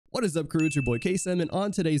What is up, crew? It's your boy Kaycem, and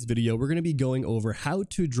on today's video, we're going to be going over how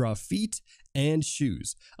to draw feet and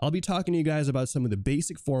shoes. I'll be talking to you guys about some of the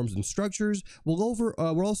basic forms and structures. We'll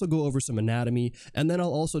also go over some anatomy, and then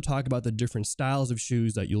I'll also talk about the different styles of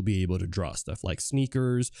shoes that you'll be able to draw, stuff like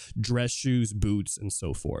sneakers, dress shoes, boots, and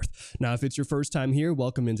so forth. Now, if it's your first time here,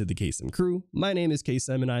 welcome into the Kaycem crew. My name is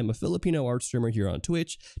Kaycem, and I'm a Filipino art streamer here on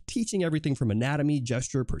Twitch, teaching everything from anatomy,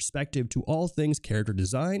 gesture, perspective to all things character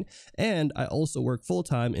design, and I also work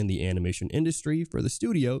full-time in the animation industry for the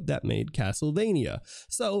studio that made Castlevania.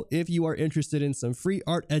 So if you are interested in some free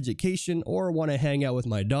art education or want to hang out with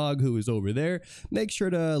my dog who is over there, make sure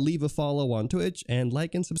to leave a follow on Twitch and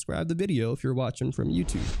like and subscribe the video if you're watching from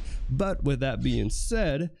YouTube. But with that being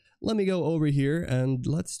said, let me go over here and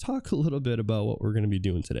let's talk a little bit about what we're going to be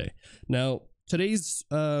doing today. Now, today's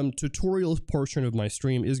tutorial portion of my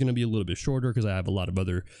stream is going to be a little bit shorter because I have a lot of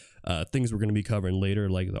other things we're going to be covering later,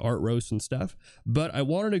 like the art roast and stuff. But I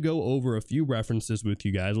wanted to go over a few references with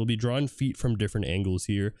you guys. We'll be drawing feet from different angles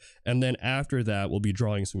here, and then after that, we'll be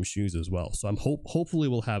drawing some shoes as well. So I'm hopefully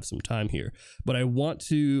we'll have some time here. But I want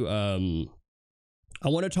to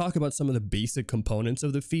talk about some of the basic components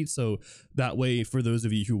of the feet, so that way for those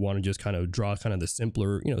of you who want to just kind of draw kind of the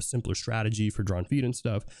simpler strategy for drawing feet and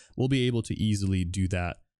stuff, we'll be able to easily do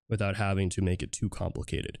that without having to make it too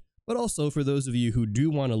complicated. But also for those of you who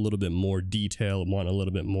do want a little bit more detail, want a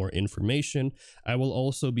little bit more information, I will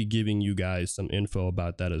also be giving you guys some info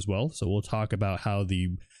about that as well. So we'll talk about how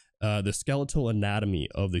the skeletal anatomy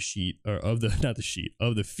of the sheet, or of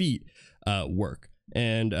the feet work.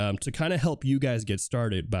 And to kind of help you guys get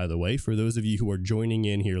started, by the way, for those of you who are joining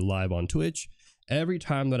in here live on Twitch, every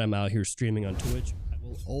time that I'm out here streaming on Twitch, I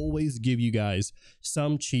will always give you guys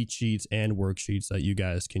some cheat sheets and worksheets that you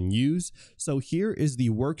guys can use. So here is the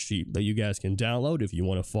worksheet that you guys can download if you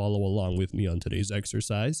want to follow along with me on today's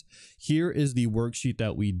exercise. Here is the worksheet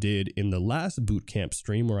that we did in the last bootcamp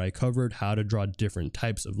stream where I covered how to draw different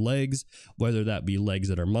types of legs, whether that be legs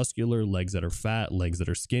that are muscular, legs that are fat, legs that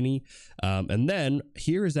are skinny. And then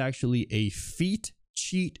here is actually a feet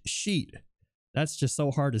cheat sheet. That's just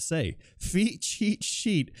so hard to say. Feet cheat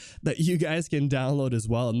sheet that you guys can download as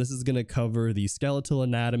well. And this is going to cover the skeletal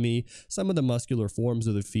anatomy, some of the muscular forms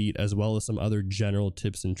of the feet, as well as some other general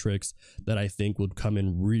tips and tricks that I think would come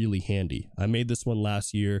in really handy. I made this one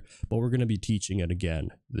last year, but we're going to be teaching it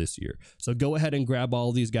again this year. So go ahead and grab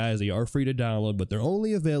all these guys. They are free to download, but they're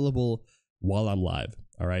only available while I'm live.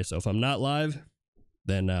 All right. So if I'm not live,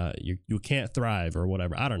 then you can't thrive or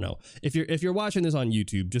whatever. I don't know. If you're watching this on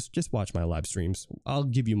YouTube, just watch my live streams. I'll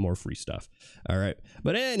give you more free stuff. All right.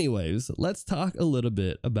 But anyways, let's talk a little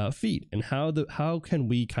bit about feet and how can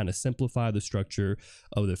we kind of simplify the structure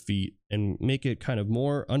of the feet and make it kind of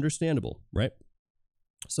more understandable, right?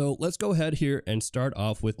 So let's go ahead here and start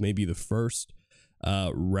off with maybe the first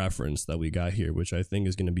reference that we got here, which I think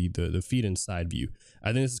is going to be the feet and side view.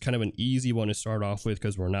 I think this is kind of an easy one to start off with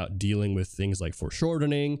because we're not dealing with things like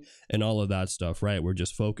foreshortening and all of that stuff, right? We're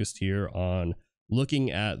just focused here on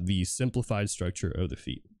looking at the simplified structure of the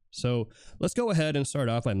feet. So let's go ahead and start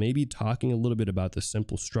off by maybe talking a little bit about the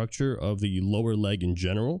simple structure of the lower leg in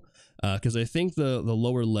general, because I think the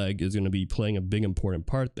lower leg is going to be playing a big important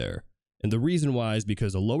part there. And the reason why is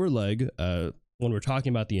because the lower leg, when we're talking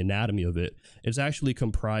about the anatomy of it, it's actually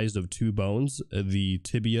comprised of two bones, the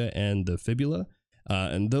tibia and the fibula.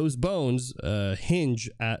 And those bones hinge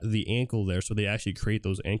at the ankle there. So they actually create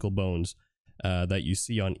those ankle bones that you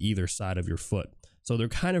see on either side of your foot. So they're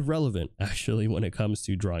kind of relevant actually when it comes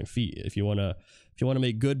to drawing feet. If you want to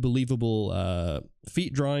make good, believable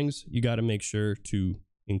feet drawings, you got to make sure to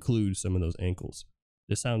include some of those ankles.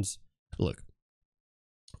 Look,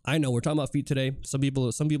 I know we're talking about feet today. Some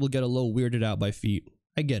people get a little weirded out by feet.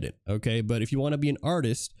 I get it, okay? But if you want to be an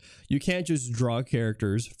artist, you can't just draw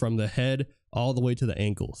characters from the head all the way to the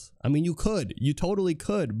ankles. I mean, you totally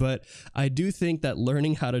could, but I do think that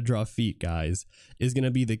learning how to draw feet, guys, is going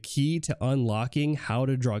to be the key to unlocking how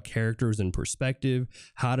to draw characters in perspective,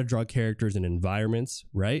 how to draw characters in environments,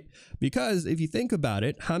 right? Because if you think about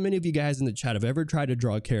it, how many of you guys in the chat have ever tried to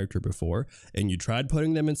draw a character before and you tried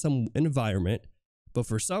putting them in some environment, but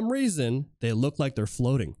for some reason, they look like they're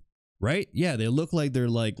floating, right? Yeah, they look like they're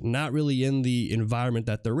like not really in the environment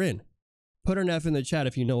that they're in. Put an F in the chat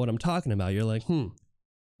if you know what I'm talking about. You're like,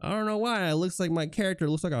 I don't know why. It looks like my character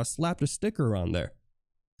looks like I slapped a sticker on there.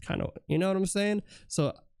 Kind of, you know what I'm saying?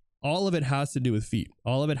 So all of it has to do with feet.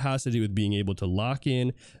 All of it has to do with being able to lock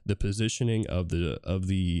in the positioning of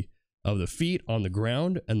the feet on the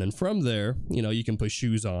ground, and then from there, you can put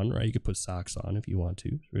shoes on, right? You could put socks on if you want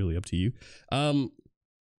to. It's really up to you.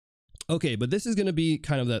 Okay, but this is going to be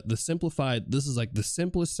kind of the simplified, this is like the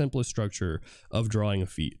simplest structure of drawing a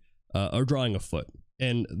feet, or drawing a foot.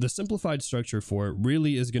 And the simplified structure for it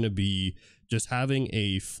really is going to be just having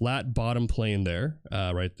a flat bottom plane there,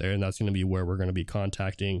 right there. And that's going to be where we're going to be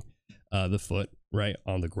contacting the foot right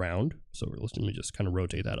on the ground. So let me just kind of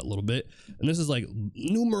rotate that a little bit. And this is like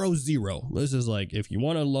numero 0. This is like, if you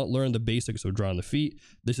want to learn the basics of drawing the feet,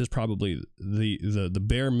 this is probably the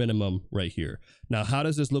bare minimum right here. Now, how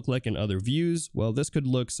does this look like in other views? Well, this could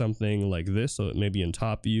look something like this. So maybe in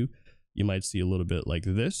top view, you might see a little bit like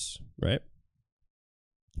this, right?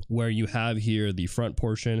 Where you have here the front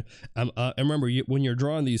portion. And remember, when you're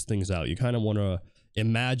drawing these things out, you kind of want to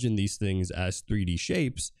imagine these things as 3D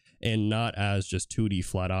shapes and not as just 2D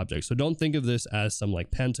flat objects. So don't think of this as some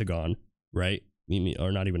like pentagon, right?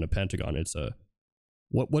 Or not even a pentagon. It's a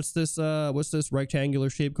what's this rectangular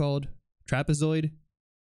shape called? Trapezoid,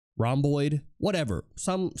 rhomboid, whatever.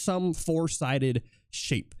 Some four-sided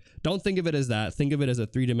shape. Don't think of it as that. Think of it as a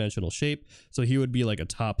 3-dimensional shape. So here would be like a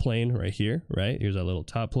top plane right here, right? Here's a little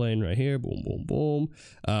top plane right here. Boom, boom,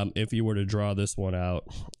 boom. If you were to draw this one out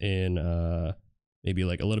in maybe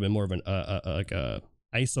like a little bit more of an like a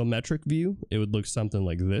isometric view, it would look something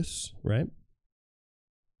like this, right?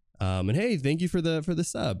 And hey, thank you for the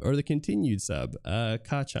sub, or the continued sub,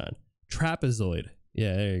 Kachan. Trapezoid.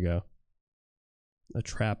 Yeah, there you go. A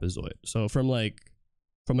trapezoid. So from like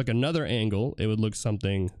another angle, it would look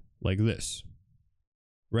something like this,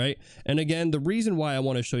 right? And again, the reason why I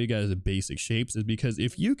want to show you guys the basic shapes is because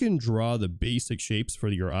if you can draw the basic shapes for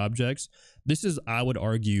your objects, this is, I would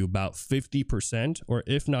argue, about 50%, or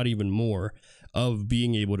if not even more, of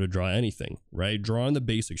being able to draw anything, right? Drawing the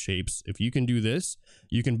basic shapes. If you can do this,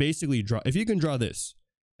 you can basically draw, if you can draw this,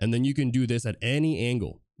 and then you can do this at any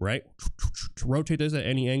angle, right? Rotate this at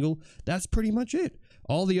any angle, that's pretty much it.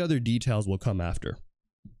 All the other details will come after.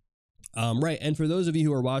 Right, and for those of you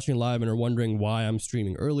who are watching live and are wondering why I'm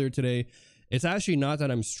streaming earlier today, it's actually not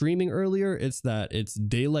that I'm streaming earlier, it's that it's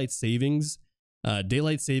daylight savings.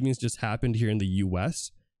 Daylight savings just happened here in the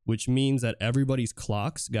US, which means that everybody's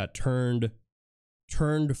clocks got turned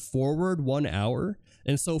forward 1 hour.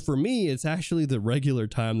 And so for me, it's actually the regular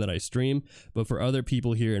time that I stream, but for other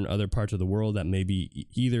people here in other parts of the world that maybe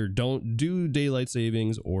either don't do daylight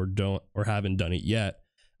savings or haven't done it yet,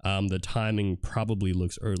 the timing probably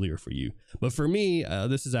looks earlier for you. But for me,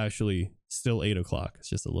 this is actually still 8 o'clock. It's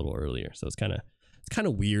just a little earlier. So it's kind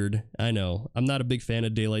of weird. I know. I'm not a big fan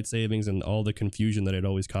of daylight savings and all the confusion that it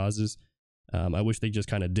always causes. I wish they just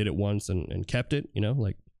kind of did it once and kept it, you know,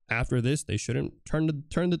 like after this, they shouldn't turn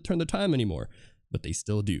the time anymore, but they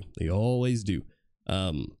still do. They always do.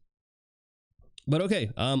 But okay.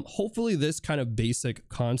 Hopefully this kind of basic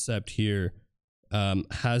concept here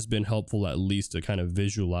has been helpful, at least to kind of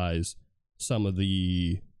visualize some of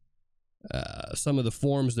the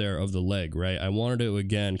forms there of the leg, right? I wanted to,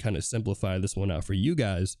 again, kind of simplify this one out for you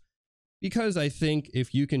guys, because I think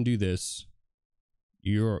if you can do this,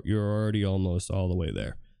 you're already almost all the way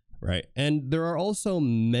there, right? And there are also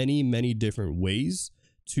many different ways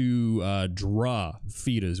to draw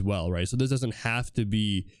feet as well, right? So this doesn't have to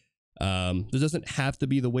be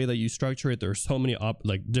the way that you structure it. There are so many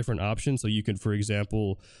different options. So you could, for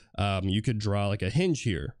example, you could draw like a hinge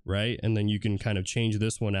here, right? And then you can kind of change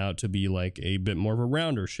this one out to be like a bit more of a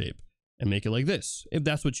rounder shape and make it like this, if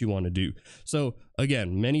that's what you want to do. So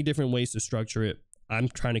again, many different ways to structure it. I'm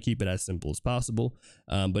trying to keep it as simple as possible.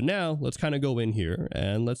 But now let's kind of go in here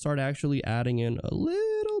and let's start actually adding in a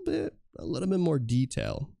little bit more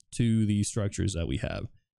detail to the structures that we have.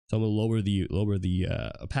 So I'm going to lower the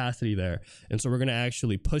opacity there, and so we're going to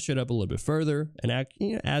actually push it up a little bit further and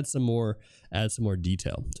add some more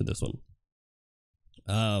detail to this one.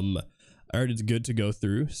 I heard it's good to go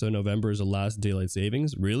through. So November is the last daylight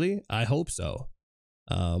savings. Really? I hope so.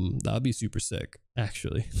 That would be super sick,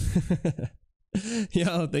 actually.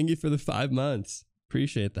 Yo, thank you for the 5 months.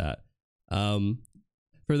 Appreciate that.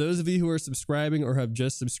 For those of you who are subscribing or have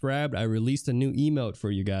just subscribed, I released a new emote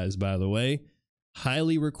for you guys, by the way.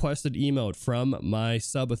 Highly requested emote from my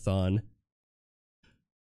subathon.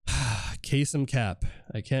 Kaycem Cap.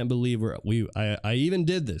 I can't believe I even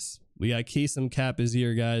did this. We got Kaycem Cap is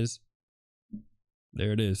here, guys.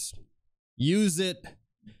 There it is. Use it.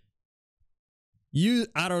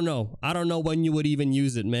 I don't know when you would even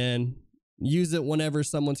use it, man. Use it whenever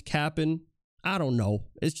someone's capping. I don't know.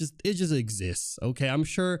 It just exists. Okay. I'm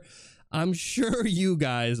sure you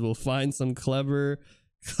guys will find some clever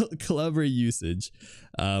usage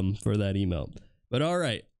for that email. But all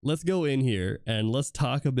right, let's go in here and let's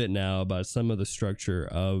talk a bit now about some of the structure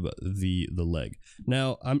of the leg.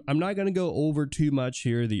 Now, I'm not going to go over too much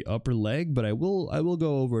here the upper leg, but I will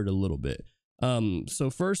go over it a little bit. So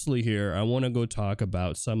firstly here, I want to go talk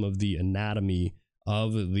about some of the anatomy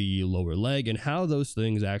of the lower leg and how those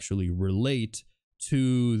things actually relate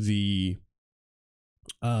to the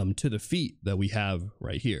feet that we have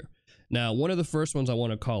right here. Now, one of the first ones I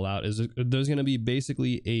want to call out is there's going to be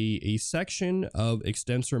basically a section of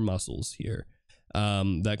extensor muscles here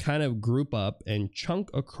that kind of group up and chunk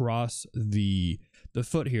across the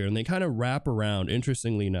foot here, and they kind of wrap around.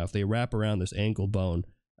 Interestingly enough, they wrap around this ankle bone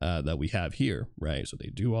that we have here, right? So they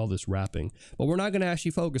do all this wrapping, but we're not going to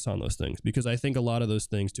actually focus on those things because I think a lot of those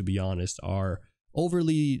things, to be honest, are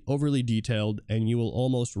overly detailed, and you will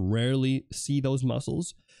almost rarely see those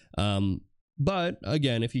muscles. But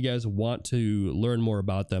again, if you guys want to learn more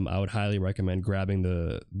about them, I would highly recommend grabbing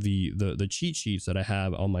the cheat sheets that I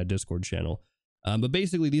have on my Discord channel. But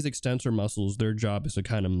basically, these extensor muscles, their job is to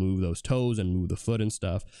kind of move those toes and move the foot and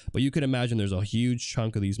stuff. But you can imagine there's a huge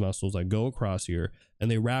chunk of these muscles that go across here,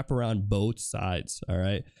 and they wrap around both sides. All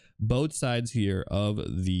right, both sides here of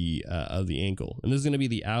the ankle, and this is going to be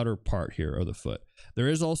the outer part here of the foot. There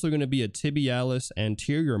is also going to be a tibialis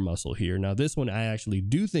anterior muscle here. Now, this one I actually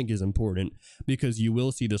do think is important because you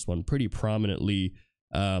will see this one pretty prominently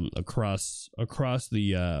across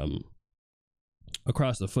the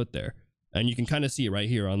foot there. And you can kind of see it right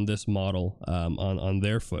here on this model on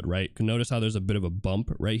their foot, right? Notice how there's a bit of a bump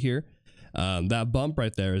right here. That bump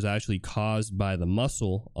right there is actually caused by the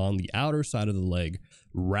muscle on the outer side of the leg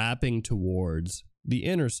wrapping towards the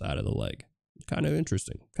inner side of the leg. Kind of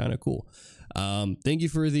interesting, kind of cool. Thank you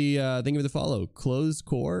for the follow, Closed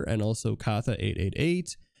Core, and also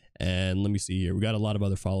Katha888. And let me see here, we got a lot of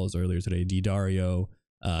other follows earlier today. D Dario,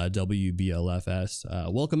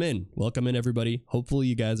 WBLFS. Welcome in everybody. Hopefully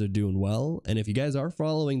you guys are doing well, and if you guys are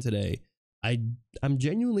following today, I'm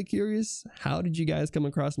genuinely curious, how did you guys come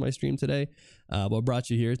across my stream today? What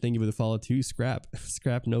brought you here? Thank you for the follow too. Scrap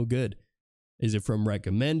no good. Is it from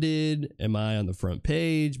recommended? Am I on the front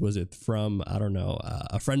page? Was it from, I don't know,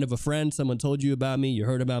 a friend of a friend? Someone told you about me, you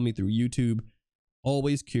heard about me through YouTube?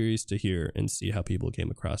 Always curious to hear and see how people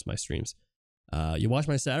came across my streams. You watched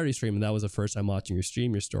my Saturday stream, and that was the first time watching your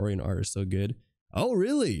stream. Your story and art is so good. Oh,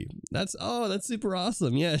 really? That's super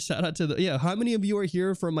awesome. Yeah, shout out to how many of you are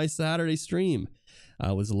here from my Saturday stream?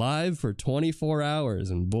 I was live for 24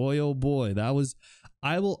 hours, and boy, oh boy, that was,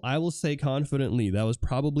 I will say confidently, that was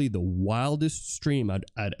probably the wildest stream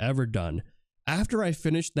I'd ever done. After I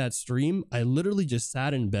finished that stream, I literally just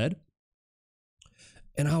sat in bed,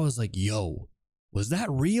 and I was like, yo, was that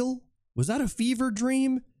real? Was that a fever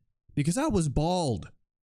dream? Because I was bald.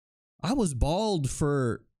 I was bald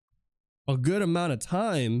for a good amount of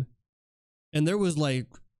time, and there was like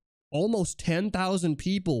almost 10,000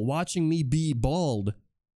 people watching me be bald.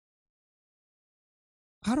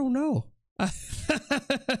 I don't know. I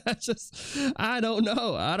don't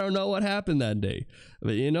know. I don't know what happened that day.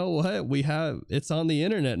 But you know what? It's on the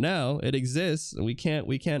internet now. It exists, and we can't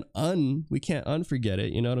unforget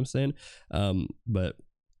it. You know what I'm saying? But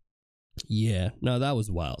yeah, no, that was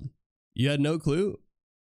wild. You had no clue?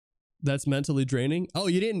 That's mentally draining. Oh,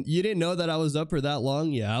 you didn't know that I was up for that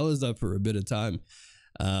long? Yeah, I was up for a bit of time.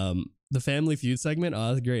 The Family Feud segment. Oh,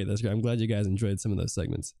 that's great. That's great. I'm glad you guys enjoyed some of those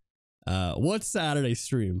segments. What's Saturday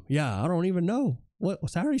stream? Yeah, I don't even know. What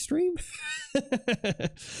Saturday stream? I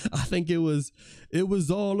think it was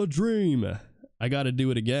all a dream. I got to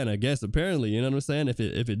do it again, I guess, apparently. You know what I'm saying? If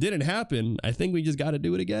it didn't happen, I think we just got to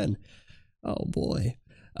do it again. Oh boy.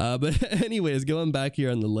 But anyways, going back here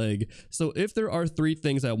on the leg. So if there are three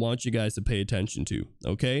things I want you guys to pay attention to,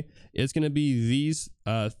 okay, it's going to be these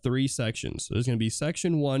three sections. So there's going to be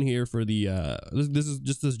section one here for the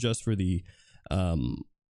this is just for the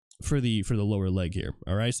lower leg here.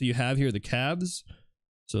 All right, so you have here the calves.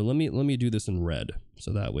 So let me do this in red,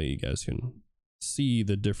 so that way you guys can see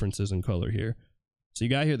the differences in color here. So you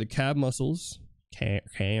got here the calf muscles,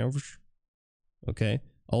 calves, okay,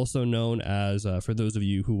 also known as, for those of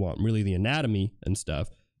you who want really the anatomy and stuff,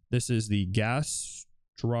 this is the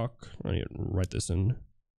gastroc, I need to write this in,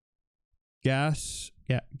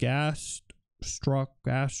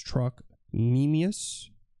 gastrocnemius,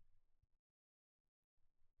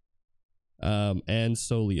 and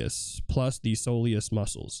soleus, plus the soleus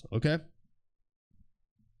muscles, okay?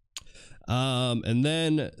 And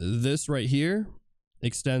then this right here,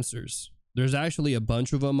 extensors. There's actually a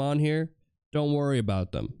bunch of them on here. Don't worry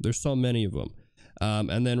about them. There's so many of them.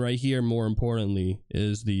 And then right here, more importantly,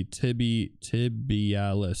 is the tibialis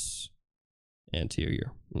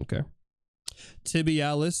anterior. Okay.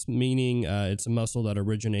 Tibialis, meaning it's a muscle that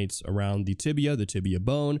originates around the tibia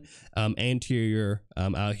bone. Anterior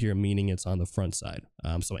out here, meaning it's on the front side.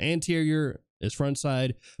 So anterior is front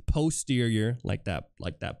side, posterior, like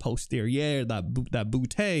that posterior, that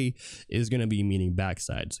bootay is going to be meaning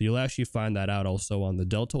backside. So you'll actually find that out also on the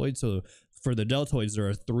deltoid. So for the deltoids, there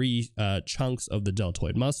are three chunks of the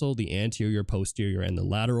deltoid muscle: the anterior, posterior, and the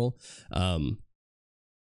lateral.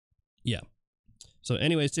 Yeah. So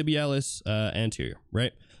anyways, tibialis, anterior,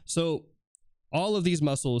 right? So all of these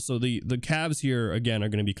muscles, so the calves here, again, are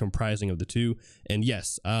going to be comprising of the two. And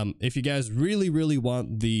yes, if you guys really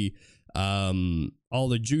want the all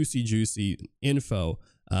the juicy info,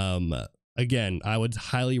 again, I would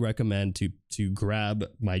highly recommend to grab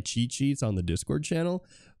my cheat sheets on the Discord channel.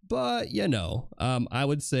 But you know, I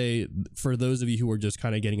would say for those of you who are just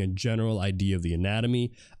kind of getting a general idea of the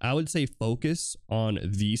anatomy, I would say focus on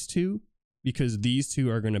these two, because these two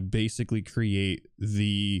are going to basically create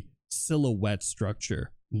the silhouette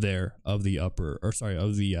structure there of the upper, or sorry,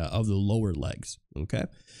 of the lower legs. Okay.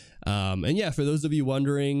 And yeah, for those of you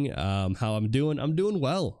wondering how I'm doing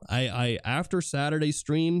well. I after Saturday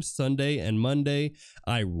stream, Sunday and Monday,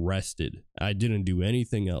 I rested. I didn't do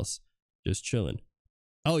anything else, just chilling.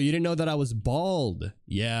 Oh, you didn't know that I was bald?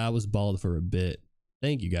 Yeah, I was bald for a bit.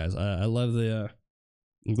 Thank you guys. I love the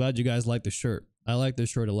I'm glad you guys like the shirt. I like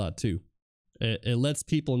this shirt a lot too. It lets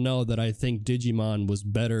people know that I think Digimon was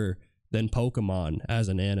better than Pokemon as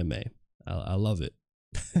an anime. I love it.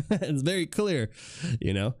 It's very clear,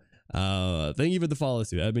 you know. Thank you for the follow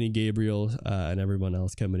too, Ebony, Gabriel, and everyone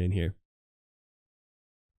else coming in here.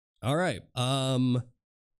 All right.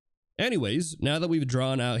 Anyways, now that we've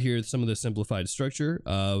drawn out here some of the simplified structure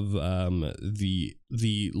of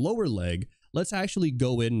the lower leg, let's actually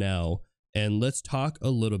go in now and let's talk a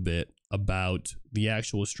little bit about the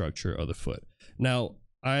actual structure of the foot. Now,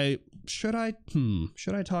 should I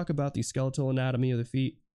talk about the skeletal anatomy of the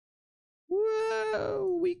feet?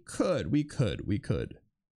 Well, we could.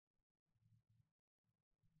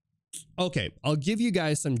 Okay, I'll give you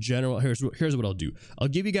guys some general, here's what I'll do. I'll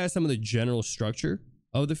give you guys some of the general structure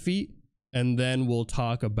of the feet, and then we'll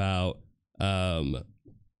talk about kind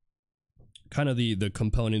of the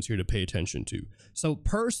components here to pay attention to. So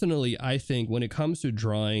personally, I think when it comes to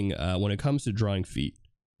drawing feet,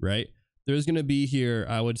 right, there's going to be here,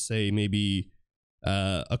 I would say maybe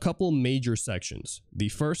a couple major sections. The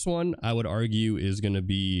first one I would argue is going to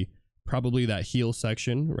be probably that heel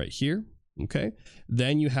section right here. Okay,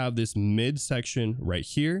 then you have this mid section right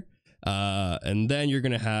here, and then you're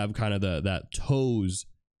going to have kind of that toes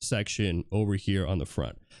section over here on the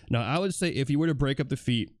front. Now, I would say if you were to break up the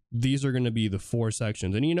feet, these are going to be the four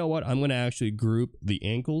sections. And you know what? I'm going to actually group the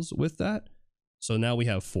ankles with that. So now we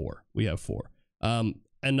have four.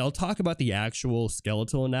 And I'll talk about the actual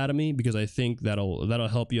skeletal anatomy, because I think that'll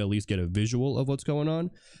help you at least get a visual of what's going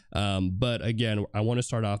on. But again, I want to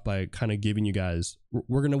start off by kind of giving you guys,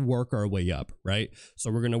 we're going to work our way up, right?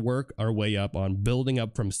 So we're going to work our way up on building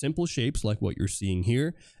up from simple shapes like what you're seeing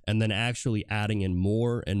here, and then actually adding in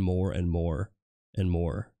more and more and more and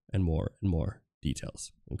more and more and more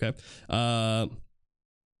details. Okay.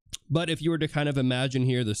 But if you were to kind of imagine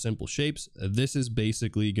here the simple shapes, this is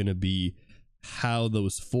basically going to be how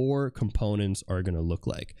those four components are going to look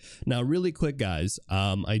like. Now, really quick, guys,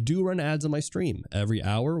 I do run ads on my stream every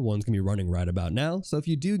hour. One's going to be running right about now. So if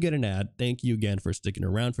you do get an ad, thank you again for sticking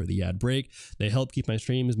around for the ad break. They help keep my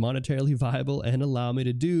streams monetarily viable and allow me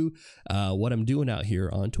to do what I'm doing out here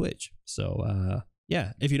on Twitch. So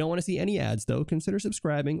yeah, if you don't want to see any ads, though, consider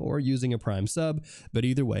subscribing or using a Prime sub. But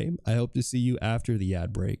either way, I hope to see you after the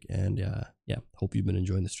ad break. And yeah, hope you've been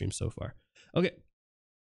enjoying the stream so far. Okay.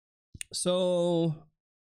 So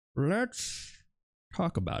let's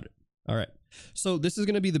talk about it. All right. So this is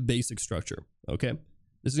going to be the basic structure. Okay.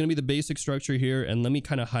 This is going to be the basic structure here. And let me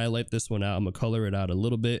kind of highlight this one out. I'm going to color it out a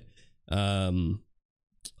little bit. How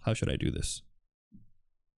should I do this?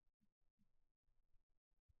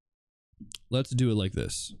 Let's do it like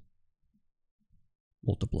this.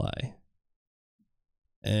 Multiply.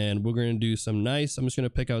 And we're going to do some nice, I'm just going to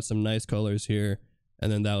pick out some nice colors here.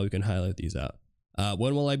 And then that way we can highlight these out.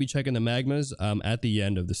 When will I be checking the magmas? At the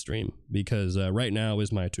end of the stream, because right now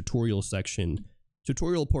is my tutorial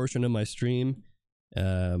portion of my stream.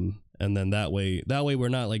 And then that way we're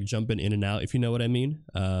not like jumping in and out, if you know what I mean.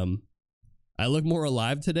 I look more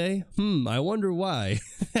alive today. I wonder why.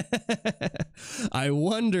 I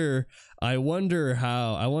wonder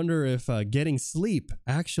if getting sleep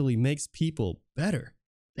actually makes people better.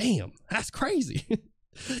 Damn, that's crazy.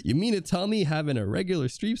 You mean to tell me having a regular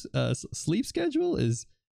sleep schedule is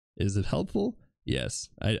it helpful? Yes,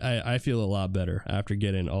 I feel a lot better after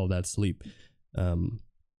getting all that sleep.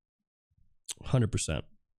 100%.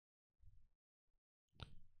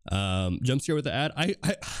 Jump scare with the ad. I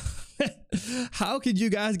how could you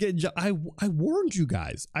guys get? I warned you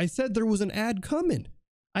guys. I said there was an ad coming.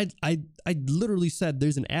 I literally said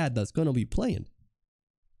there's an ad that's gonna be playing.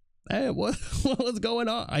 Hey, what was going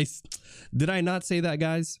on? Did I not say that,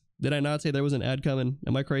 guys? Did I not say there was an ad coming?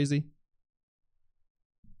 Am I crazy?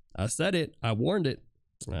 I said it. I warned it.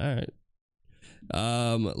 All right.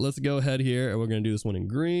 Let's go ahead here and we're gonna do this one in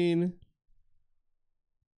green.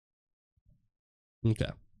 Okay.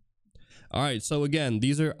 All right, so again,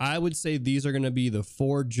 I would say these are going to be the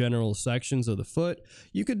 4 general sections of the foot.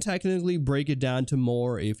 You could technically break it down to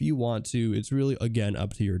more if you want to. It's really, again,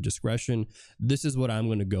 up to your discretion. This is what I'm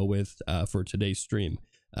going to go with for today's stream.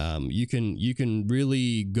 You can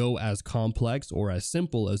really go as complex or as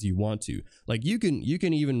simple as you want to. Like you can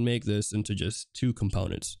even make this into just 2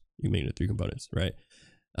 components. You can make it into 3 components, right?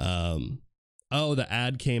 Oh, the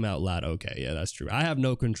ad came out loud. Okay, yeah, that's true. I have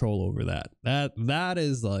no control over that. That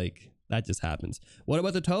is like, that just happens. What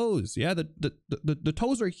about the toes? Yeah, the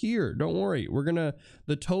toes are here. Don't worry.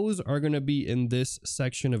 The toes are gonna be in this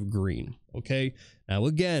section of green. Okay. Now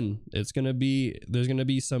again, there's gonna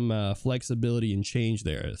be some flexibility and change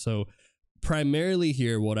there. So primarily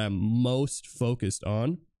here, what I'm most focused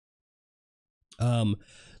on,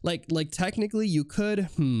 like technically you could,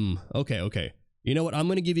 okay. You know what? I'm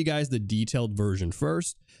gonna give you guys the detailed version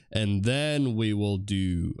first, and then we will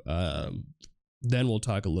do then we'll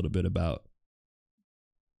talk a little bit about.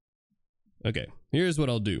 Okay, here's what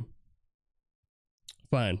I'll do.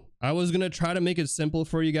 Fine. I was gonna try to make it simple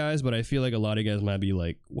for you guys, but I feel like a lot of you guys might be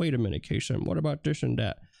like, wait a minute, Kaycem, what about this and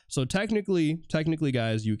that? So technically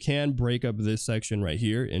guys, you can break up this section right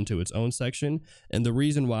here into its own section. And the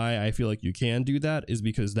reason why I feel like you can do that is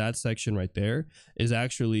because that section right there is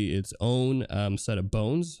actually its own set of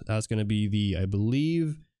bones. That's gonna be the, I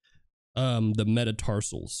believe, the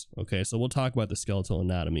metatarsals. Okay, so we'll talk about the skeletal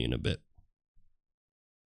anatomy in a bit.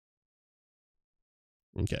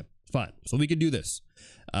 Okay, fine. So we could do this.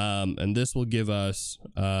 And this will give us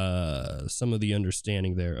some of the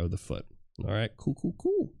understanding there of the foot. All right,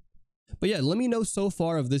 cool. But yeah, let me know so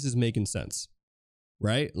far if this is making sense.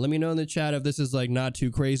 Right? Let me know in the chat if this is like not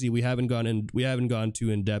too crazy. We haven't gone too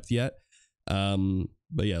in depth yet.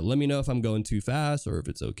 But yeah, let me know if I'm going too fast or if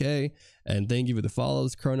it's okay. And thank you for the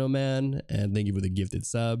follows, Chrono Man, and thank you for the gifted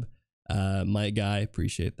sub, my guy.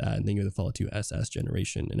 Appreciate that. And thank you for the follow to SS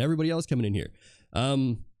Generation and everybody else coming in here.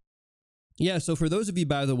 Yeah. So for those of you,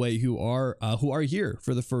 by the way, who are here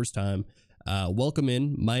for the first time, welcome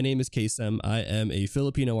in. My name is Kaycem. I am a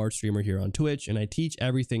Filipino art streamer here on Twitch, and I teach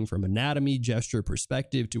everything from anatomy, gesture,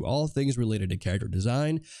 perspective to all things related to character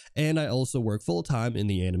design. And I also work full-time in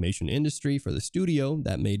the animation industry for the studio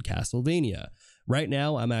that made Castlevania. Right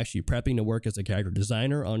now, I'm actually prepping to work as a character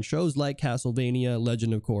designer on shows like Castlevania,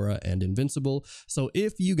 Legend of Korra, and Invincible. So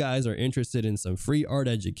if you guys are interested in some free art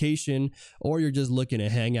education, or you're just looking to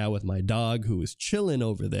hang out with my dog who is chilling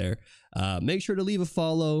over there, make sure to leave a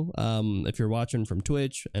follow if you're watching from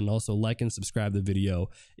Twitch, and also like and subscribe the video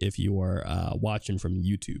if you are watching from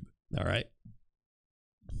YouTube. All right.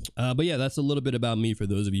 But yeah, that's a little bit about me for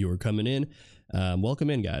those of you who are coming in. Welcome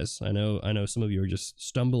in, guys. I know some of you are just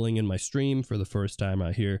stumbling in my stream for the first time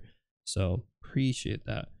out here, so appreciate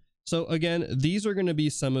that. So again, these are going to be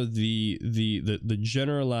some of the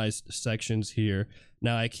generalized sections here.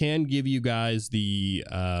 Now I can give you guys the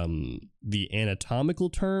anatomical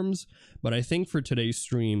terms, but I think for today's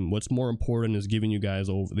stream, what's more important is giving you guys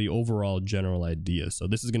the overall general idea. So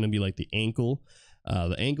this is going to be like the ankle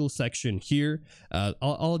section here.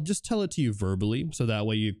 I'll just tell it to you verbally, so that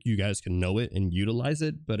way you guys can know it and utilize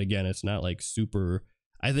it. But again, it's not like super,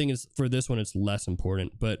 I think it's, for this one, it's less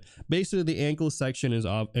important. But basically the ankle section is,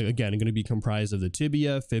 again, going to be comprised of the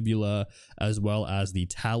tibia, fibula, as well as the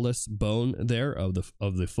talus bone there of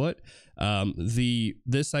the foot.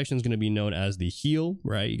 This section is going to be known as the heel,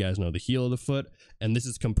 right? You guys know the heel of the foot. And this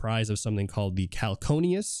is comprised of something called the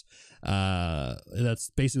calcaneus.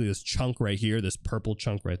 That's basically this chunk right here, this purple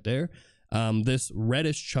chunk right there. This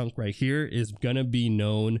reddish chunk right here is going to be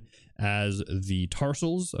known as the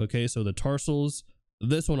tarsals. Okay, so the tarsals,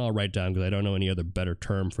 this one I'll write down because I don't know any other better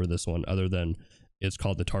term for this one other than it's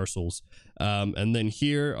called the tarsals. And then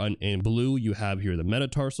here in blue, you have here the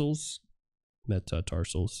metatarsals.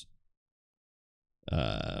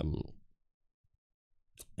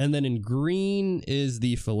 And then in green is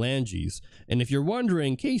the phalanges. And if you're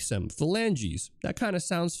wondering, Kaycem, phalanges, that kind of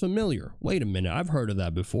sounds familiar. Wait a minute, I've heard of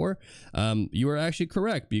that before. You are actually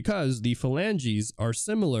correct, because the phalanges are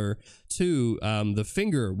similar to the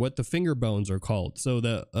finger, what the finger bones are called. So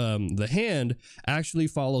the hand actually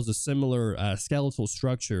follows a similar skeletal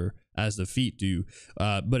structure as the feet do.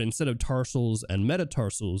 But instead of tarsals and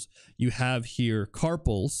metatarsals, you have here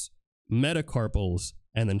carpals, metacarpals,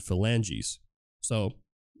 and then phalanges. So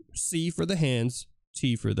C for the hands,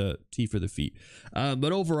 T for the feet.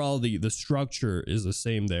 But overall, the structure is the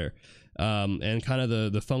same there. And kind of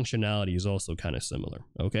the functionality is also kind of similar.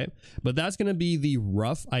 Okay. But that's going to be the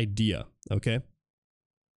rough idea. Okay.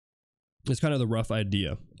 It's kind of the rough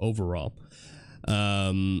idea overall.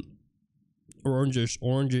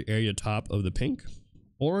 Orange area top of the pink.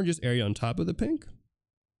 Orange area on top of the pink.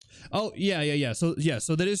 Oh yeah. So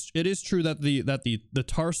it is true that the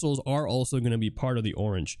tarsals are also going to be part of the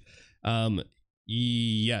orange.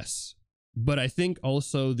 Yes, but I think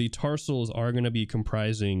also the tarsals are going to be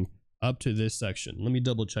comprising up to this section. Let me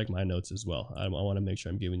double check my notes as well. I want to make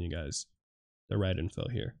sure I'm giving you guys the right info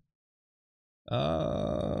here.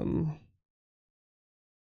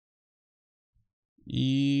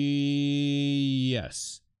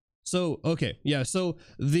 Yes. So, okay, yeah, so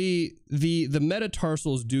the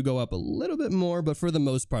metatarsals do go up a little bit more, but for the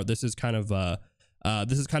most part, this is kind of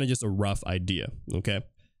just a rough idea, okay?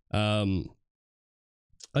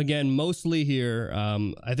 Again, mostly here,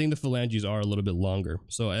 I think the phalanges are a little bit longer,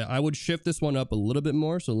 so I would shift this one up a little bit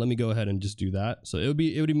more. So let me go ahead and just do that. So it would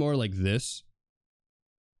be more like this.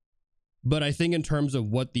 But I think in terms of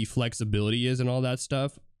what the flexibility is and all that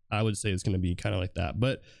stuff, I would say it's going to be kind of like that.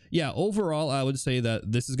 But yeah, overall, I would say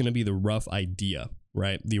that this is going to be the rough idea,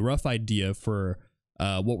 right? The rough idea for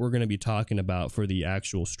what we're going to be talking about for the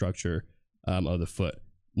actual structure of the foot.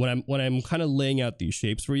 When I'm kind of laying out these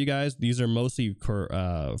shapes for you guys, these are mostly for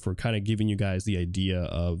kind of giving you guys the idea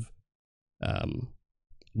of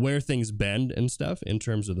where things bend and stuff in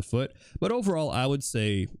terms of the foot. But overall, I would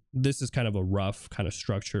say this is kind of a rough kind of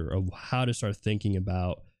structure of how to start thinking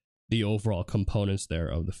about the overall components there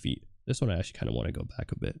of the feet. This one I actually kind of want to go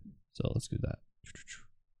back a bit. So let's do that.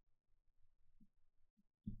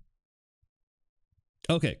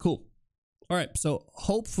 Okay, cool. All right, so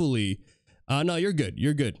hopefully, no, you're good.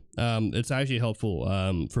 You're good. It's actually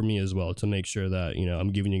helpful for me as well to make sure that, you know,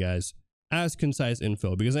 I'm giving you guys as concise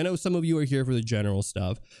info, because I know some of you are here for the general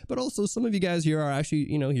stuff, but also some of you guys here are actually,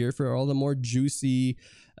 you know, here for all the more juicy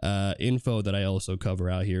info that I also cover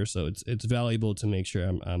out here. So it's valuable to make sure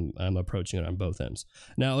I'm approaching it on both ends.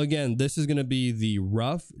 Now, again, this is going to be the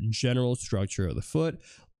rough general structure of the foot.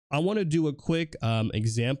 I want to do a quick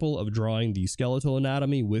example of drawing the skeletal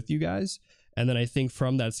anatomy with you guys. And then I think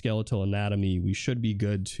from that skeletal anatomy, we should be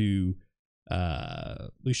good to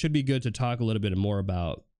talk a little bit more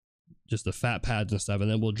about just the fat pads and stuff,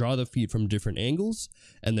 and then we'll draw the feet from different angles,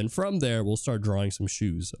 and then from there we'll start drawing some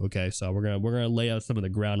shoes. Okay, so we're gonna lay out some of the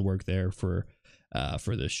groundwork there for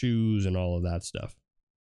the shoes and all of that stuff.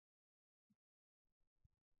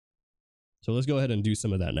 So let's go ahead and do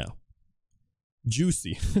some of that now.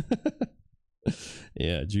 Juicy.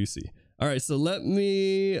 Yeah, juicy. All right, so let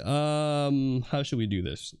me how should we do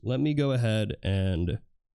this? Let me go ahead and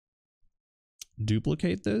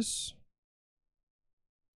duplicate this.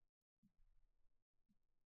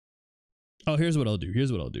 Oh, here's what I'll do.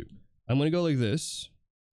 I'm going to go like this.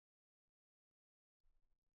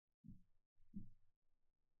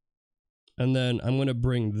 And then I'm going to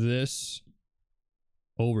bring this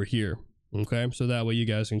over here. Okay, so that way you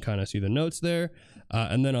guys can kind of see the notes there.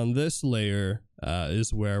 And then on this layer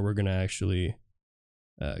is where we're going to actually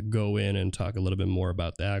go in and talk a little bit more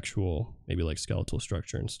about the actual, maybe like skeletal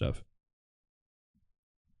structure and stuff.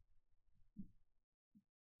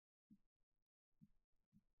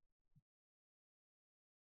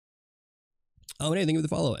 Oh, and hey, thank you for the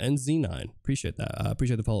follow. NZ9. Appreciate that.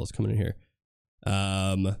 Appreciate the follows coming in here.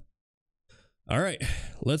 All right.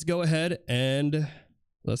 Let's go ahead and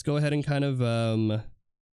kind of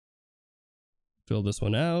fill this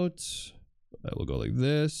one out. We'll go like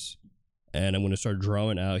this. And I'm going to start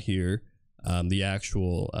drawing out here the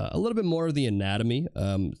actual, a little bit more of the anatomy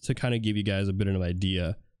to kind of give you guys a bit of an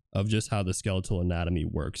idea of just how the skeletal anatomy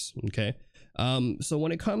works. Okay. So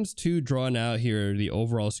when it comes to drawing out here the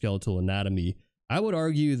overall skeletal anatomy, I would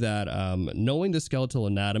argue that knowing the skeletal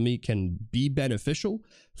anatomy can be beneficial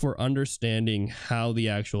for understanding how the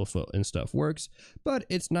actual foot and stuff works, but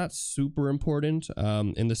it's not super important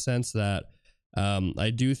in the sense that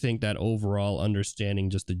I do think that overall understanding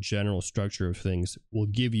just the general structure of things will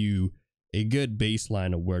give you a good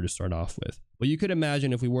baseline of where to start off with. But you could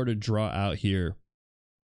imagine if we were to draw out here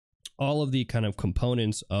all of the kind of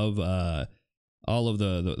components of all of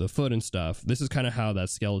the foot and stuff, this is kind of how that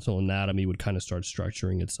skeletal anatomy would kind of start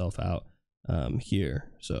structuring itself out here.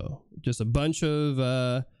 So just a bunch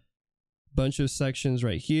of sections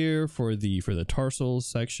right here for the tarsals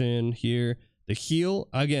section here. The heel,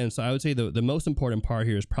 again, so I would say the most important part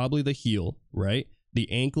here is probably the heel, right?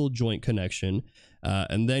 The ankle joint connection.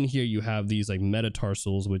 And then here you have these like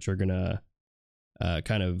metatarsals, which are gonna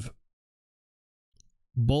kind of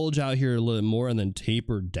bulge out here a little bit more and then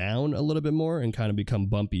taper down a little bit more and kind of become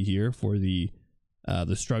bumpy here for the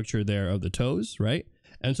structure there of the toes, right?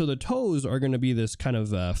 And so the toes are going to be this kind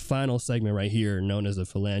of final segment right here known as the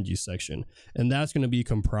phalange section. And that's going to be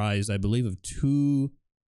comprised, I believe, of 2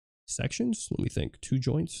 sections. Let me think. 2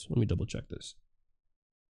 joints. Let me double check this.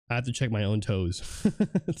 I have to check my own toes.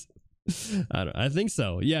 I think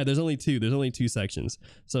so. Yeah, there's only 2. There's only 2 sections.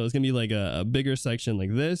 So it's going to be like a bigger section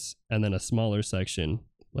like this and then a smaller section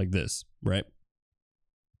like this, right?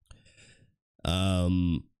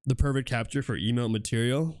 The perfect capture for emote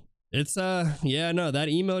material. It's yeah, no, that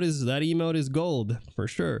emote is gold for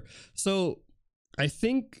sure. So I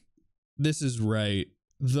think this is right,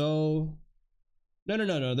 though.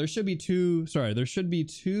 No, there should be 2. Sorry, there should be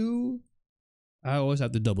 2. I always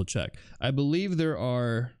have to double check. I believe there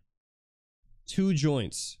are 2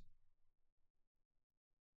 joints.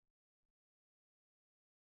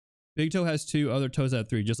 Big toe has 2, other toes have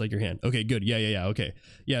 3, just like your hand. Okay, good. Yeah. Okay.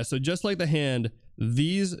 Yeah, so just like the hand,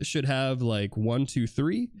 these should have like 1, 2,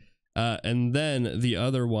 3. And then the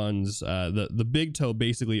other ones, the big toe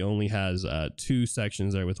basically only has 2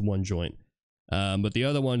 sections there with 1 joint. But the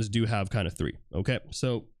other ones do have kind of 3. Okay,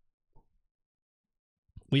 so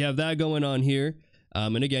we have that going on here.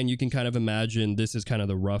 And again, you can kind of imagine this is kind of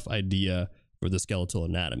the rough idea for the skeletal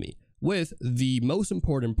anatomy, with the most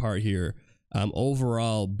important part here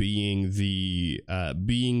overall being the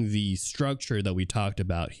structure that we talked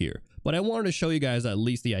about here. But I wanted to show you guys at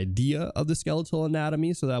least the idea of the skeletal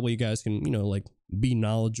anatomy, so that way you guys can, you know, like be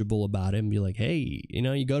knowledgeable about it and be like, hey, you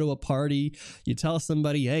know, you go to a party, you tell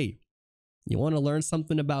somebody, hey, you want to learn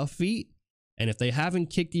something about feet? And if they haven't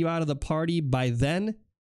kicked you out of the party by then,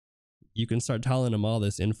 you can start telling them all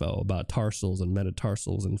this info about tarsals and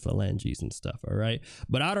metatarsals and phalanges and stuff. All right.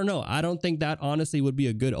 But I don't know. I don't think that honestly would be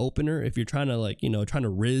a good opener if you're trying to, like, you know, trying to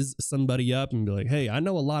riz somebody up and be like, hey, I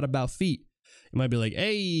know a lot about feet. You might be like,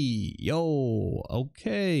 hey, yo,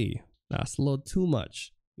 okay, that's a little too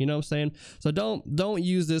much. You know what I'm saying? So don't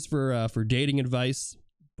use this for dating advice,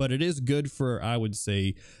 but it is good for, I would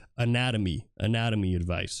say, anatomy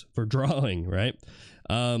advice for drawing, right?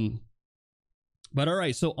 But all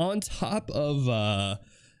right, so on top of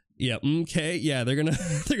yeah, okay, yeah, they're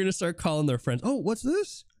gonna start calling their friends. Oh, what's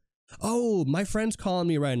this? Oh, my friend's calling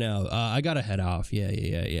me right now. I gotta head off.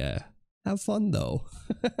 Yeah. Have fun though.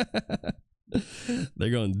 They're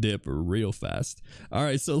going to dip real fast. All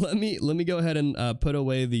right, so let me go ahead and put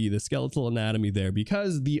away the skeletal anatomy there,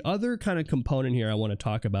 because the other kind of component here I want to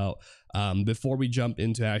talk about before we jump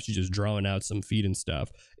into actually just drawing out some feet and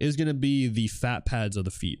stuff is going to be the fat pads of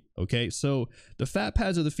the feet. Okay, so the fat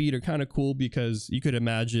pads of the feet are kind of cool because you could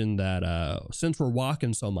imagine that since we're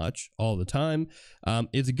walking so much all the time,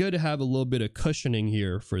 it's good to have a little bit of cushioning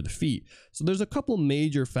here for the feet. So there's a couple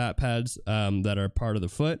major fat pads that are part of the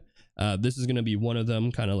foot. This is going to be one of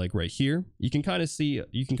them, kind of like right here. You can kind of see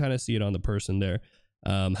it on the person there.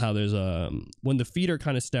 How there's when the feet are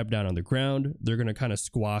kind of stepped down on the ground, they're going to kind of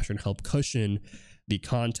squash and help cushion the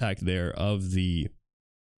contact there of the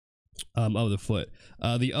foot.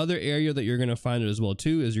 The other area that you're going to find it as well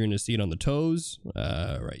too is you're going to see it on the toes,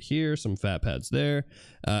 right here, some fat pads there,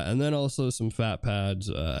 and then also some fat pads,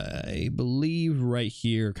 I believe right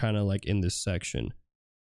here, kind of like in this section.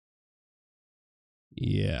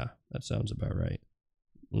 Yeah, that sounds about right.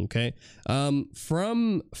 Okay.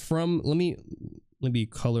 From let me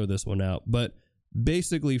color this one out, but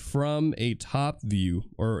basically from a top view,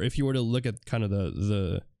 or if you were to look at kind of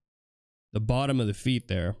the bottom of the feet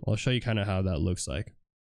there, I'll show you kind of how that looks like.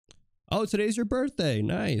 Oh, today's your birthday.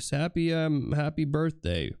 Nice. Happy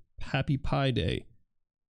birthday. Happy Pi Day.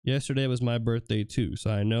 Yesterday was my birthday too, so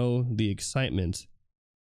I know the excitement,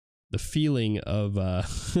 the feeling of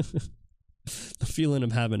the feeling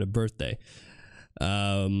of having a birthday.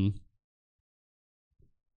 Some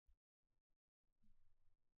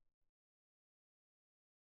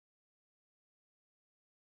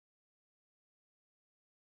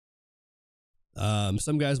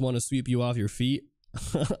guys want to sweep you off your feet.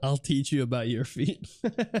 I'll teach you about your feet.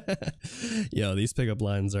 Yo, these pickup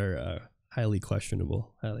lines are highly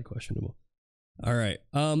questionable. All right.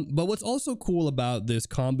 But what's also cool about this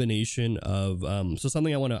combination of so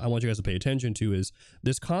something I want you guys to pay attention to is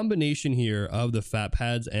this combination here of the fat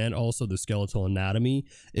pads and also the skeletal anatomy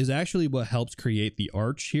is actually what helps create the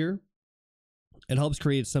arch here. It helps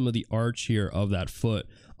create some of the arch here of that foot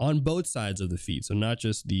on both sides of the feet. So not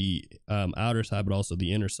just the outer side, but also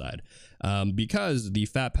the inner side. Because the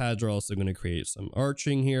fat pads are also going to create some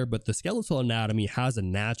arching here, but the skeletal anatomy has a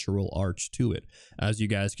natural arch to it, as you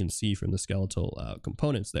guys can see from the skeletal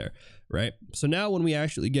components there, right? So now when we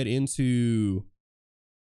actually get into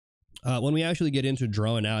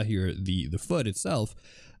drawing out here the foot itself,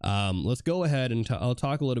 let's go ahead and I'll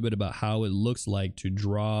talk a little bit about how it looks like to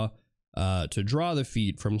draw the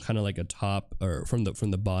feet from kind of like a top or from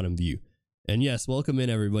the bottom view. And yes, welcome in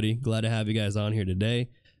everybody. Glad to have you guys on here today.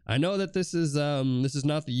 I know that this is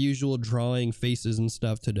not the usual drawing faces and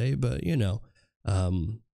stuff today, but you know,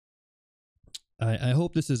 I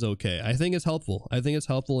hope this is okay. I think it's helpful. I think it's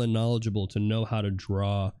helpful and knowledgeable to know how to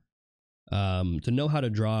draw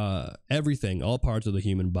everything, all parts of the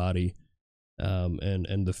human body.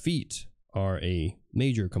 And the feet are a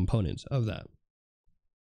major component of that.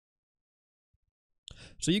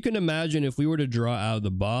 So you can imagine if we were to draw out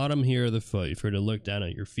the bottom here of the foot, if we were to look down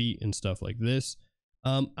at your feet and stuff like this,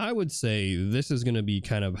 I would say this is going to be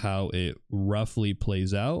kind of how it roughly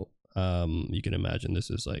plays out. You can imagine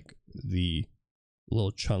this is like the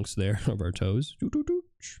little chunks there of our toes.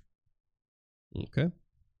 Okay.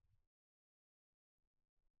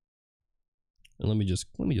 And let me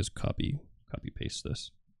just copy paste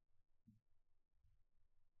this.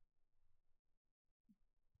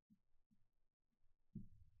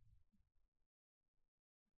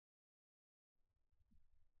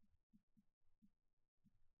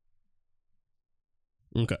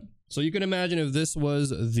 Okay, so you can imagine if this was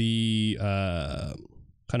the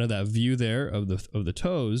kind of that view there of the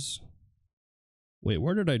toes. Wait,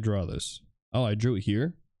 where did I draw this? Oh, I drew it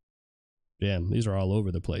here. Damn, these are all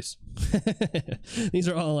over the place. These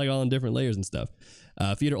are all in different layers and stuff.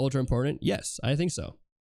 Feet are ultra important. Yes, I think so.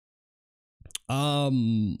 Let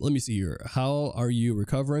me see here. How are you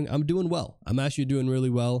recovering? I'm doing well. I'm actually doing really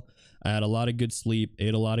well. I had a lot of good sleep,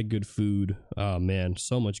 ate a lot of good food. Oh man,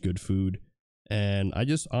 so much good food. And I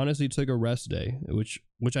just honestly took a rest day, which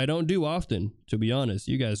I don't do often, to be honest.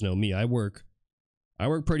 You guys know me. I work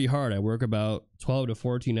pretty hard. I work about 12 to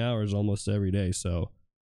 14 hours almost every day. So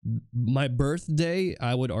my birthday,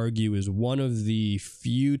 I would argue, is one of the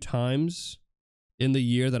few times in the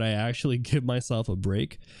year that I actually give myself a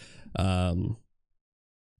break. And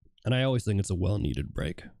I always think it's a well-needed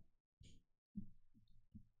break.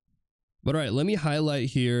 But all right, let me highlight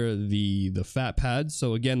here the fat pads.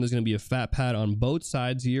 So again, there's going to be a fat pad on both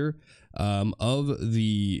sides here of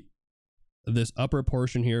this upper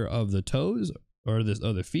portion here of the toes or this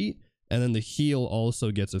other feet. And then the heel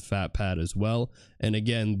also gets a fat pad as well. And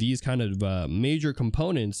again, these kind of major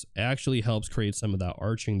components actually helps create some of that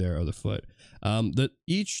arching there of the foot.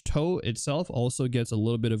 Each toe itself also gets a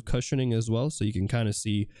little bit of cushioning as well. So you can kind of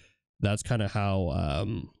see that's kind of how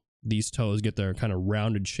these toes get their kind of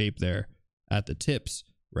rounded shape there at the tips,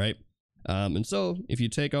 right? And so if you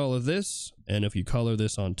take all of this and if you color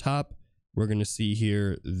this on top, we're going to see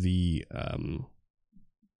here the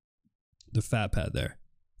fat pad there.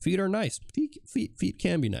 Feet are nice. Feet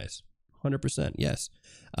can be nice. 100%. Yes.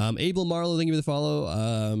 Abel Marlowe, thank you for the follow.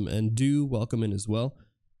 And do welcome in as well.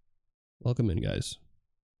 Welcome in, guys.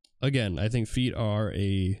 Again, I think feet are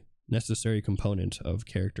a necessary component of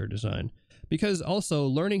character design because also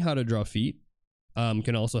learning how to draw feet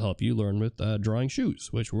can also help you learn with drawing shoes,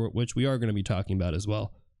 which we are going to be talking about as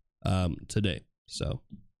well today. So.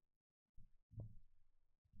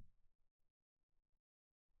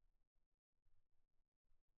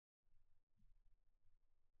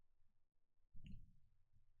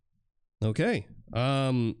 Okay,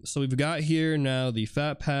 so we've got here now the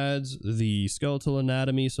fat pads, the skeletal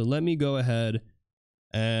anatomy. So let me go ahead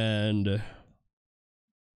and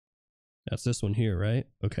that's this one here, right?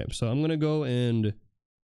 Okay, so I'm gonna go and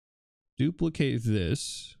duplicate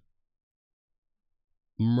this,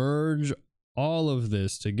 merge all of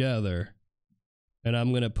this together, and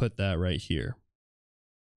I'm gonna put that right here.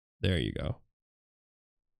 There you go.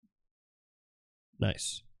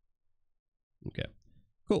 Nice. Okay,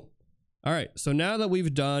 cool. All right, so now that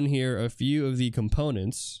we've done here a few of the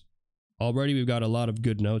components, already we've got a lot of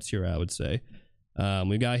good notes here, I would say.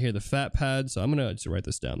 We've got here the fat pads. So I'm going to just write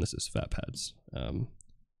this down. This is fat pads.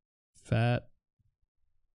 Fat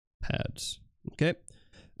pads. Okay.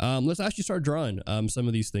 Let's actually start drawing some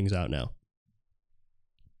of these things out now.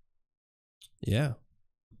 Yeah,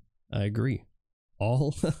 I agree.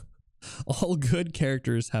 All good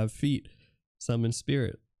characters have feet. Summon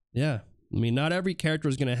spirit. Yeah. I mean, not every character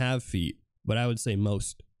is going to have feet, but I would say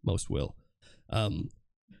most will. All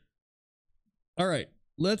right,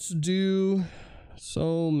 let's do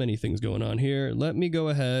so many things going on here. Let me go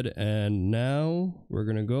ahead, and now we're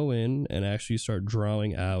going to go in and actually start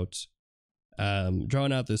drawing out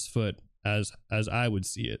this foot as I would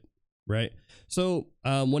see it, right? So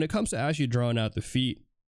when it comes to actually drawing out the feet,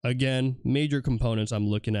 again, major components I'm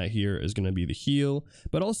looking at here is going to be the heel,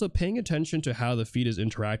 but also paying attention to how the feet is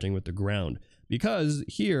interacting with the ground. Because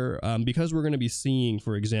here, because we're going to be seeing,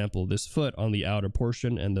 for example, this foot on the outer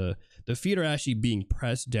portion, and the feet are actually being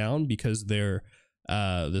pressed down because they're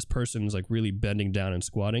this person's like really bending down and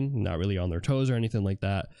squatting, not really on their toes or anything like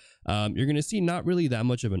that. You're going to see not really that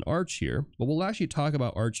much of an arch here, but we'll actually talk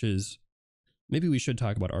about arches. Maybe we should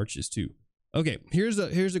talk about arches too. Okay, here's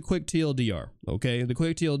a quick TLDR. Okay, the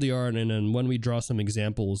quick TLDR, and then when we draw some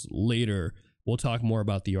examples later, we'll talk more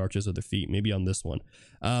about the arches of the feet, maybe on this one.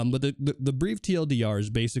 But the brief TLDR is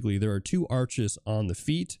basically there are two arches on the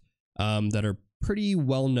feet that are pretty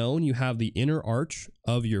well known. You have the inner arch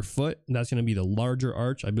of your foot, and that's going to be the larger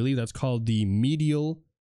arch. I believe that's called the medial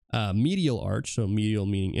arch, so medial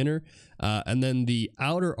meaning inner, and then the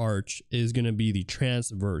outer arch is going to be the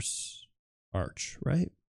transverse arch,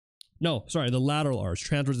 right? No, sorry, the lateral arch.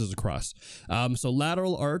 Transverse is across. So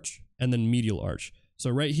lateral arch and then medial arch. So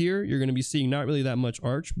right here, you're going to be seeing not really that much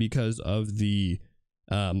arch because of the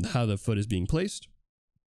how the foot is being placed.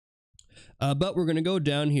 But we're going to go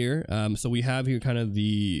down here. So we have here kind of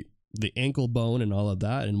the ankle bone and all of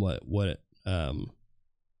that, and and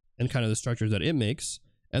kind of the structures that it makes.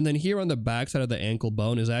 And then here on the back side of the ankle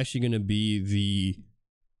bone is actually going to be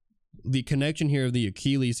the connection here of the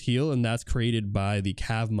Achilles heel, and that's created by the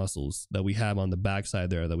calf muscles that we have on the backside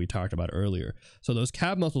there that we talked about earlier. So those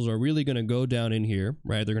calf muscles are really going to go down in here,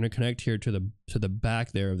 right? They're going to connect here to the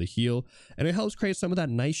back there of the heel, and it helps create some of that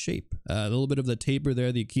nice shape. A little bit of the taper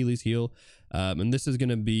there, the Achilles heel, and this is going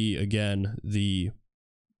to be again the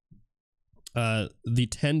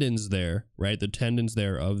tendons there, right? The tendons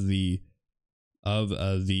there of the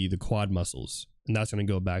quad muscles, and that's going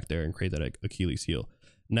to go back there and create that Achilles heel.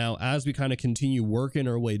 Now, as we kind of continue working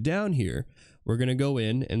our way down here, we're going to go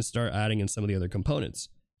in and start adding in some of the other components.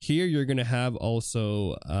 Here, you're going to have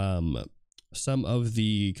also some of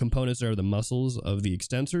the components that are the muscles of the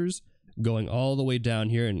extensors going all the way down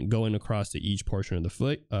here and going across to each portion of the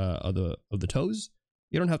foot, of the toes.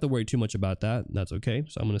 You don't have to worry too much about that. That's okay.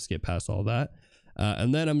 So I'm going to skip past all that.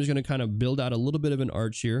 And then I'm just going to kind of build out a little bit of an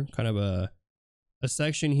arch here, kind of a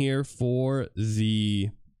section here for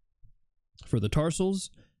the tarsals.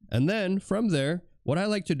 And then from there, what I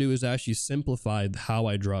like to do is actually simplify how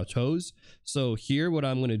I draw toes. So here, what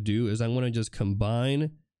I'm going to do is I'm going to just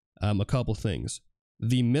combine a couple things.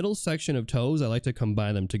 The middle section of toes, I like to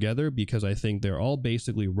combine them together because I think they're all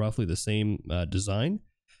basically roughly the same design.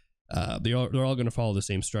 They're all going to follow the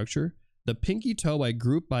same structure. The pinky toe I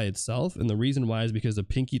group by itself, and the reason why is because the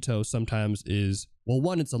pinky toe sometimes is, well,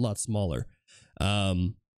 one, it's a lot smaller.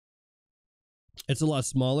 It's a lot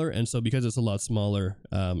smaller, and so because it's a lot smaller,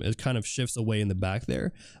 it kind of shifts away in the back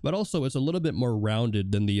there, but also it's a little bit more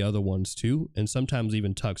rounded than the other ones too, and sometimes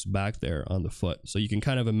even tucks back there on the foot. So you can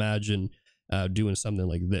kind of imagine doing something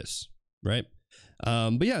like this, right?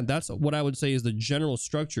 But yeah, that's what I would say is the general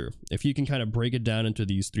structure. If you can kind of break it down into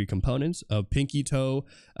these three components of pinky toe,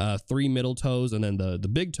 3 middle toes, and then the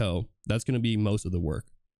big toe, that's going to be most of the work.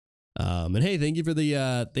 And hey, thank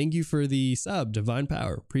you for the sub, Divine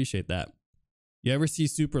Power. Appreciate that. You ever see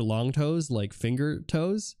super long toes, like finger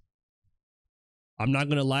toes? I'm not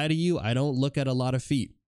going to lie to you. I don't look at a lot of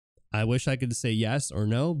feet. I wish I could say yes or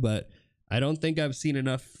no, but I don't think I've seen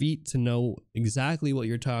enough feet to know exactly what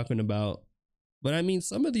you're talking about. But I mean,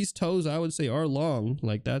 some of these toes I would say are long.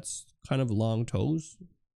 Like that's kind of long toes.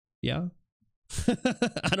 Yeah.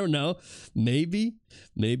 I don't know. Maybe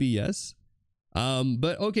yes.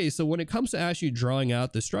 But okay, so when it comes to actually drawing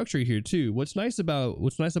out the structure here too, what's nice about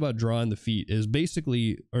drawing the feet is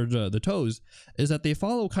basically, or the toes, is that they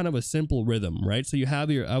follow kind of a simple rhythm, right? So you have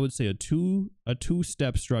your, I would say a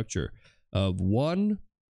two-step structure of 1,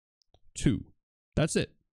 2. That's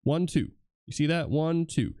it. 1, 2. You see that? 1,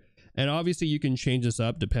 2. And obviously you can change this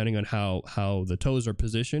up depending on how the toes are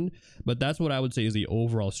positioned, but that's what I would say is the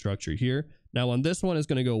overall structure here. Now on this one, it's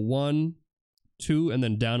going to go 1, 2, and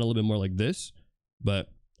then down a little bit more like this.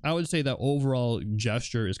 But I would say that overall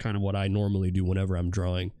gesture is kind of what I normally do whenever I'm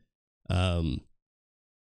drawing toes.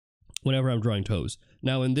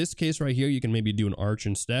 Now in this case right here, you can maybe do an arch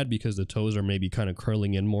instead because the toes are maybe kind of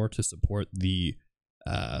curling in more to support the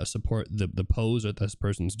pose that this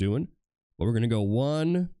person's doing. But we're going to go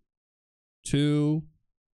 1, 2,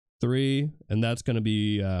 3, and that's going to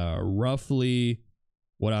be roughly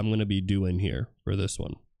what I'm going to be doing here for this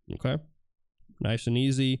one. Okay, nice and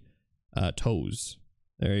easy. Toes,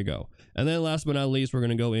 there you go. And then last but not least, we're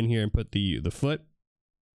going to go in here and put the foot.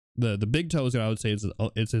 The big toes, I would say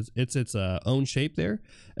it's its own shape there,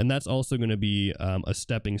 and that's also going to be a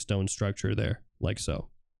stepping stone structure there, like so.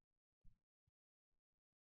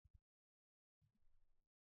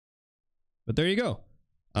 But there you go.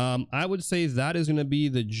 I would say that is going to be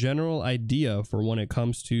the general idea for when it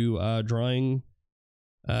comes to drawing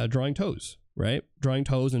toes, right? Drawing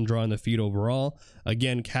toes and drawing the feet overall.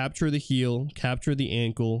 Again, capture the heel, capture the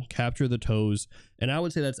ankle, capture the toes, and I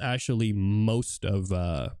would say that's actually most of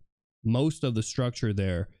the structure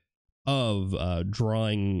there of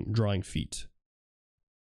drawing feet.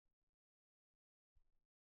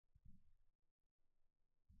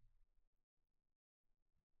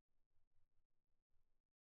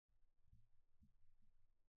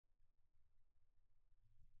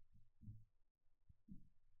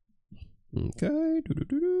 Okay.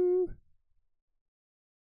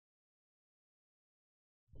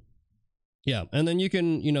 Yeah, and then you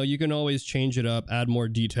can always change it up, add more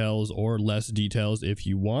details or less details if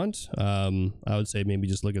you want. I would say maybe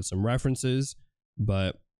just look at some references,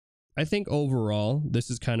 but I think overall this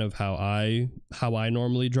is kind of how I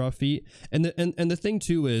normally draw feet. And the thing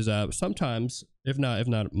too is sometimes, if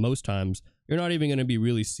not most times, you're not even going to be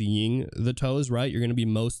really seeing the toes, right? You're going to be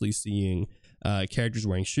mostly seeing characters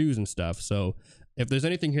wearing shoes and stuff. So if there's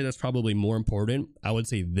anything here that's probably more important, I would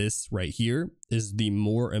say this right here is the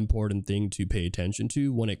more important thing to pay attention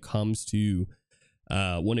to when it comes to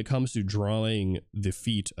drawing the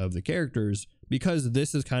feet of the characters, because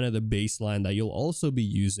this is kind of the baseline that you'll also be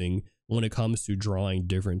using when it comes to drawing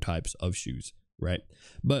different types of shoes, right?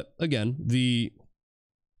 But again,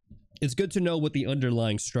 it's good to know what the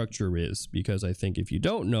underlying structure is, because I think if you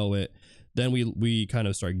don't know it, then we kind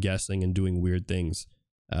of start guessing and doing weird things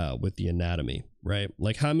with the anatomy, right?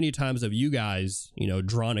 Like, how many times have you guys,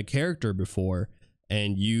 drawn a character before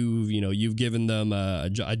and you've given them a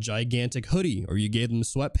gigantic hoodie, or you gave them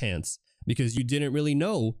sweatpants because you didn't really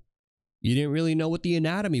know what the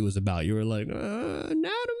anatomy was about. You were like,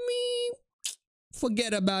 anatomy,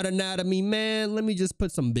 forget about anatomy, man. Let me just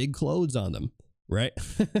put some big clothes on them, right?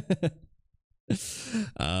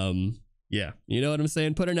 Yeah, you know what I'm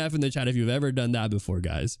saying? Put an F in the chat if you've ever done that before,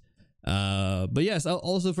 guys. But yes,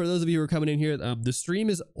 also for those of you who are coming in here, the stream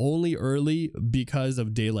is only early because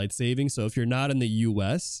of daylight saving. So if you're not in the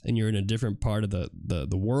US and you're in a different part of the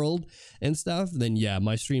world and stuff, then yeah,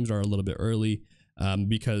 my streams are a little bit early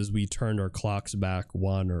because we turned our clocks back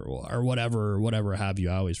one or whatever have you.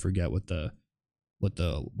 I always forget what the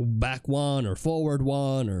back one or forward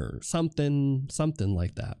one or something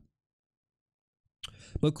like that.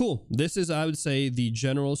 But cool, this is, I would say, the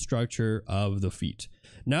general structure of the feet.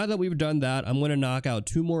 Now that we've done that, I'm going to knock out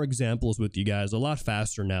 2 more examples with you guys a lot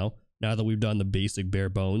faster now that we've done the basic bare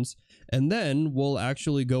bones. And then we'll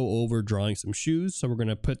actually go over drawing some shoes. So we're going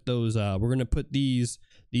to put those, we're going to put these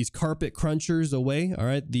carpet crunchers away. All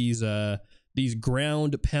right, these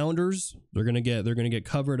ground pounders, they're going to get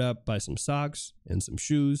covered up by some socks and some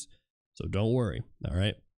shoes. So don't worry. All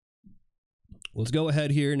right, let's go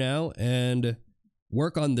ahead here now and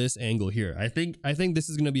work on this angle here. I think this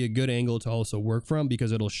is going to be a good angle to also work from,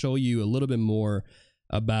 because it'll show you a little bit more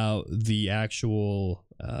about the actual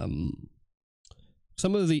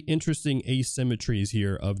some of the interesting asymmetries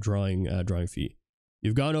here of drawing feet.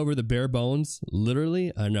 You've gone over the bare bones,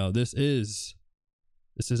 literally. I know this is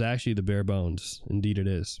actually the bare bones. Indeed it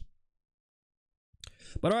is.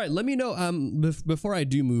 But all right, let me know before I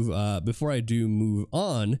do move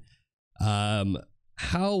on,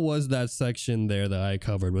 how was that section there that I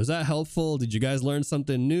covered? Was that helpful? Did you guys learn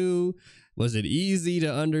something new? Was it easy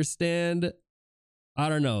to understand? I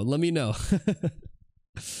don't know. Let me know.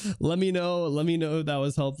 Let me know if that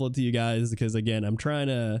was helpful to you guys, because again,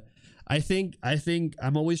 I think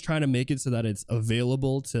I'm always trying to make it so that it's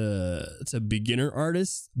available to beginner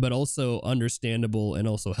artists, but also understandable and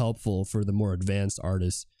also helpful for the more advanced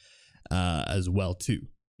artists as well too.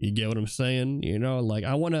 You get what I'm saying? Like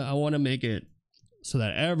I want to make it so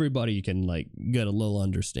that everybody can like get a little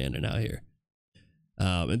understanding out here.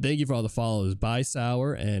 And thank you for all the follows, By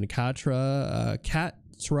Sour and Katra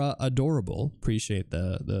Adorable. Appreciate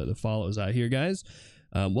the follows out here, guys.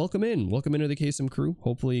 Welcome into the Kaycem crew.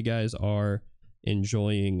 Hopefully you guys are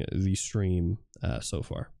enjoying the stream so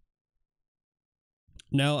far.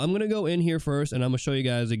 Now I'm gonna go in here first, and I'm gonna show you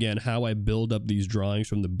guys again how I build up these drawings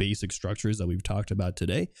from the basic structures that we've talked about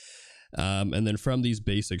today. And then from these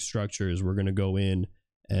basic structures, we're going to go in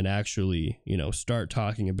and actually, start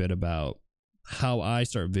talking a bit about how I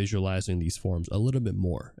start visualizing these forms a little bit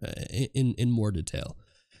more in more detail.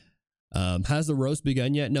 Has the roast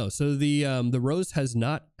begun yet? No. So the roast has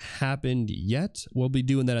not happened yet. We'll be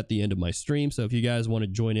doing that at the end of my stream. So if you guys want to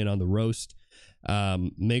join in on the roast,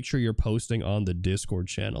 make sure you're posting on the Discord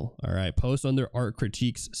channel. All right, post on their art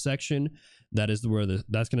critiques section. That is where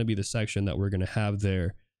that's going to be the section that we're going to have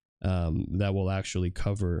there. That will actually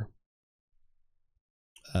cover.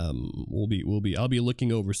 I'll be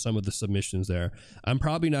looking over some of the submissions there. I'm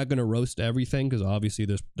probably not going to roast everything because obviously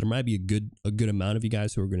there might be a good amount of you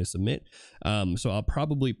guys who are going to submit. So I'll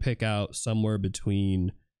probably pick out somewhere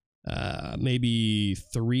between maybe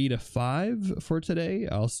 3 to 5 for today.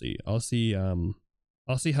 I'll see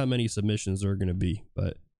how many submissions there are going to be,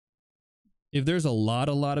 but if there's a lot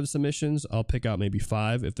of submissions, I'll pick out maybe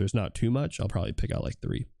 5. If there's not too much, I'll probably pick out like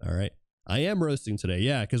 3. All right. I am roasting today.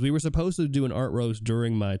 Yeah. Cause we were supposed to do an art roast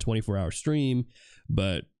during my 24-hour stream,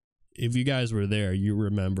 but if you guys were there, you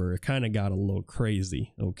remember it kind of got a little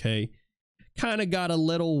crazy. Okay. Kind of got a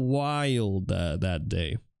little wild that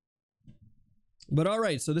day. But all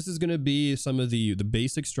right, so this is going to be some of the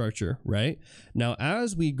basic structure, right? Now,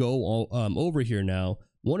 as we go over here now,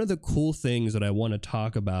 one of the cool things that I want to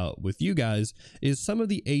talk about with you guys is some of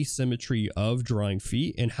the asymmetry of drawing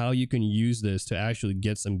feet and how you can use this to actually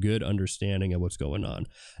get some good understanding of what's going on.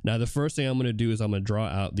 Now, the first thing I'm going to do is I'm going to draw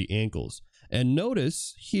out the ankles. And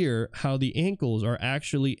notice here how the ankles are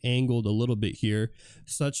actually angled a little bit here,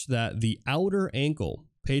 such that the outer ankle,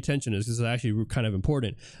 pay attention, this is actually kind of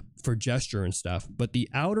important for gesture and stuff, but the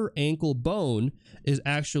outer ankle bone is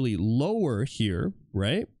actually lower here,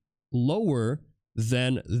 right? Lower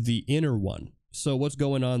than the inner one. So what's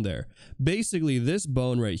going on there? Basically, this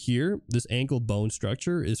bone right here, this ankle bone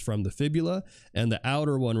structure is from the fibula, and the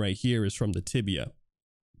outer one right here is from the tibia.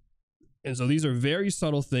 And so these are very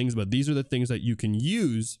subtle things, but these are the things that you can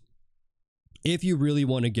use if you really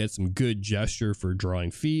want to get some good gesture for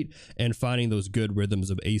drawing feet and finding those good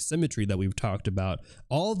rhythms of asymmetry that we've talked about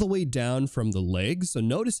all the way down from the legs. So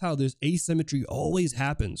notice how this asymmetry always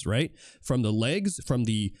happens, right? From the legs, from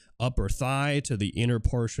the upper thigh to the inner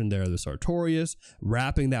portion there of the sartorius,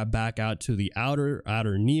 wrapping that back out to the outer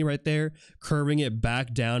knee right there, curving it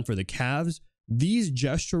back down for the calves. These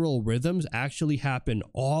gestural rhythms actually happen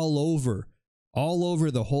all over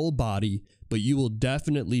the whole body, but you will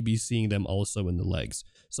definitely be seeing them also in the legs.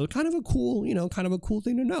 So kind of a cool, kind of a cool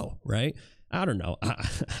thing to know, right? I don't know.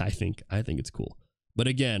 I think it's cool. But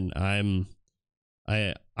again, I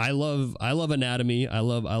love anatomy. I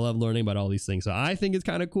love learning about all these things. So I think it's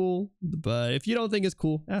kind of cool. But if you don't think it's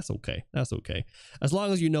cool, that's okay. That's okay. As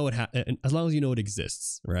long as you know it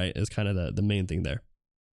exists, right? Is kind of the main thing there.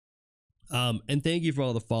 And thank you for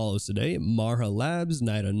all the follows today. Marha Labs,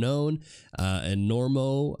 Night Unknown, and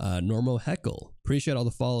Normo Heckle. Appreciate all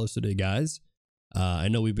the follows today, guys. I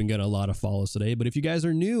know we've been getting a lot of follows today, but if you guys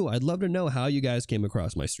are new, I'd love to know how you guys came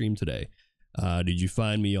across my stream today. Did you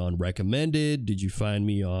find me on recommended? Did you find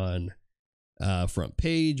me on front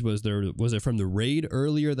page? Was it from the raid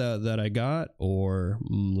earlier that I got? Or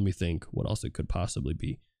let me think what else it could possibly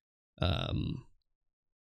be.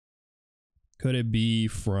 Could it be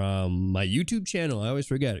from my YouTube channel? I always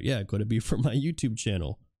forget it. Yeah, could it be from my YouTube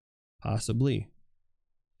channel? Possibly.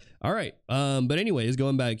 All right. But anyways,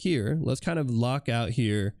 going back here, let's kind of lock out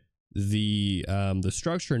here the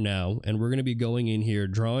structure now, and we're going to be going in here,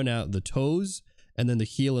 drawing out the toes and then the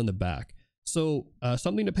heel in the back. So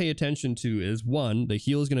something to pay attention to is, one, the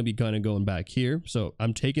heel is going to be kind of going back here. So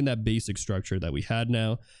I'm taking that basic structure that we had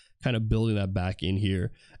now, kind of building that back in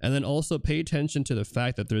here. And then also pay attention to the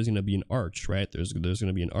fact that there's going to be an arch, right? There's going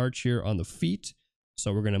to be an arch here on the feet.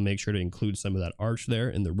 So we're going to make sure to include some of that arch there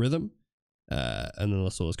in the rhythm. And then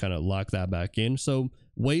also let's kind of lock that back in. So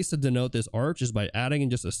ways to denote this arch is by adding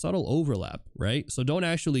in just a subtle overlap, right? So you don't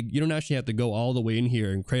actually have to go all the way in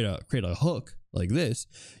here and create a hook like this.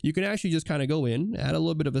 You can actually just kind of go in, add a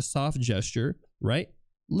little bit of a soft gesture, right?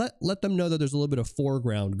 Let them know that there's a little bit of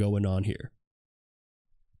foreground going on here.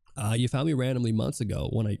 You found me randomly months ago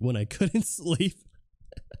when I couldn't sleep.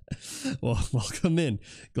 Well, welcome in.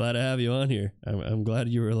 Glad to have you on here. I'm glad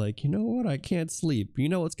you were like, you know what? I can't sleep. You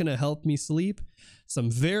know what's going to help me sleep?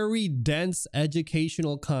 Some very dense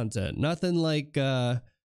educational content. Nothing like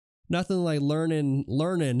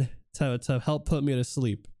learning to help put me to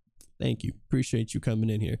sleep. Thank you. Appreciate you coming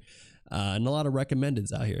in here. And a lot of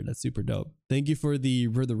recommendeds out here. That's super dope. Thank you for the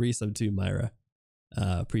resub too, Myra.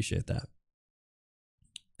 Appreciate that.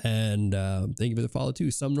 And thank you for the follow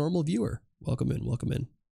too. Some normal viewer. Welcome in. Welcome in.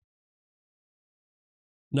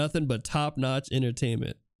 Nothing but top-notch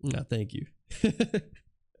entertainment. No, thank you.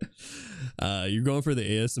 You're going for the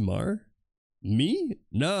ASMR? Me?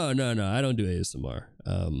 No, no, no. I don't do ASMR.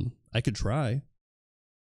 I could try.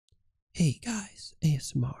 Hey guys,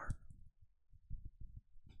 ASMR.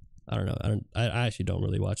 I don't know. I actually don't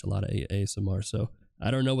really watch a lot of ASMR, so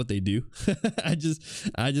I don't know what they do. I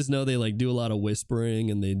just know they like do a lot of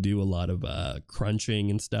whispering and they do a lot of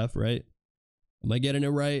crunching and stuff, right? Am I getting it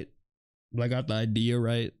right? Have I got the idea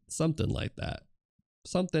right? Something like that.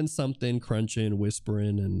 Something crunching,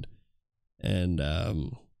 whispering, and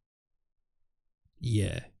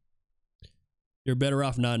yeah. You're better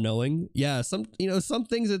off not knowing. Yeah, some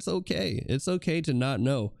things it's okay. It's okay to not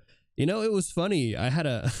know. You know, it was funny. I had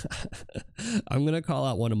a I'm gonna call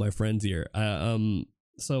out one of my friends here.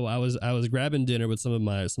 So I was grabbing dinner with some of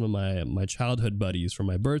my childhood buddies for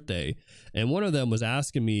my birthday, and one of them was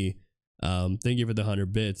asking me, thank you for the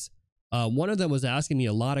 100 bits. One of them was asking me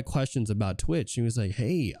a lot of questions about Twitch. He was like,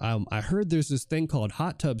 hey, I heard there's this thing called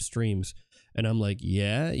hot tub streams. And I'm like,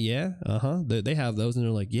 yeah, they have those. And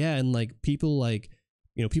they're like, yeah, and like people like,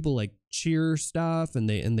 people like cheer stuff and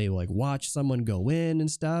they like watch someone go in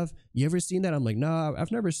and stuff. You ever seen that? I'm like, no,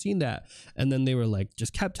 I've never seen that. And then they were like,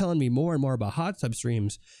 just kept telling me more and more about hot tub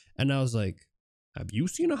streams. And I was like, have you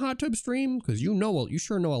seen a hot tub stream? Because you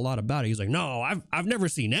sure know a lot about it. He's like, no, I've never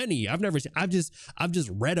seen any. I've just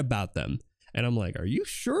read about them. And I'm like, are you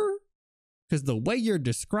sure? Because the way you're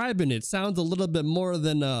describing it sounds a little bit more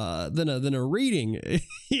than a reading.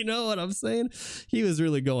 You know what I'm saying? He was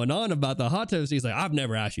really going on about the hot tubs. He's like, I've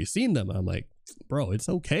never actually seen them. I'm like, bro, it's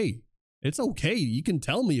okay. It's okay. You can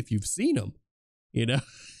tell me if you've seen them. You know,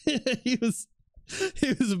 he was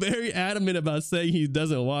very adamant about saying he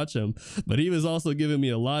doesn't watch them, but he was also giving me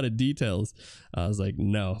a lot of details. I was like,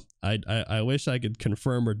 no, I wish I could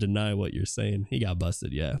confirm or deny what you're saying. He got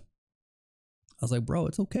busted. Yeah. I was like, bro,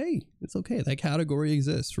 it's okay. It's okay. That category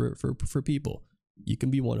exists for people. You can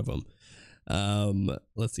be one of them.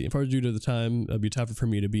 Let's see. In part due to the time, it'd be tougher for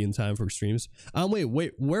me to be in time for streams.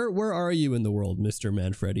 Wait. Where are you in the world, Mr.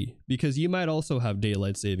 Manfredi? Because you might also have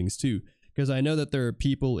daylight savings too. Because I know that there are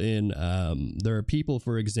people,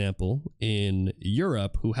 for example, in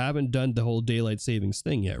Europe who haven't done the whole daylight savings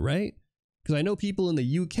thing yet, right? Because I know people in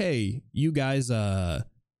the UK, you guys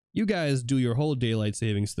do your whole daylight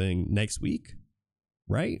savings thing next week.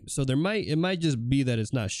 Right? So it might just be that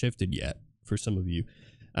it's not shifted yet for some of you.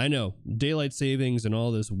 I know daylight savings and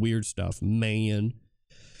all this weird stuff, man.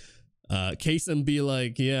 Kaycem be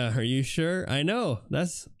like, yeah, are you sure? I know.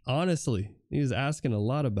 That's honestly, he was asking a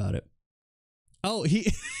lot about it. Oh,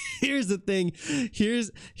 here's the thing.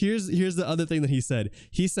 Here's the other thing that he said.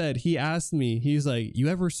 He asked me, he's like, you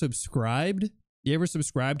ever subscribed? You ever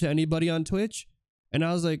subscribed to anybody on Twitch? And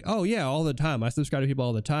I was like, oh yeah, all the time. I subscribe to people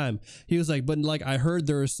all the time. He was like, but like I heard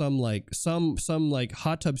there are some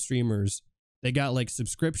hot tub streamers. They got like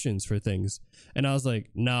subscriptions for things. And I was like,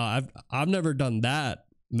 no, I've never done that,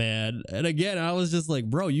 man. And again, I was just like,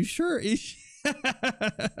 bro, you sure?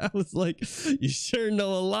 I was like, you sure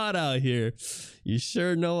know a lot out here. You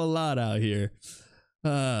sure know a lot out here.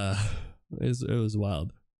 It was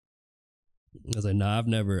wild. I was like, no, I've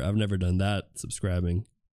never done that subscribing.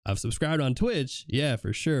 I've subscribed on Twitch. Yeah,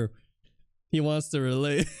 for sure. He wants to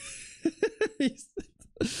relate.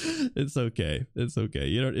 It's okay. It's okay.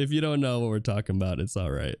 If you don't know what we're talking about, it's all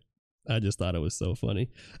right. I just thought it was so funny.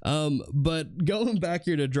 But going back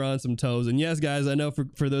here to drawing some toes, and yes, guys, I know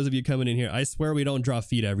for those of you coming in here, I swear we don't draw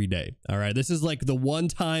feet every day. All right. This is like the one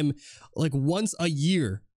time, like once a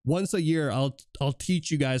year, I'll teach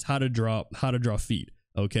you guys how to draw feet.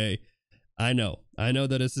 Okay. I know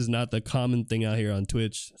that this is not the common thing out here on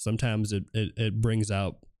Twitch. Sometimes it brings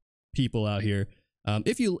out people out here.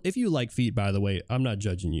 If you like feet, by the way, I'm not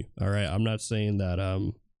judging you. All right. I'm not saying that,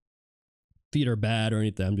 feet are bad or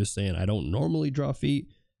anything. I'm just saying I don't normally draw feet.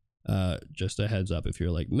 Just a heads up if you're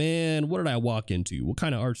like, man, what did I walk into? What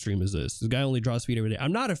kind of art stream is this? This guy only draws feet every day.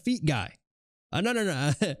 I'm not a feet guy. No.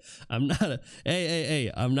 I'm not a, hey,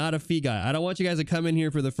 I'm not a feet guy. I don't want you guys to come in here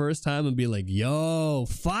for the first time and be like, yo,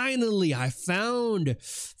 finally I found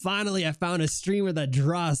a streamer that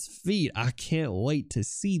draws feet. I can't wait to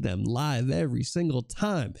see them live every single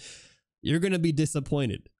time. You're going to be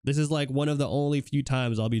disappointed. This is like one of the only few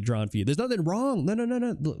times I'll be drawing feet. There's nothing wrong.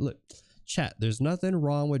 No. Look, chat, there's nothing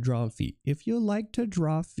wrong with drawing feet. If you like to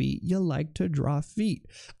draw feet, you like to draw feet.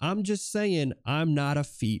 I'm just saying I'm not a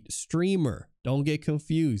feet streamer. Don't get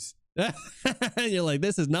confused. You're like,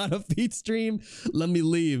 this is not a feet stream. Let me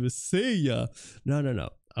leave. See ya. No.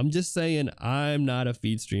 I'm just saying I'm not a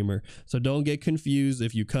feet streamer. So don't get confused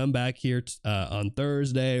if you come back here on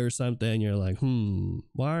Thursday or something. You're like,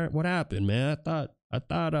 what happened, man? I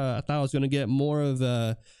thought I was gonna get more of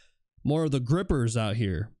the grippers out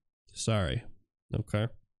here. Sorry. Okay.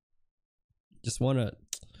 just want to,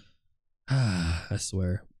 I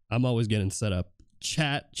swear, I'm always getting set up.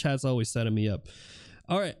 Chat's always setting me up.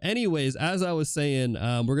 All right. Anyways, as I was saying,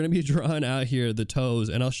 we're going to be drawing out here the toes,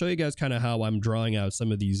 and I'll show you guys kind of how I'm drawing out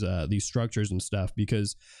some of these structures and stuff,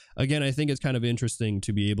 because again, I think it's kind of interesting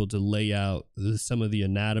to be able to lay out some of the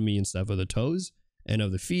anatomy and stuff of the toes and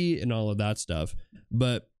of the feet and all of that stuff.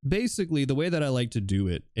 But basically the way that I like to do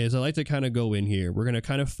it is I like to kind of go in here. We're going to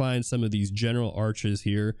kind of find some of these general arches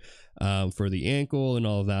here for the ankle and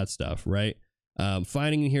all of that stuff, right?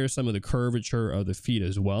 Finding here some of the curvature of the feet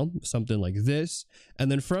as well, something like this.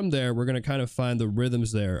 And then from there, we're going to kind of find the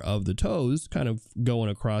rhythms there of the toes kind of going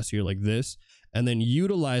across here like this, and then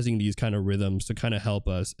utilizing these kind of rhythms to kind of help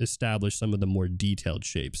us establish some of the more detailed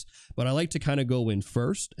shapes. But I like to kind of go in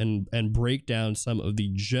first and break down some of the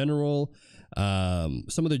general anatomy,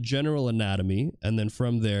 and then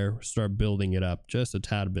from there start building it up just a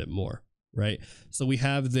tad bit more. Right. So we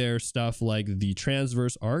have there stuff like the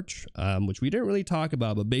transverse arch, which we didn't really talk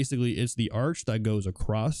about, but basically it's the arch that goes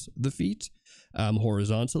across the feet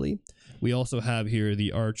horizontally. We also have here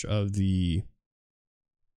the arch of the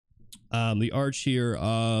arch here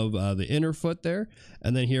of the inner foot there.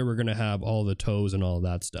 And then here we're going to have all the toes and all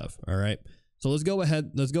that stuff. All right. So let's go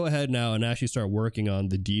ahead now and actually start working on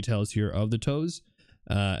the details here of the toes.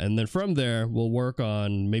 And then from there, we'll work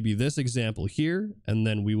on maybe this example here, and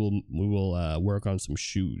then we will work on some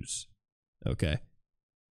shoes. Okay.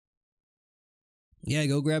 Yeah,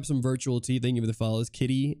 go grab some virtual tea. Thank you for the follows,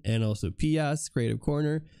 Kitty, and also PS Creative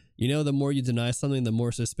Corner. You know, the more you deny something, the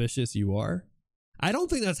more suspicious you are. I don't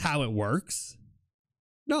think that's how it works.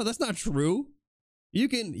 No, that's not true. You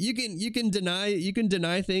can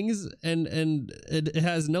deny things, and it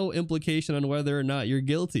has no implication on whether or not you're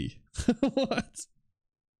guilty. What?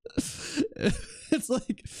 It's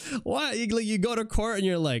like, what? You go to court and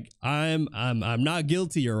you're like, I'm not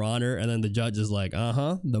guilty, Your Honor, and then the judge is like,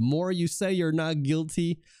 the more you say you're not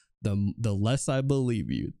guilty, the less I believe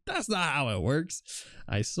you. That's not how it works.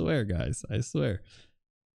 I swear, guys, I swear.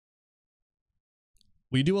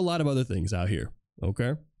 We do a lot of other things out here,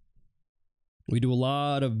 okay? We do a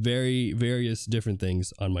lot of various different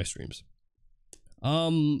things on my streams.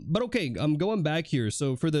 But okay, I'm going back here.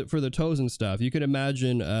 So for the toes and stuff, you can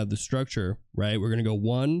imagine the structure, right? We're gonna go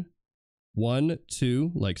 1, 1,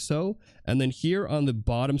 2, like so, and then here on the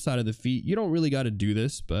bottom side of the feet, you don't really got to do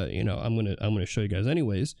this, but you know, I'm gonna show you guys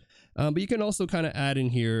anyways. But you can also kind of add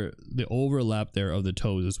in here the overlap there of the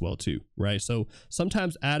toes as well too, right? So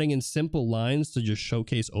sometimes adding in simple lines to just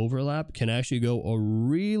showcase overlap can actually go a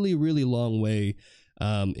really long way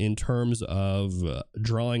in terms of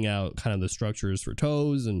drawing out kind of the structures for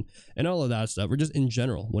toes and all of that stuff, or just in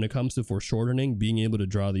general, when it comes to foreshortening, being able to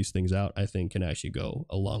draw these things out, I think can actually go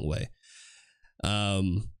a long way.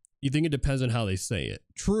 You think it depends on how they say it.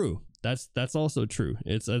 True. That's also true.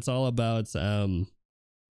 It's all about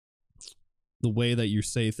the way that you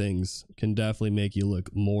say things can definitely make you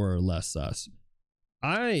look more or less sus.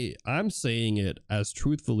 I'm saying it as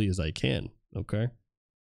truthfully as I can. Okay.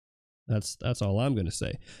 That's all I'm going to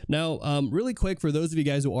say. Now, really quick, for those of you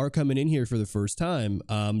guys who are coming in here for the first time,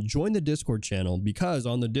 join the Discord channel, because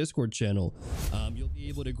on the Discord channel, you'll be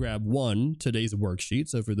able to grab today's worksheet.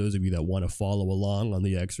 So for those of you that want to follow along on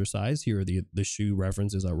the exercise, here are the shoe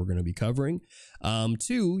references that we're going to be covering.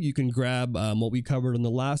 2, you can grab what we covered on the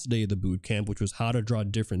last day of the boot camp, which was how to draw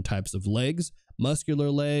different types of legs. Muscular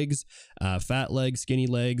legs, fat legs, skinny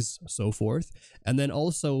legs, so forth. And then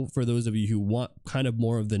also for those of you who want kind of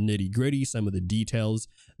more of the nitty gritty, some of the details,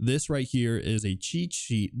 this right here is a cheat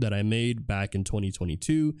sheet that I made back in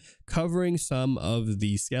 2022, covering some of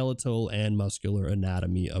the skeletal and muscular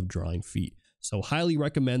anatomy of drawing feet. So highly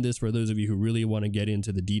recommend this for those of you who really want to get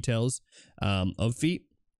into the details of feet.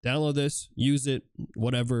 Download this, use it,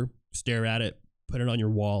 whatever, stare at it. Put it on your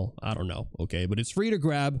wall. I don't know. Okay. But it's free to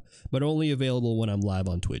grab, but only available when I'm live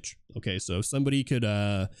on Twitch. Okay. So if somebody could,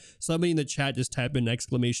 somebody in the chat, just type in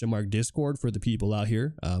 !Discord for the people out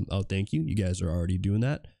here. Oh, thank you. You guys are already doing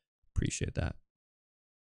that. Appreciate that.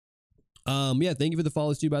 Yeah. Thank you for the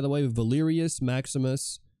follows too, by the way. Valerius,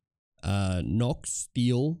 Maximus, Nox,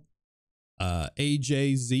 Steel,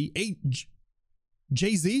 AJZ,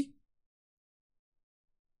 JZ?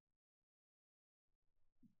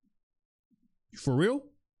 For real?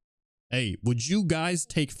 Hey, would you guys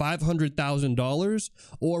take $500,000,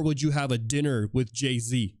 or would you have a dinner with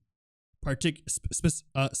Jay-Z?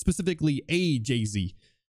 Specifically a Jay-Z.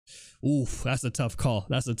 Oof, that's a tough call.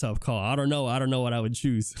 That's a tough call. I don't know what I would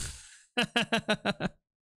choose. You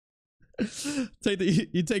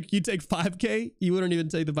take 5K? You wouldn't even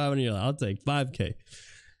take the 500. I'll take 5K.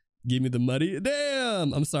 Give me the money.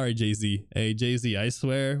 Damn. I'm sorry, Jay-Z. Hey, Jay-Z, I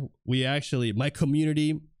swear, we actually, my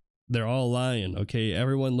community, they're all lying, okay?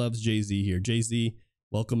 Everyone loves Jay-Z here. Jay-Z,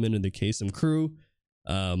 welcome into the Kaycem crew.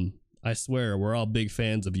 I swear, we're all big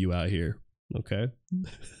fans of you out here, okay?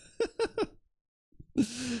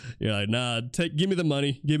 You're like, nah, give me the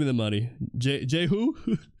money. Give me the money. Jay who?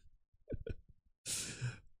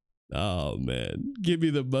 Oh, man. Give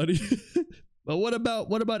me the money. But what about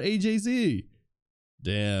AJZ?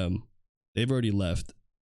 Damn, they've already left.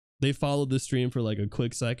 They followed the stream for like a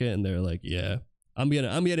quick second and they're like, yeah, I'm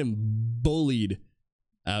getting bullied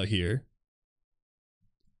out here.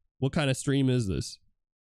 What kind of stream is this?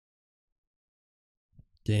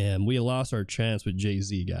 Damn, we lost our chance with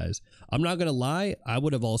Jay-Z, guys. I'm not gonna lie, I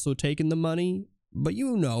would have also taken the money, but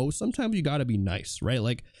you know, sometimes you gotta be nice, right?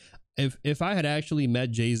 Like if I had actually met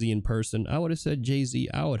Jay-Z in person, I would have said, Jay-Z,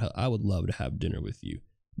 I would love to have dinner with you.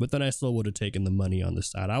 But then I still would have taken the money on the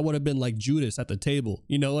side. I would have been like Judas at the table.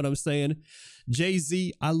 You know what I'm saying?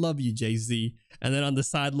 Jay-Z, I love you, Jay-Z. And then on the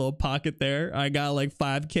side little pocket there, I got like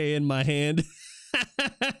 5K in my hand.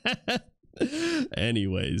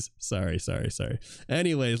 Anyways, sorry.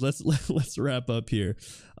 Anyways, let's wrap up here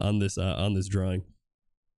on this drawing.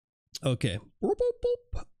 Okay.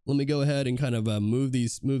 Let me go ahead and kind of move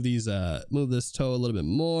this toe a little bit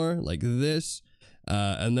more like this.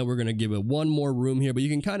 And then we're going to give it one more room here, but you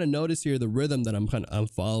can kind of notice here the rhythm that I'm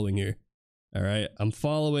following here. All right. I'm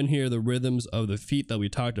following here the rhythms of the feet that we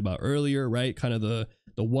talked about earlier, right? Kind of the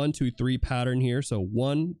 1, 2, 3 pattern here. So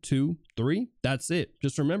 1, 2, 3, that's it.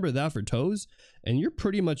 Just remember that for toes and you're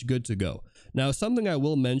pretty much good to go. Now, something I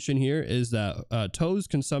will mention here is that toes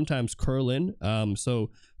can sometimes curl in.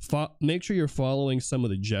 So make sure you're following some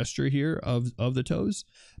of the gesture here of the toes,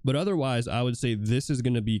 but otherwise I would say this is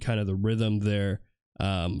going to be kind of the rhythm there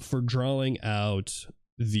for drawing out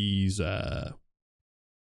these little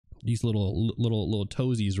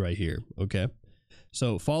toesies right here. Okay,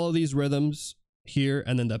 so follow these rhythms here,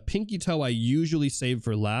 and then the pinky toe I usually save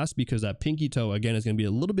for last because that pinky toe again is going to be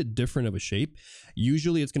a little bit different of a shape.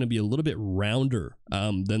 Usually it's going to be a little bit rounder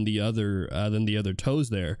than the other toes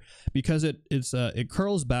there because it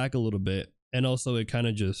curls back a little bit, and also it kind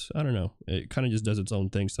of just, I don't know, it kind of just does its own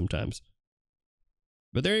thing sometimes.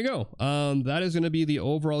 But there you go. That is going to be the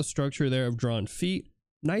overall structure there of drawn feet.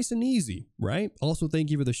 Nice and easy, right? Also, thank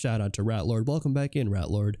you for the shout out to Rat Lord. Welcome back in, Rat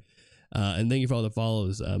Lord. And thank you for all the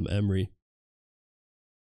follows, Emery.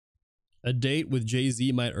 A date with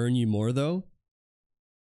Jay-Z might earn you more, though.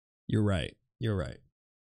 You're right. You're right.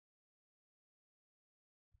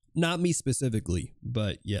 Not me specifically,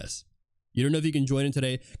 but yes. You don't know if you can join in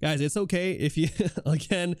today. Guys, it's okay if you,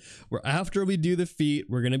 again, after we do the feet,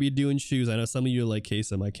 we're going to be doing shoes. I know some of you are like,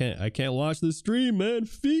 Kaycem, I can't watch the stream, man,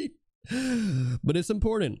 feet. But it's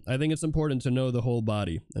important. I think it's important to know the whole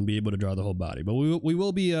body and be able to draw the whole body. But we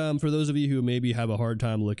will be, for those of you who maybe have a hard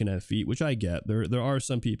time looking at feet, which I get, there are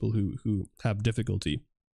some people who have difficulty.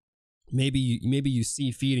 Maybe you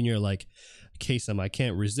see feet and you're like, Kaycem, I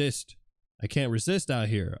can't resist out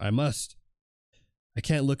here. I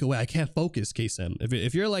can't look away. I can't focus, Kaycem.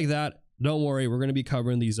 If you're like that, don't worry. We're going to be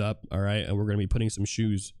covering these up. All right. And we're going to be putting some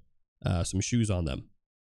shoes on them.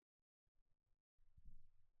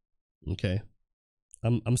 Okay.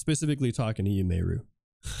 I'm specifically talking to you, Meru.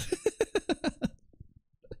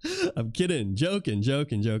 I'm kidding, joking.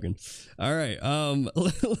 All right.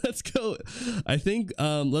 Let's go. I think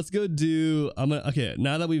let's go do okay,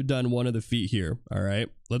 now that we've done one of the feet here, all right,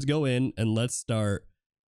 let's go in and let's start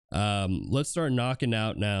knocking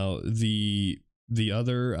out now the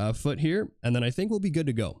other foot here, and then I think we'll be good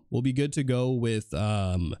to go. We'll be good to go with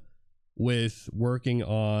working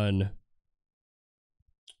on,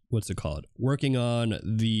 what's it called? Working on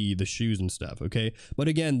the shoes and stuff, okay? But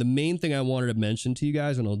again, the main thing I wanted to mention to you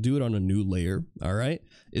guys, and I'll do it on a new layer, all right,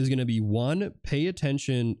 is going to be one, pay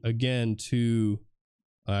attention again to,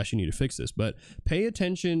 I actually need to fix this, but pay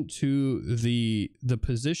attention to the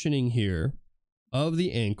positioning here of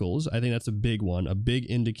the ankles. I think that's a big one, a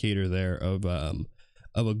big indicator there of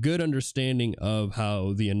a good understanding of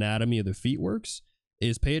how the anatomy of the feet works,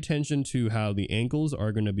 is pay attention to how the ankles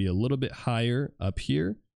are going to be a little bit higher up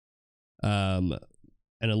here. And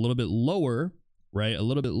a little bit lower, right? A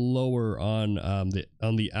little bit lower on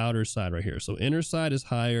the outer side right here. So inner side is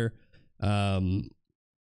higher, and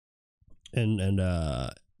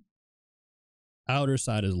outer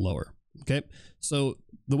side is lower. Okay. So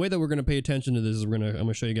the way that we're going to pay attention to this is I'm going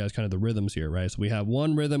to show you guys kind of the rhythms here, right? So we have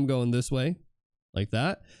one rhythm going this way, like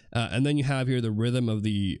that, and then you have here the rhythm of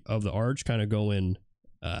the arch kind of going,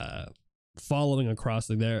 following across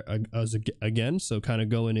there again. So kind of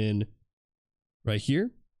going in right here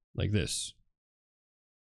like this.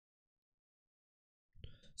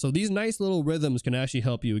 So these nice little rhythms can actually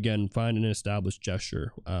help you, again, find an established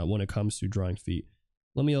gesture when it comes to drawing feet.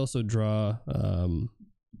 Let me also draw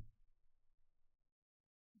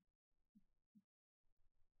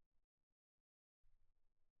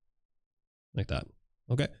like that.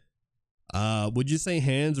 Okay. Would you say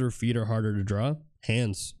hands or feet are harder to draw?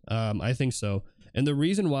 Hands. I think so. And the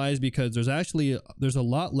reason why is because there's a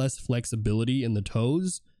lot less flexibility in the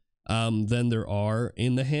toes than there are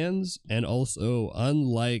in the hands. And also,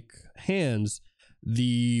 unlike hands,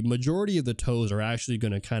 the majority of the toes are actually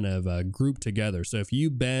going to kind of group together. So if you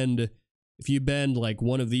bend like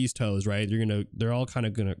one of these toes, right, they're all kind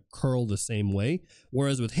of gonna curl the same way.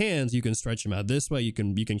 Whereas with hands, you can stretch them out this way. You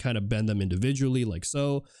can kind of bend them individually like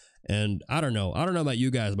so. And I don't know about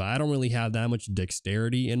you guys, but I don't really have that much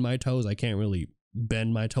dexterity in my toes. I can't really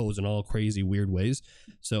bend my toes in all crazy weird ways.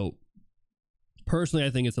 So personally, I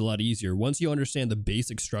think it's a lot easier once you understand the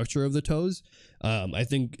basic structure of the toes. I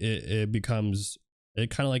think it kind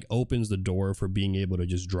of like opens the door for being able to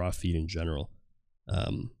just draw feet in general.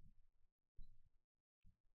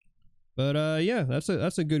 But yeah, that's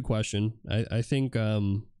a good question. I think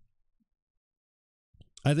it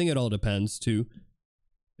all depends too.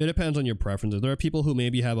 It depends on your preferences. There are people who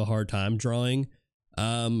maybe have a hard time drawing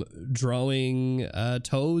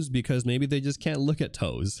toes because maybe they just can't look at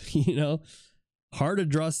toes. You know, hard to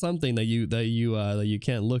draw something that you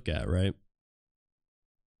can't look at, right?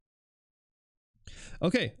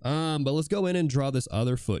 Okay, but let's go in and draw this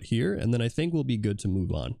other foot here, and then I think we'll be good to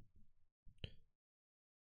move on.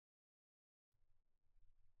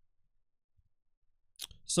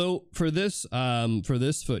 So for this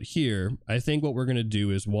foot here, I think what we're gonna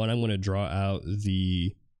do is I'm gonna draw out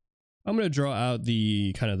the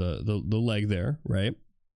kind of the leg there, right?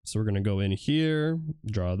 So we're gonna go in here,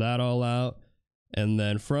 draw that all out, and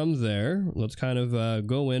then from there, let's kind of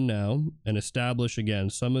go in now and establish again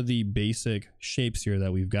some of the basic shapes here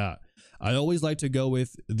that we've got. I always like to go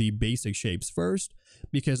with the basic shapes first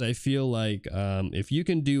because I feel like if you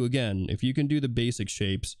can do the basic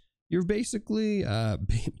shapes, you're basically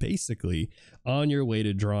on your way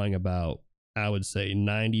to drawing about, I would say,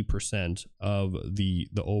 90% of the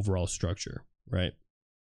overall structure, right?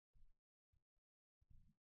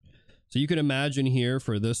 So you can imagine here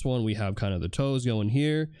for this one, we have kind of the toes going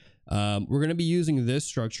here. We're going to be using this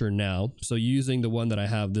structure now. So using the one that I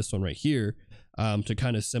have, this one right here, to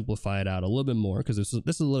kind of simplify it out a little bit more, because this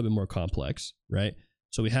is a little bit more complex, right?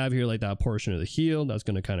 So we have here like that portion of the heel that's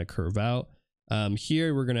going to kind of curve out.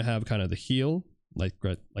 Here we're going to have kind of the heel like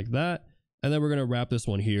that, and then we're going to wrap this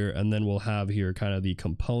one here, and then we'll have here kind of the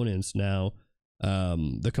components now,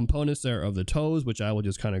 the components there of the toes, which I will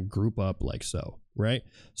just kind of group up like so, right?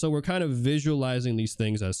 So we're kind of visualizing these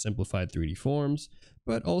things as simplified 3D forms,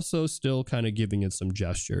 but also still kind of giving it some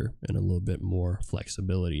gesture and a little bit more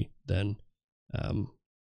flexibility than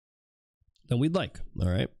we'd like. All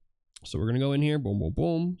right, so we're going to go in here, boom, boom,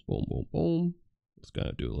 boom, boom, boom, boom. Let's kind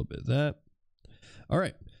of do a little bit of that. All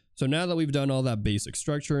right, so now that we've done all that basic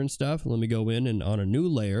structure and stuff, let me go in and on a new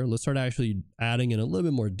layer, let's start actually adding in a little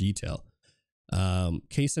bit more detail.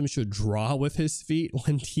 Kaycem should draw with his feet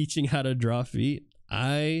when teaching how to draw feet.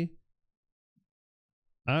 I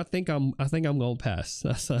think I'm gonna pass.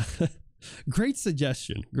 That's a great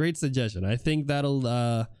suggestion. Great suggestion. I think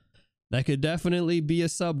that could definitely be a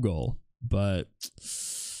sub goal, but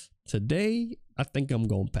today I think I'm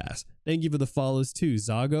gonna pass. Thank you for the follows too,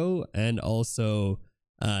 Zago, and also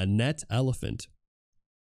Net Elephant,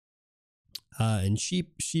 and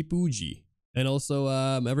Sheepuji, and also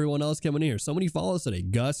everyone else coming here. So many follows today.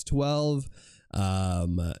 Gus12.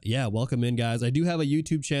 Yeah, welcome in, guys. I do have a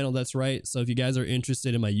YouTube channel, that's right. So if you guys are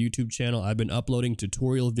interested in my YouTube channel, I've been uploading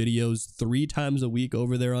tutorial videos 3 times a week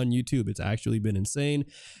over there on YouTube. It's actually been insane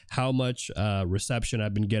how much reception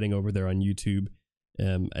I've been getting over there on YouTube.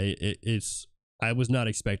 I was not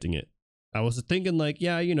expecting it. I was thinking like,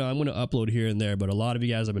 yeah, you know, I'm going to upload here and there, but a lot of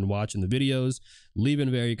you guys have been watching the videos, leaving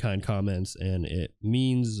very kind comments, and it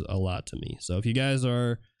means a lot to me. So if you guys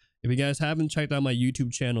haven't checked out my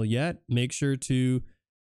YouTube channel yet, make sure to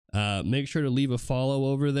leave a follow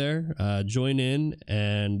over there, join in,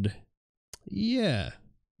 and yeah.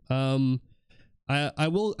 I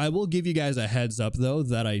will give you guys a heads up though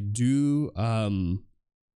that I do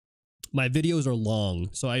my videos are long,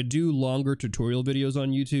 so I do longer tutorial videos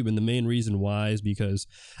on YouTube, and the main reason why is because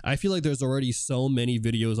I feel like there's already so many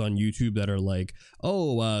videos on YouTube that are like,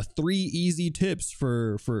 oh, 3 easy tips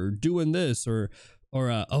for doing this, or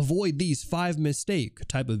avoid these 5 mistake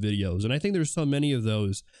type of videos, and I think there's so many of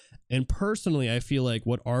those. And personally, I feel like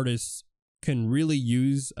what artists can really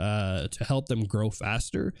use to help them grow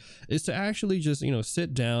faster is to actually just, you know,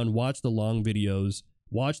 sit down, watch the long videos,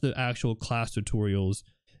 watch the actual class tutorials,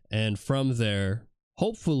 and from there,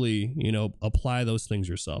 hopefully, you know, apply those things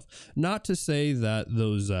yourself. Not to say that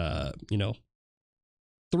those, you know,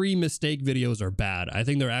 3 mistake videos are bad. I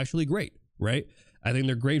think they're actually great, right? I think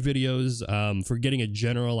they're great videos for getting a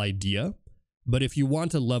general idea. But if you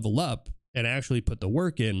want to level up and actually put the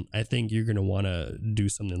work in, I think you're going to want to do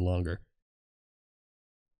something longer.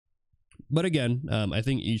 But again, I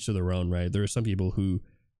think each to their own, right? There are some people who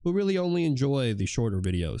really only enjoy the shorter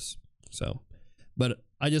videos. So, but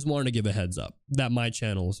I just wanted to give a heads up that my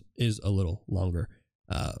channel is a little longer.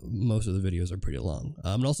 Most of the videos are pretty long.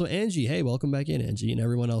 And also Angie, hey, welcome back in, Angie, and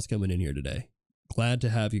everyone else coming in here today. Glad to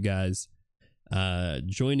have you guys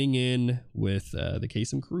joining in with the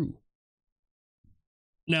Kaycem crew.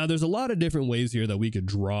 Now, there's a lot of different ways here that we could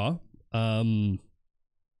draw,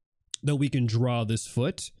 this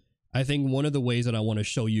foot. I think one of the ways that I want to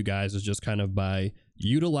show you guys is just kind of by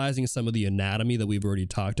utilizing some of the anatomy that we've already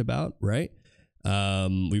talked about, right?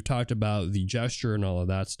 We've talked about the gesture and all of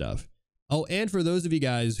that stuff. Oh, and for those of you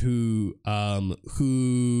guys who are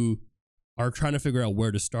trying to figure out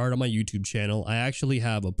where to start on my YouTube channel, I actually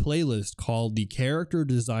have a playlist called the Character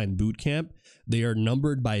Design Bootcamp. They are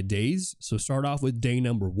numbered by days. So start off with day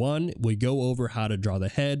number 1. We go over how to draw the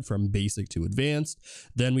head from basic to advanced.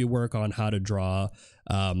 Then we work on how to draw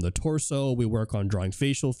the torso. We work on drawing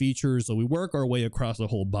facial features. So we work our way across the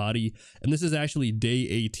whole body. And this is actually day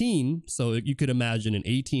 18. So you could imagine in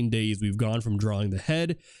 18 days, we've gone from drawing the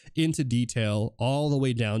head into detail all the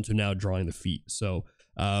way down to now drawing the feet. So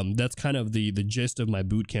that's kind of the gist of my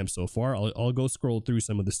boot camp so far. I'll go scroll through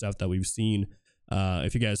some of the stuff that we've seen.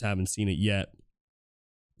 If you guys haven't seen it yet,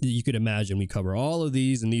 you could imagine we cover all of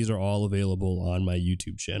these, and these are all available on my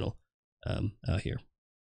YouTube channel out here.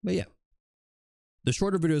 But yeah, the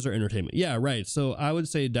shorter videos are entertainment. Yeah, right. So I would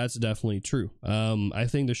say that's definitely true. I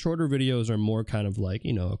think the shorter videos are more kind of like,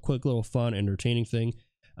 you know, a quick little fun, entertaining thing.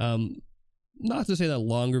 Not to say that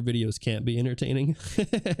longer videos can't be entertaining,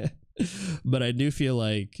 but I do feel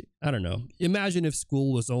like, I don't know, imagine if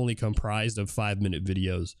school was only comprised of 5-minute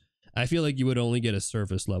videos. I feel like you would only get a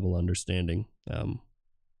surface level understanding.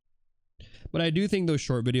 But I do think those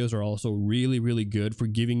short videos are also really, really good for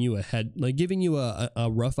giving you a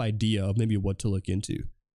rough idea of maybe what to look into,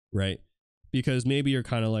 right? Because maybe you're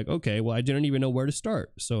kind of like, okay, well, I didn't even know where to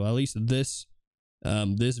start. So at least this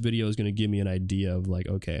video is going to give me an idea of like,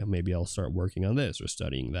 okay, maybe I'll start working on this or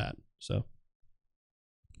studying that. So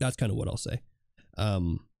that's kind of what I'll say.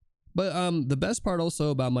 But the best part also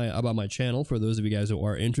about my channel, for those of you guys who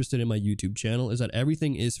are interested in my YouTube channel, is that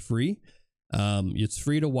everything is free. It's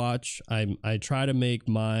free to watch. I try to make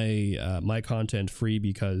my my content free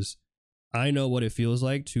because I know what it feels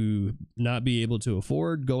like to not be able to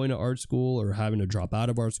afford going to art school or having to drop out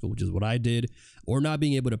of art school, which is what I did, or not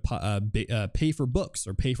being able to pay for books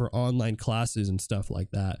or pay for online classes and stuff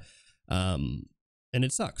like that. And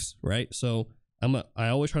it sucks, right? So I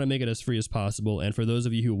always try to make it as free as possible. And for those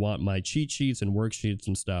of you who want my cheat sheets and worksheets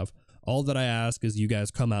and stuff, all that I ask is you guys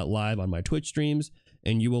come out live on my Twitch streams,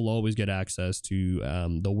 and you will always get access to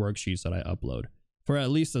the worksheets that I upload for at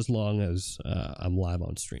least as long as I'm live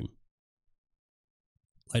on stream.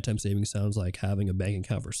 Lifetime savings sounds like having a bank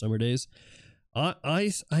account for summer days. I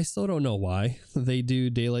still don't know why they do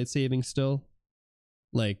daylight savings still.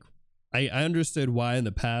 Like, I understood why in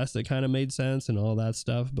the past it kind of made sense and all that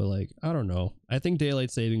stuff, but like, I don't know. I think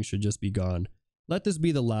daylight savings should just be gone. Let this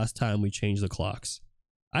be the last time we change the clocks.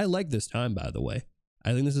 I like this time, by the way.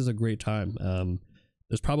 I think this is a great time.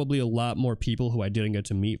 There's probably a lot more people who I didn't get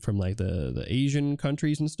to meet from like the Asian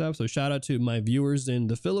countries and stuff. So shout out to my viewers in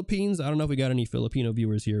the Philippines. I don't know if we got any Filipino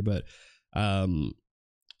viewers here, but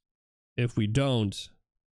if we don't,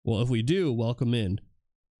 well, if we do, welcome in.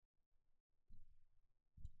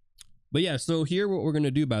 But yeah, so here what we're going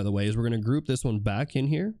to do, by the way, is we're going to group this one back in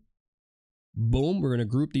here. Boom, we're going to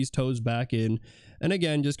group these toes back in. And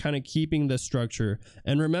again, just kind of keeping the structure.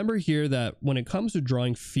 And remember here that when it comes to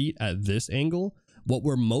drawing feet at this angle, what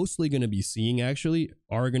we're mostly going to be seeing actually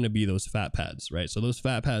are going to be those fat pads, right? So those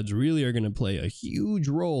fat pads really are going to play a huge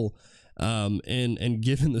role and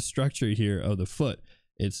given the structure here of the foot,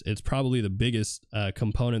 it's probably the biggest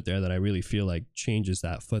component there that I really feel like changes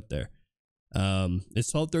that foot there.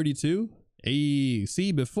 It's 12:32. Hey,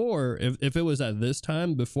 see, before, if it was at this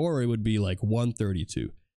time, before it would be like 1:32.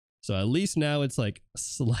 So at least now it's like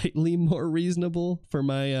slightly more reasonable for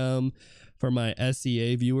my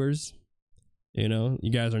SEA viewers. You know,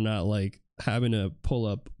 you guys are not like having to pull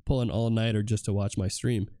an all-nighter just to watch my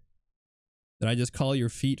stream. Did I just call your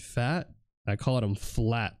feet fat? I call them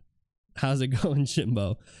flat. How's it going,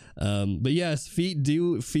 Jimbo? But yes, feet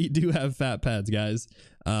do have fat pads, guys.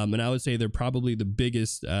 And I would say they're probably the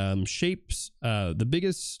biggest shapes, the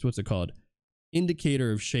biggest, what's it called,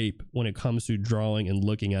 indicator of shape when it comes to drawing and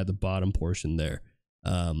looking at the bottom portion there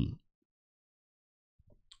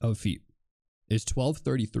of feet. It's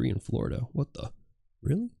 12:33 in Florida. What the?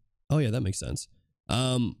 Really? Oh yeah, that makes sense.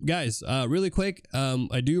 Guys, really quick,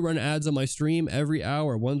 I do run ads on my stream every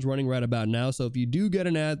hour. One's running right about now, so if you do get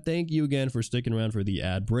an ad, thank you again for sticking around for the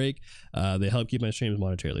ad break. They help keep my streams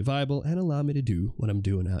monetarily viable and allow me to do what I'm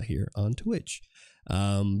doing out here on Twitch.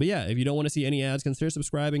 But yeah, if you don't want to see any ads, consider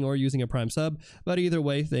subscribing or using a Prime sub. But either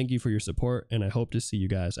way, thank you for your support, and I hope to see you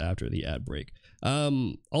guys after the ad break.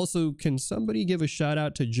 Also, can somebody give a shout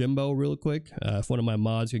out to Jimbo real quick? If one of my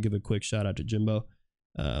mods could give a quick shout out to Jimbo.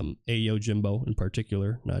 Ayo Jimbo in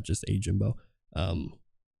particular, not just a Jimbo.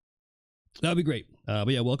 That'd be great. But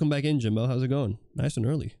yeah, welcome back in, Jimbo. How's it going? Nice and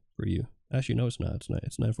early for you. Actually, no, it's not.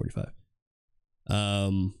 It's 9:45.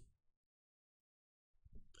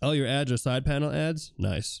 Oh, your ads are side panel ads?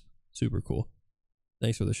 Nice. Super cool.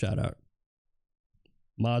 Thanks for the shout out.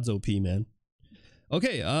 Mods OP, man.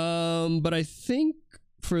 Okay, but I think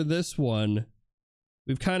for this one,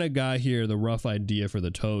 we've kind of got here the rough idea for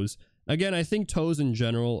the toes. Again, I think toes in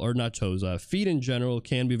general, or not toes, feet in general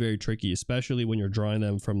can be very tricky, especially when you're drawing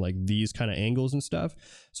them from like these kind of angles and stuff.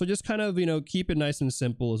 So just kind of, you know, keep it nice and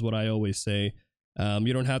simple is what I always say.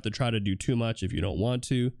 You don't have to try to do too much if you don't want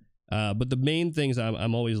to. But the main things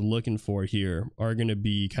I'm always looking for here are going to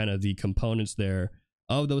be kind of the components there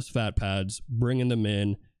of those fat pads, bringing them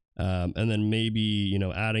in, and then maybe, you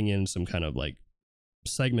know, adding in some kind of like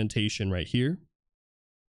segmentation right here.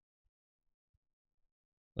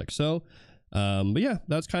 Like so. But yeah,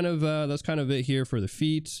 that's kind of it here for the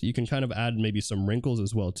feet. You can kind of add maybe some wrinkles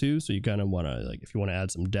as well too, so you kind of want to, like, if you want to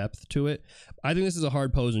add some depth to it. I think this is a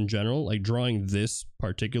hard pose in general. Like drawing this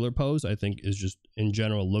particular pose, I think is just in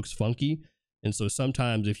general looks funky, and so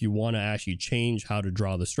sometimes if you want to actually change how to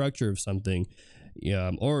draw the structure of something,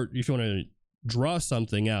 or if you want to draw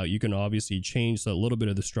something out, you can obviously change a little bit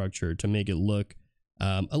of the structure to make it look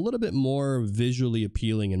a little bit more visually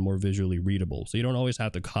appealing and more visually readable. So you don't always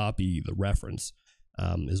have to copy the reference,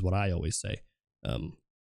 is what I always say.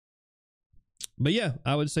 But yeah,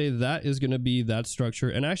 I would say that is going to be that structure.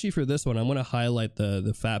 And actually for this one, I'm going to highlight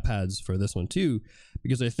the fat pads for this one too,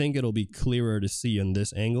 because I think it'll be clearer to see in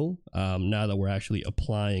this angle, now that we're actually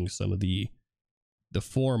applying some of the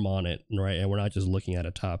form on it, right? And we're not just looking at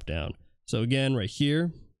it top down. So again, right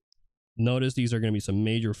here, notice these are going to be some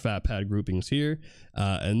major fat pad groupings here,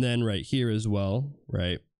 and then right here as well,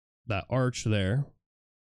 right, that arch there,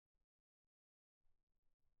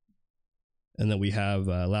 and then we have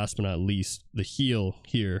last but not least the heel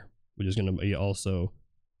here, which is going to be also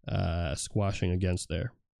squashing against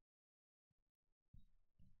there.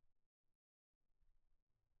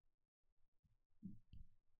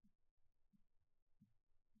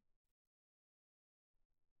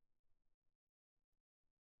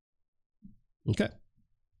 Okay.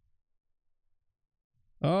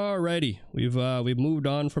 Alrighty, we've moved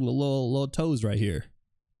on from the little toes right here,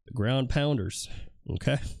 the ground pounders.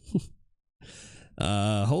 Okay.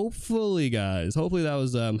 Hopefully, guys, hopefully that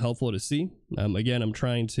was helpful to see. Again, I'm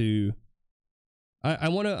trying to. I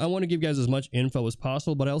want to give you guys as much info as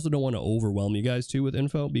possible, but I also don't want to overwhelm you guys too with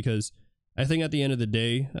info, because I think at the end of the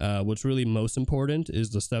day, what's really most important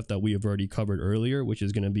is the stuff that we have already covered earlier, which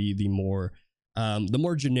is going to be the more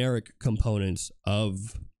generic components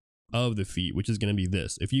of the feet, which is going to be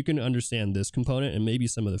this. If you can understand this component and maybe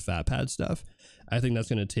some of the fat pad stuff, I think that's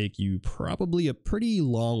going to take you probably a pretty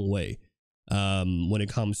long way when it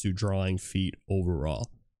comes to drawing feet overall.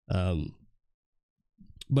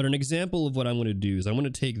 But an example of what I'm going to do is I'm going to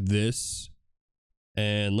take this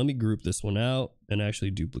and let me group this one out and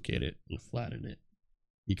actually duplicate it and flatten it,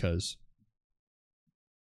 because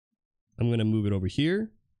I'm going to move it over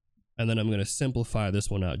here. And then I'm going to simplify this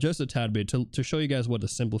one out just a tad bit to show you guys what the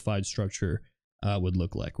simplified structure would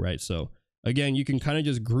look like, right? So again, you can kind of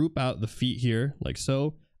just group out the feet here like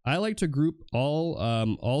so. I like to group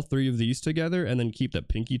all three of these together and then keep the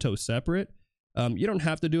pinky toe separate. You don't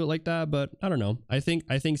have to do it like that, but I don't know. I think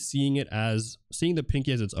seeing the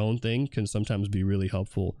pinky as its own thing can sometimes be really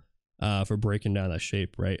helpful for breaking down that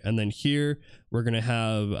shape, right? And then here we're going to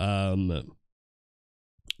have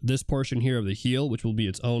this portion here of the heel, which will be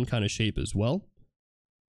its own kind of shape as well.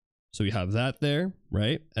 So we have that there,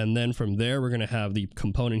 right? And then from there, we're going to have the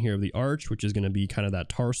component here of the arch, which is going to be kind of that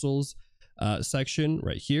tarsals section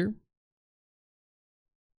right here.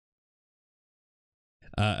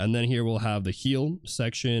 And then here we'll have the heel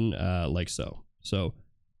section like so. So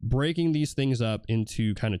breaking these things up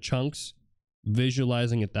into kind of chunks,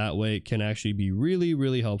 visualizing it that way can actually be really,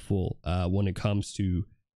 really helpful when it comes to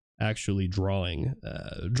actually drawing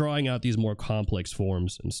out these more complex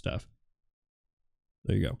forms and stuff.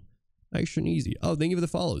 There you go. Nice and easy. Oh, thank you for the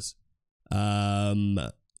follows.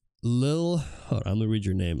 Lil, hold on, I'm gonna read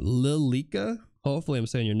your name. Lilika. Hopefully I'm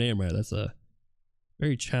saying your name right. That's a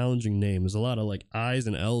very challenging name. There's a lot of like I's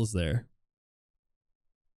and L's there.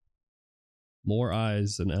 More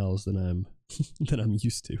I's and L's than I'm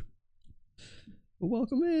used to. But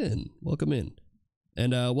welcome in. Welcome in.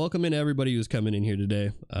 And welcome in everybody who's coming in here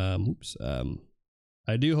today.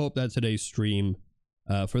 I do hope that today's stream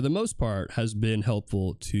for the most part has been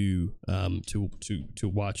helpful to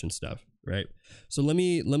watch and stuff, right? So let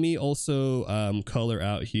me also color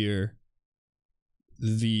out here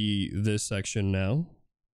this section now.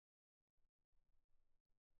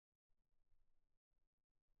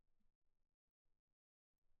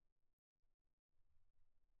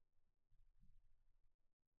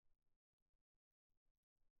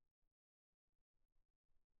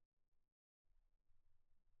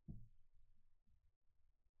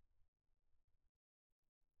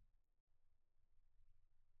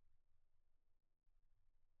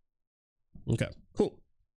 Okay, cool.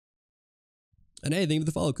 And hey, thank you for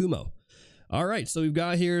the follow, Kumo. All right, so we've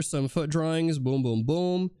got here some foot drawings. Boom, boom,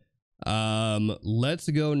 boom. Let's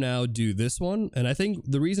go now do this one. And I think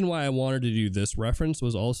the reason why I wanted to do this reference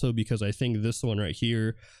was also because I think this one right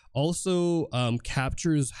here also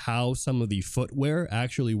captures how some of the footwear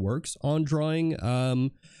actually works on drawing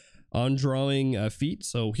feet.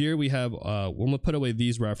 So here we have we're gonna put away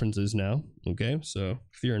these references now. Okay, so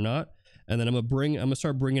fear not. And then I'm gonna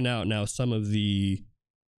start bringing out now some of the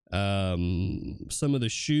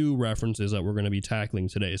shoe references that we're going to be tackling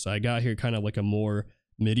today. So I got here kind of like a more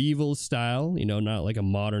medieval style, you know, not like a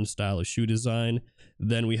modern style of shoe design.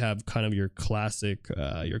 Then we have kind of your classic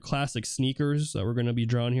sneakers that we're going to be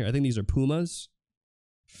drawing here. I think these are Pumas.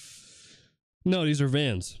 No, these are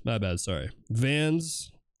Vans. My bad. Sorry.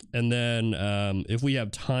 Vans. And then if we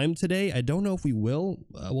have time today, I don't know if we will.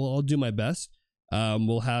 Well, I'll do my best.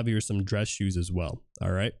 We'll have here some dress shoes as well.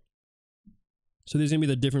 All right. So there's going to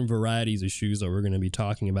be the different varieties of shoes that we're going to be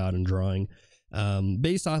talking about and drawing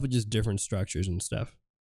based off of just different structures and stuff.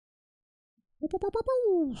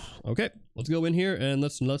 Okay, let's go in here and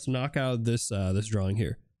let's knock out this drawing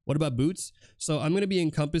here. What about boots? So I'm going to be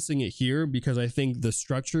encompassing it here because I think the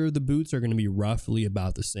structure of the boots are going to be roughly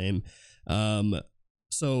about the same.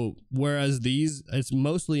 So whereas these, it's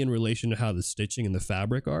mostly in relation to how the stitching and the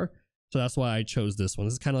fabric are. So that's why I chose this one.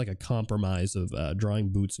 This is kind of like a compromise of drawing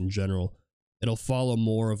boots in general. It'll follow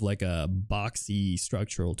more of like a boxy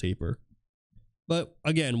structural taper. But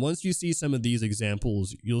again, once you see some of these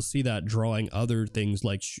examples, you'll see that drawing other things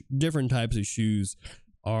like different types of shoes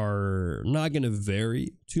are not going to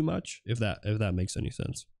vary too much, if that makes any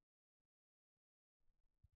sense.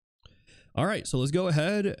 All right, so let's go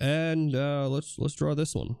ahead and let's draw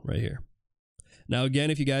this one right here. Now,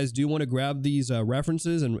 again, if you guys do want to grab these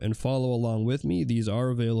references and follow along with me, these are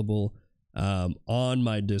available on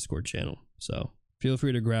my Discord channel. So feel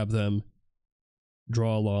free to grab them,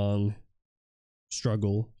 draw along,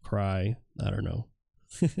 struggle, cry. I don't know.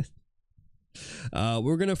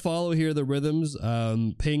 We're going to follow here the rhythms,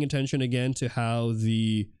 paying attention again to how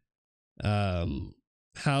the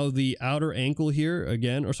outer ankle here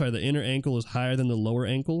again, or sorry, the inner ankle is higher than the lower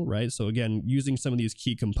ankle, right? So again, using some of these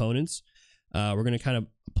key components, we're going to kind of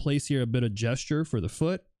place here a bit of gesture for the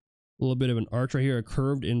foot, a little bit of an arch right here, a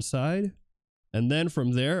curved inside. And then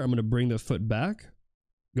from there, I'm going to bring the foot back,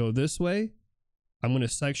 go this way. I'm going to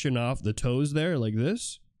section off the toes there like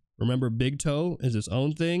this. Remember, big toe is its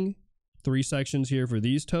own thing. 3 sections here for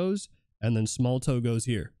these toes, and then small toe goes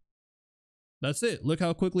here. That's it. Look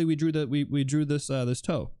how quickly we drew that. We drew this this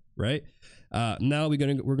toe, right? Now we're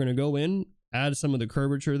gonna go in, add some of the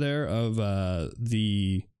curvature there of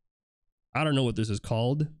the, I don't know what this is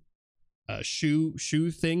called,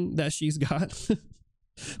 shoe thing that she's got.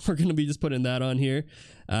 We're going to be just putting that on here.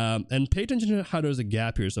 And pay attention to how there's a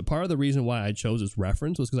gap here. So part of the reason why I chose this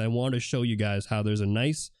reference was because I wanted to show you guys how there's a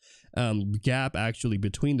nice gap actually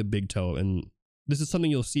between the big toe. And this is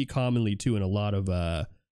something you'll see commonly too in a lot of,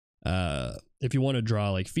 if you want to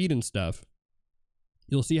draw like feet and stuff,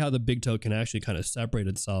 you'll see how the big toe can actually kind of separate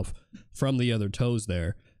itself from the other toes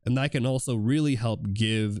there. And that can also really help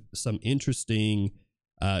give some interesting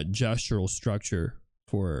gestural structure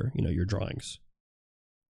for, you know, your drawings.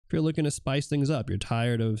 If you're looking to spice things up, you're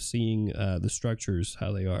tired of seeing the structures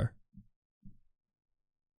how they are.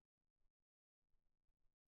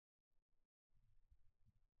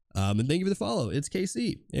 And thank you for the follow. It's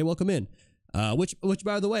KC. Hey, welcome in. Which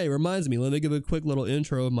by the way reminds me, let me give a quick little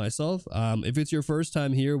intro of myself. If it's your first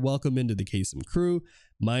time here, welcome into the Kaycem crew.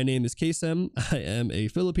 My name is Kaycem. I am a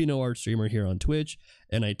Filipino art streamer here on Twitch,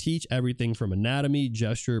 and I teach everything from anatomy,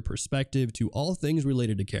 gesture, perspective to all things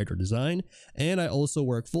related to character design. And I also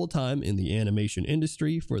work full-time in the animation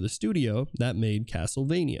industry for the studio that made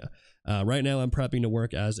Castlevania. Right now, I'm prepping to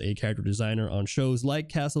work as a character designer on shows like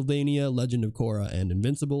Castlevania, Legend of Korra, and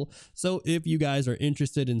Invincible. So if you guys are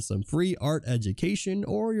interested in some free art education,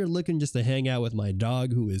 or you're looking just to hang out with my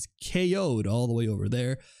dog who is KO'd all the way over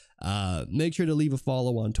there, make sure to leave a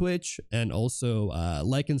follow on Twitch, and also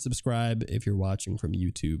like and subscribe if you're watching from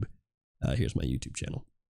YouTube. Here's my YouTube channel.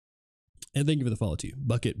 And thank you for the follow too,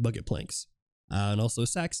 Bucket Planks. And also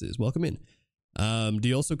Saxes, welcome in. Do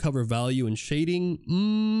you also cover value and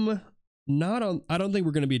shading? Not on, I don't think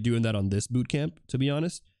we're going to be doing that on this bootcamp, to be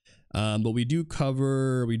honest. But we do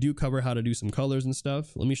cover how to do some colors and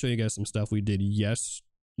stuff. Let me show you guys some stuff we did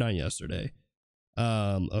not yesterday.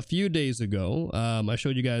 A few days ago, I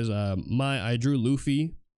showed you guys, I drew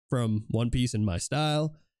Luffy from One Piece in my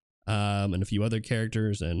style, and a few other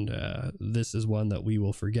characters, and this is one that we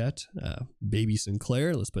will forget, Baby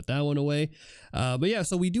Sinclair. Let's put that one away. But yeah,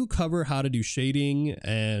 so we do cover how to do shading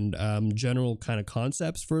and general kind of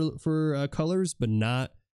concepts for colors, but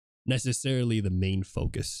not necessarily the main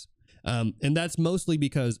focus. And that's mostly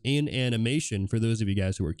because in animation, for those of you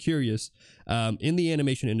guys who are curious, in the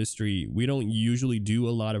animation industry, we don't usually do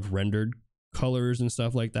a lot of rendered colors and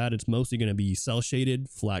stuff like that. It's mostly going to be cell shaded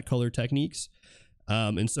flat color techniques.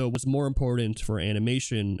 And so what's more important for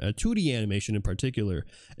animation, 2D animation in particular,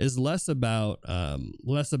 is less about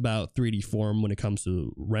 3D form when it comes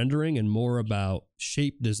to rendering, and more about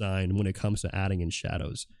shape design when it comes to adding in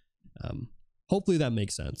shadows. Hopefully that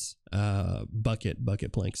makes sense.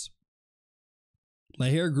 Bucket Planks. My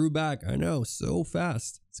hair grew back. I know, so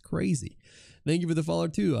fast. It's crazy. Thank you for the follow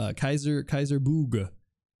too, Kaiser Boog.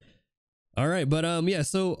 All right, but yeah,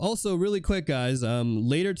 so also really quick, guys,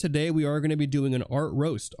 later today we are going to be doing an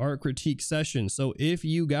art critique session. So if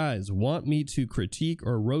you guys want me to critique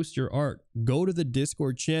or roast your art, go to the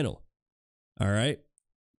Discord channel. All right,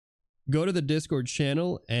 go to the Discord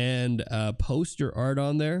channel and post your art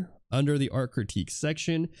on there under the art critique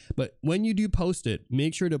section. But when you do post it,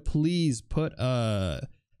 make sure to please put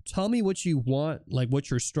tell me what you want, like what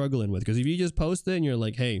you're struggling with, because if you just post it and you're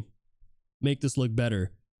like, hey, make this look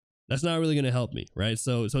better, that's not really going to help me, right?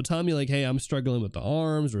 So tell me like, hey, I'm struggling with the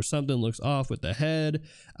arms, or something looks off with the head.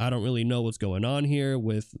 I don't really know what's going on here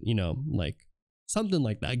with, you know, like something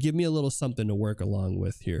like that. Give me a little something to work along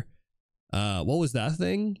with here. What was that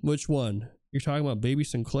thing? Which one? You're talking about Baby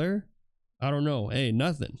Sinclair? I don't know. Hey,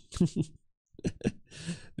 nothing.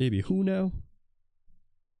 Baby who now?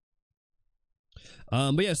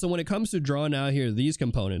 But yeah, so when it comes to drawing out here, these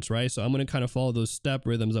components, right? So I'm going to kind of follow those step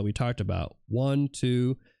rhythms that we talked about. 1,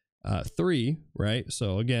 2, 3, right?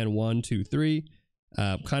 So again, 1, 2, 3,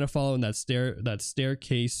 kind of following that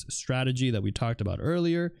staircase strategy that we talked about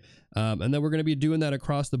earlier. And then we're going to be doing that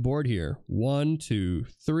across the board here. 1, 2,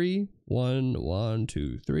 3, 1, 1,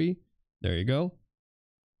 2, 3. There you go.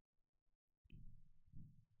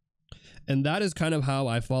 And that is kind of how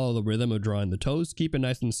I follow the rhythm of drawing the toes. Keep it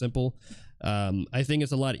nice and simple. I think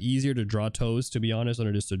it's a lot easier to draw toes, to be honest, than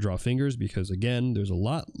it is to draw fingers, because again, there's a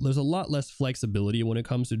lot less flexibility when it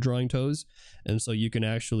comes to drawing toes. And so you can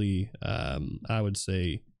actually, I would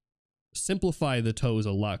say, simplify the toes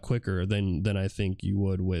a lot quicker than I think you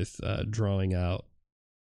would with drawing out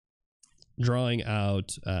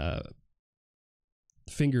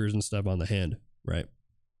fingers and stuff on the hand, right?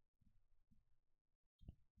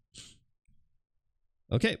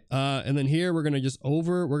 Okay, and then here we're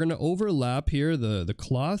gonna overlap here the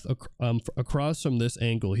cloth across from this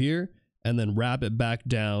angle here, and then wrap it back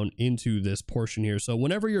down into this portion here. So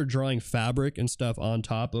whenever you're drawing fabric and stuff on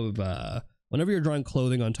top of, whenever you're drawing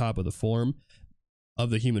clothing on top of the form of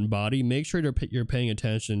the human body, make sure you're paying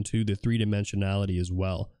attention to the three-dimensionality as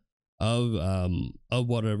well of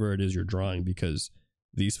whatever it is you're drawing, because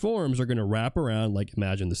these forms are gonna wrap around, like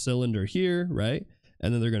imagine the cylinder here, right?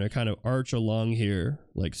 And then they're going to kind of arch along here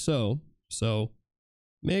like so. So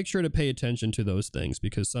make sure to pay attention to those things,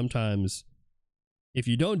 because sometimes if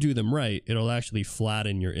you don't do them right, it'll actually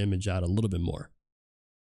flatten your image out a little bit more.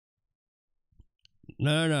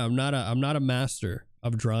 No, I'm not a master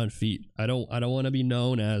of drawn feet. I don't want to be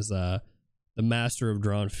known as the master of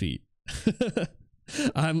drawn feet.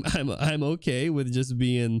 I'm okay with just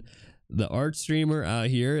being the art streamer out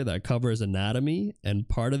here that covers anatomy, and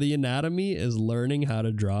part of the anatomy is learning how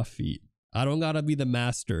to draw feet. I don't gotta be the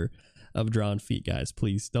master of drawn feet, guys.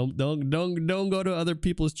 Please don't go to other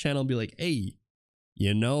people's channel and be like, hey,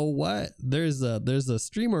 you know what? There's a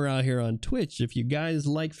streamer out here on Twitch. If you guys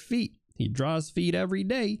like feet, he draws feet every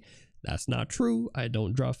day. That's not true. I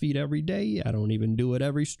don't draw feet every day. I don't even do it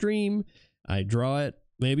every stream. I draw it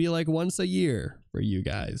maybe like once a year for you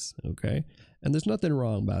guys, okay? And there's nothing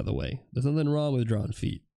wrong, by the way. There's nothing wrong with drawing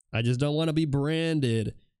feet. I just don't want to be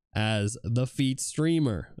branded as the feet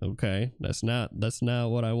streamer, okay? That's not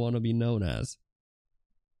what I want to be known as.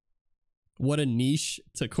 What a niche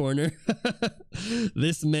to corner.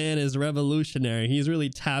 This man is revolutionary. He's really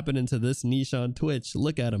tapping into this niche on Twitch.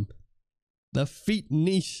 Look at him. The feet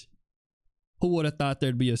niche. Who would have thought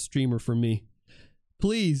there'd be a streamer for me?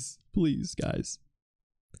 Please, please, guys.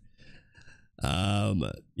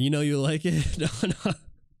 You know you like it. No.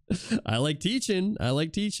 I like teaching. I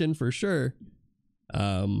like teaching for sure.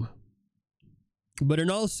 But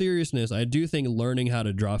in all seriousness, I do think learning how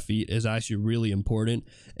to draw feet is actually really important,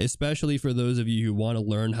 especially for those of you who want to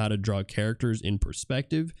learn how to draw characters in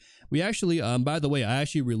perspective. We actually, by the way, I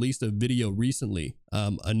actually released a video recently,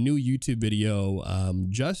 a new YouTube video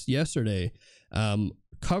just yesterday,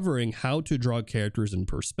 covering how to draw characters in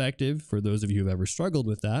perspective for those of you who've ever struggled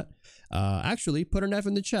with that. Actually, put an F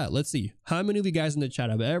in the chat. Let's see. How many of you guys in the chat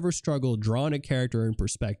have ever struggled drawing a character in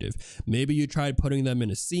perspective? Maybe you tried putting them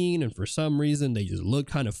in a scene and for some reason they just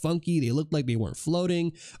looked kind of funky. They looked like they weren't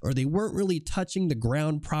floating, or they weren't really touching the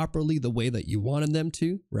ground properly the way that you wanted them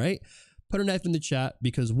to, right? Put an F in the chat,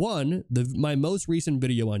 because one, my most recent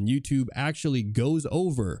video on YouTube actually goes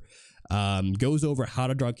over how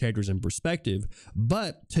to draw characters in perspective.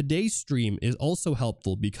 But today's stream is also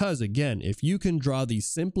helpful because, again, if you can draw these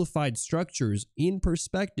simplified structures in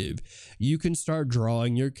perspective, you can start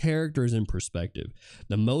drawing your characters in perspective.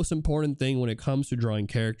 The most important thing when it comes to drawing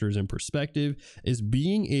characters in perspective is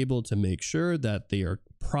being able to make sure that they are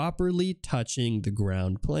properly touching the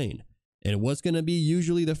ground plane. And what's going to be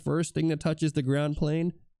usually the first thing that touches the ground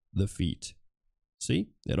plane? The feet. See,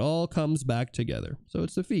 it all comes back together. So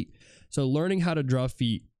it's the feet. So learning how to draw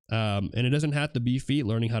feet, and it doesn't have to be feet,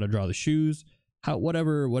 learning how to draw the shoes,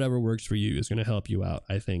 whatever works for you is going to help you out,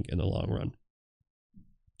 I think, in the long run.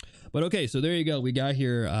 But okay, so there you go. We got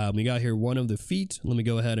here one of the feet. Let me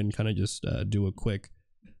go ahead and kind of just do a quick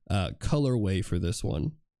colorway for this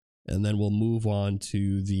one. And then we'll move on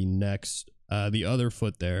to the next, the other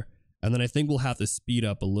foot there. And then I think we'll have to speed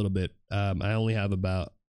up a little bit. I only have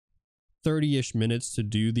about 30-ish minutes to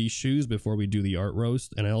do these shoes before we do the art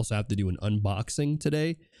roast, and I also have to do an unboxing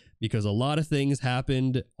today because a lot of things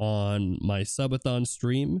happened on my subathon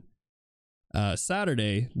stream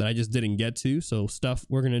Saturday that I just didn't get to. So stuff,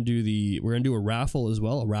 we're gonna do a raffle as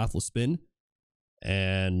well, a raffle spin,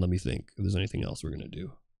 and let me think if there's anything else we're gonna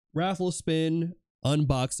do. Raffle spin,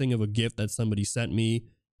 unboxing of a gift that somebody sent me,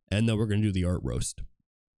 and then we're gonna do the art roast.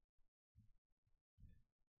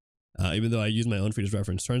 Even though I use my own feet as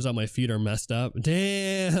reference. Turns out my feet are messed up.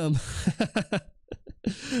 Damn.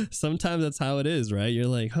 Sometimes that's how it is, right? You're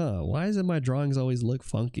like, huh, why does my drawings always look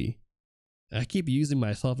funky? I keep using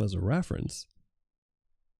myself as a reference.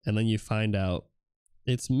 And then you find out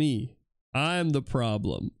it's me. I'm the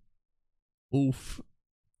problem. Oof.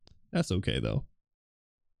 That's okay, though.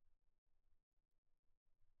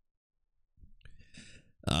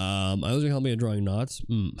 I was gonna help me at drawing knots.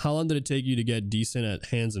 How long did it take you to get decent at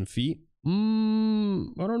hands and feet? I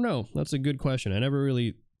don't know. That's a good question. I never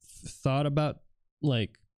really thought about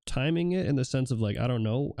like timing it in the sense of like, I don't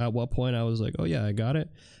know at what point I was like, oh yeah, I got it.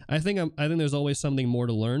 I think there's always something more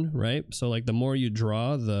to learn, right? So like the more you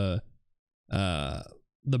draw, the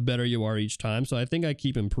better you are each time. So I think I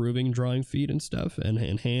keep improving drawing feet and stuff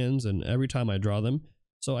and hands, and every time I draw them.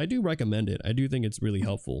 So I do recommend it. I do think it's really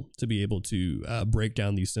helpful to be able to break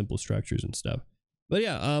down these simple structures and stuff. But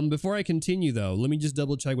yeah, before I continue though, let me just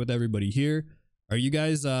double check with everybody here. Are you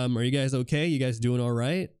guys okay? You guys doing all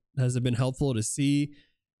right? Has it been helpful to see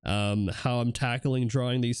how I'm tackling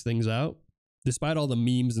drawing these things out? Despite all the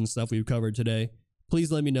memes and stuff we've covered today,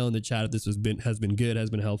 please let me know in the chat if this has been good,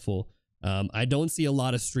 has been helpful. I don't see a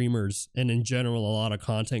lot of streamers and in general a lot of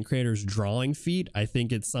content creators drawing feet. I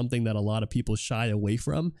think it's something that a lot of people shy away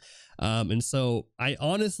from. And so I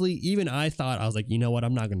honestly, even I thought, I was like, you know what,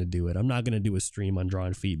 I'm not going to do it. I'm not going to do a stream on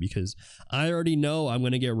drawing feet because I already know I'm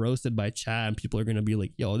going to get roasted by chat and people are going to be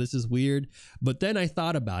like, yo, this is weird. But then I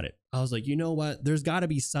thought about it. I was like, you know what, there's got to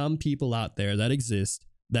be some people out there that exist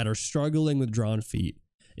that are struggling with drawn feet.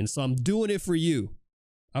 And so I'm doing it for you.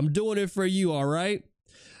 I'm doing it for you. All right.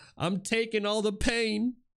 I'm taking all the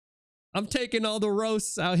pain. I'm taking all the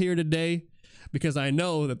roasts out here today because I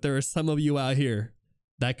know that there are some of you out here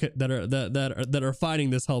that are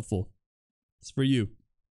finding this helpful. It's for you.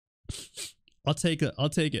 I'll take it. I'll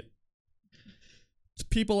take it.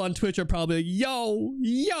 People on Twitch are probably like, yo,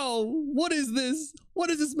 what is this? What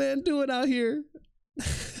is this man doing out here?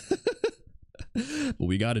 But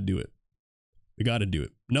we got to do it. We got to do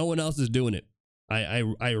it. No one else is doing it.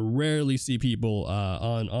 I rarely see people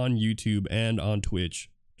on YouTube and on Twitch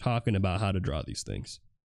talking about how to draw these things.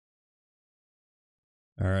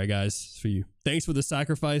 All right, guys, for you. Thanks for the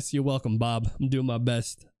sacrifice. You're welcome, Bob. I'm doing my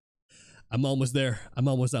best. I'm almost there. I'm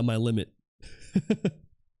almost at my limit.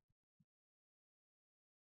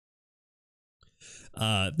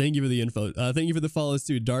 Thank you for the info. Thank you for the follows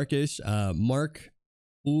too, Darkish, Mark,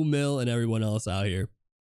 Umil, and everyone else out here.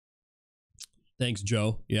 Thanks,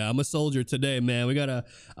 Joe. Yeah, I'm a soldier today, man.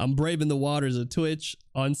 I'm braving the waters of Twitch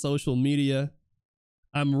on social media.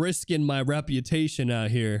 I'm risking my reputation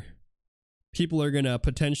out here. People are gonna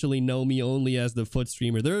potentially know me only as the foot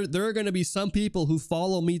streamer. There are gonna be some people who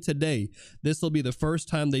follow me today. This will be the first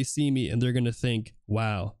time they see me, and they're gonna think,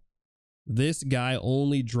 wow, this guy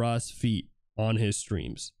only draws feet on his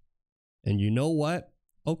streams. And you know what?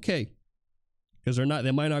 Okay. Because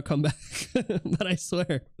they might not come back. But I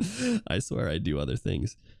swear I do other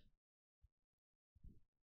things.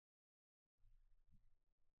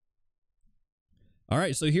 All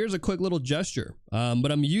right, so here's a quick little gesture,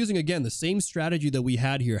 but I'm using, again, the same strategy that we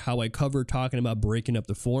had here, how I covered talking about breaking up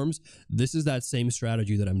the forms. This is that same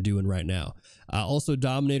strategy that I'm doing right now. Also,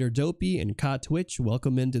 Dominator Dopey and Cot Twitch,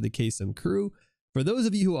 welcome into the Kaycem crew. For those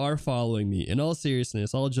of you who are following me, in all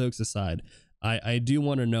seriousness, all jokes aside, I do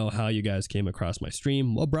want to know how you guys came across my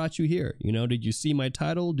stream. What brought you here? You know, did you see my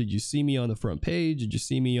title? Did you see me on the front page? Did you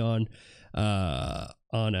see me on what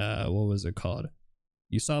was it called?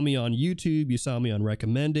 You saw me on YouTube, you saw me on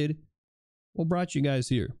recommended. What brought you guys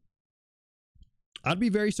here? I'd be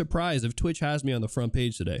very surprised if Twitch has me on the front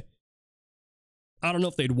page today. I don't know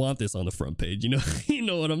if they'd want this on the front page, you know? You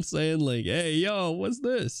know what I'm saying? Like, hey, yo, what's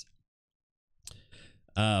this?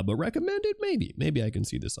 But recommended, maybe I can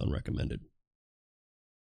see this on recommended.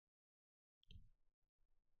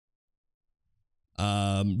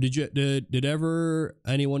 Did ever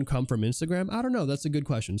anyone come from Instagram? I don't know. That's a good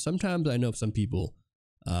question. Sometimes I know some people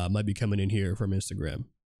might be coming in here from Instagram.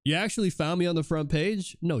 You actually found me on the front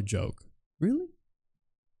page? No joke. Really?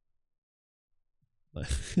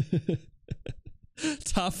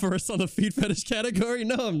 Top first on the feet fetish category?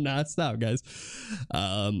 No, I'm not. Stop, guys.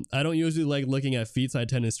 I don't usually like looking at feet, so I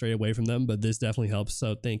tend to stray away from them, but this definitely helps,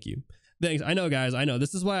 so thank you. Thanks. I know, guys. I know.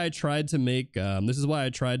 This is why I tried to make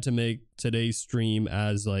today's stream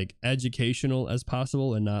as like educational as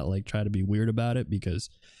possible and not like try to be weird about it,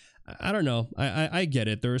 because I don't know. I get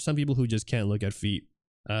it. There are some people who just can't look at feet.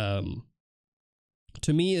 To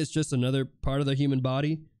me, it's just another part of the human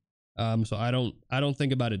body. So I don't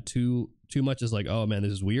think about it too much as like, oh man,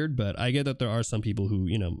 this is weird. But I get that there are some people who,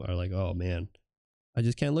 you know, are like, oh man, I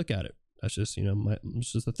just can't look at it. That's just, you know,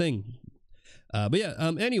 it's just a thing. But yeah,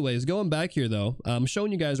 anyways, going back here though, I'm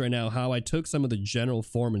showing you guys right now how I took some of the general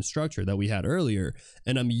form and structure that we had earlier,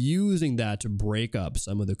 and I'm using that to break up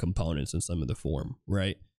some of the components and some of the form,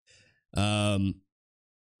 right? I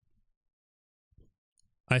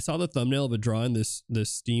saw the thumbnail of a drawing, this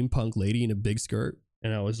steampunk lady in a big skirt,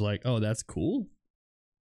 and I was like, oh, that's cool.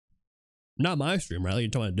 Not my stream, right? Like, you're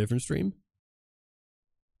talking about a different stream.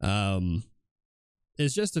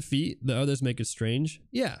 It's just a feet. The others make it strange.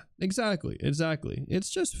 Yeah, exactly. It's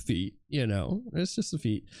just feet, you know. It's just a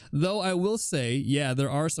feet. Though I will say, yeah, there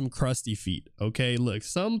are some crusty feet. Okay, look,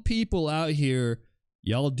 some people out here,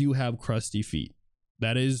 y'all do have crusty feet.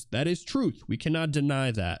 That is truth. We cannot deny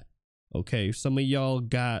that. Okay, some of y'all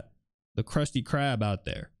got the crusty crab out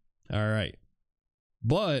there. All right.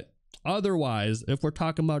 But otherwise, if we're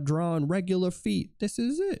talking about drawing regular feet, this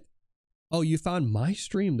is it. Oh, you found my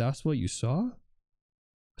stream? That's what you saw?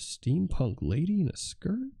 A steampunk lady in a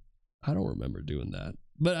skirt? I don't remember doing that,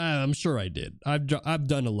 but I'm sure I did. I've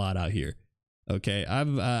done a lot out here. Okay,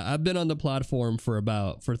 I've been on the platform for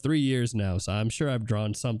 3 years now, so I'm sure I've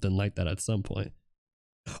drawn something like that at some point.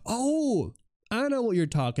 Oh, I know what you're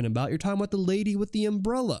talking about. You're talking about the lady with the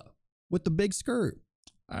umbrella with the big skirt.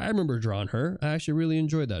 I remember drawing her. I actually really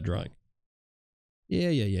enjoyed that drawing.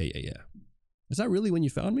 Yeah. Is that really when you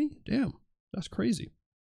found me? Damn, that's crazy.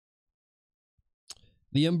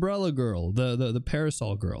 The umbrella girl, the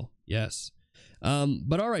parasol girl. Yes.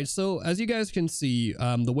 But all right, so as you guys can see,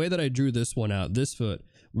 the way that I drew this one out, this foot,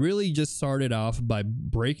 really just started off by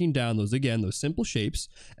breaking down those simple shapes.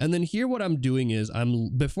 And then here what I'm doing is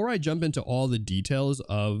before I jump into all the details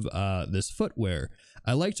of this footwear,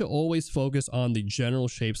 I like to always focus on the general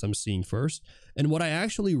shapes I'm seeing first. And what I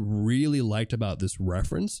actually really liked about this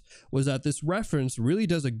reference was that this reference really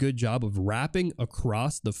does a good job of wrapping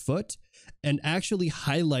across the foot and actually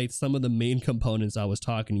highlights some of the main components I was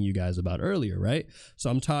talking to you guys about earlier, right? So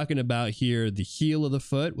I'm talking about here the heel of the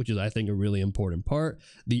foot, which is I think a really important part,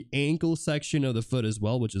 the ankle section of the foot as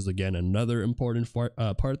well, which is again another important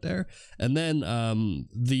part there, and then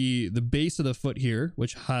the base of the foot here,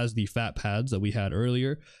 which has the fat pads that we had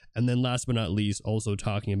earlier, and then last but not least, also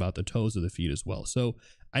talking about the toes of the feet as well. So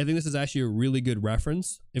I think this is actually a really good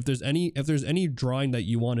reference. If there's any drawing that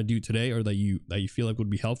you want to do today or that you feel like would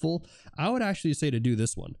be helpful, I would actually say to do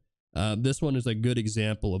this one. This one is a good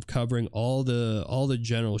example of covering all the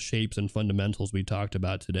general shapes and fundamentals we talked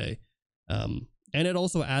about today. And it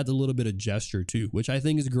also adds a little bit of gesture too, which I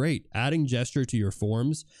think is great. Adding gesture to your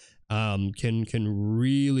forms can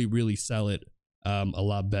really sell it a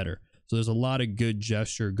lot better. So there's a lot of good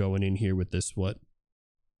gesture going in here with this foot.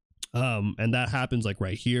 And that happens like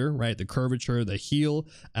right here, right? The curvature, the heel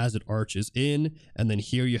as it arches in, and then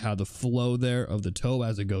here you have the flow there of the toe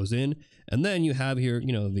as it goes in. And then you have here,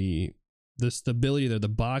 you know, the stability there, the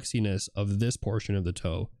boxiness of this portion of the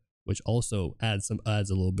toe, which also adds a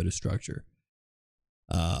little bit of structure.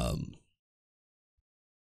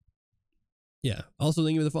 Yeah. Also,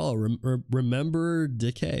 thank you for the follow. Remember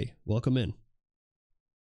Decay. Welcome in.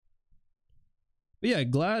 But yeah,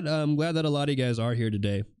 I'm glad that a lot of you guys are here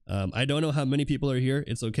today. I don't know how many people are here.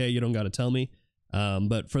 It's okay. You don't got to tell me.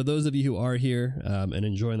 But for those of you who are here and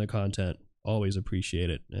enjoying the content, always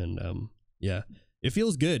appreciate it. And yeah, it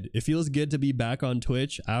feels good. It feels good to be back on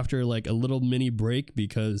Twitch after like a little mini break,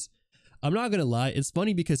 because I'm not going to lie. It's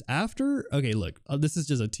funny because okay, look, this is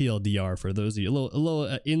just a TLDR for those of you, a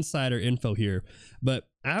little insider info here. But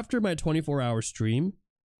after my 24-hour stream,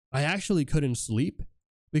 I actually couldn't sleep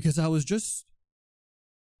because I was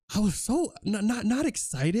so not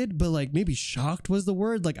excited, but like maybe shocked was the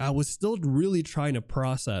word. Like I was still really trying to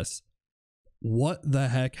process what the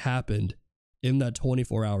heck happened in that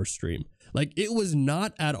 24-hour stream. Like it was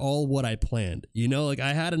not at all what I planned, you know, like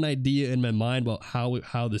I had an idea in my mind about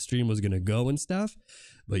how the stream was going to go and stuff,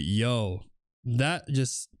 but yo, that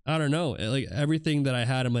just, I don't know, like everything that I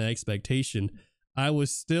had in my expectation, I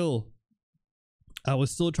was still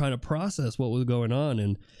trying to process what was going on,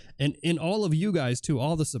 and in all of you guys too,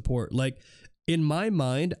 all the support. Like in my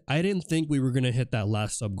mind, I didn't think we were going to hit that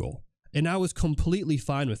last sub goal, and I was completely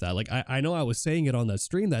fine with that. Like I know I was saying it on that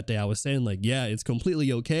stream that day. I was saying like, yeah, it's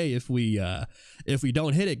completely okay if we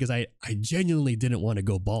don't hit it, because I genuinely didn't want to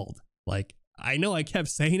go bald. Like I know I kept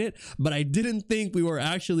saying it, but I didn't think we were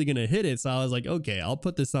actually going to hit it. So I was like, okay, I'll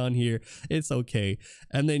put this on here. It's okay.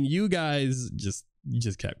 And then you guys just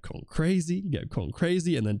kept going crazy,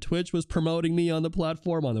 and then Twitch was promoting me on the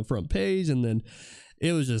platform on the front page, and then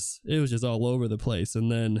it was just all over the place.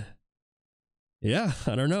 And then yeah,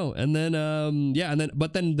 I don't know. And then yeah, and then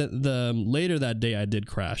but then the later that day I did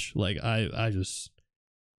crash. Like I've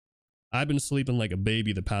been sleeping like a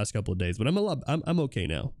baby the past couple of days, but I'm okay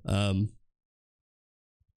now.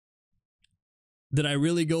 Did I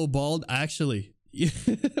really go bald? Actually,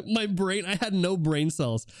 my brain, I had no brain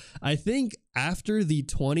cells. I think after the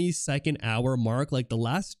 22nd hour mark, like the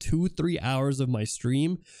last 2-3 hours of my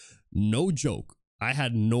stream, no joke, I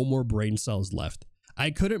had no more brain cells left.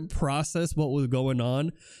 I couldn't process what was going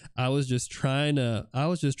on. I was just trying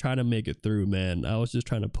to make it through, man. I was just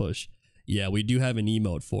trying to push. Yeah, we do have an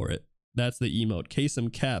emote for it. That's the emote,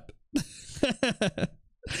 Kaycem cap.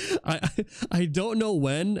 I don't know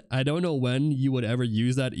when you would ever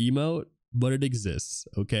use that emote, but it exists.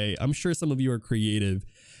 Okay, I'm sure some of you are creative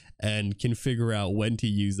and can figure out when to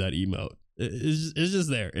use that emote. It's just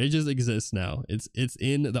there. It just exists now. It's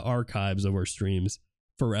in the archives of our streams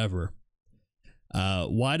forever.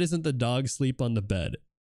 Why doesn't the dog sleep on the bed?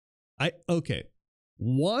 Okay,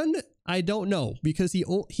 one, I don't know, because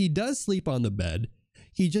he does sleep on the bed.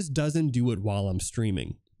 He just doesn't do it while I'm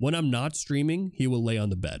streaming. When I'm not streaming, he will lay on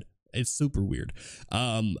the bed. It's super weird.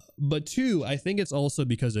 But two, I think it's also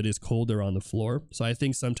because it is colder on the floor. So I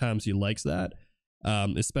think sometimes he likes that.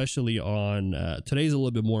 Especially on, today's a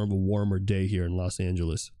little bit more of a warmer day here in Los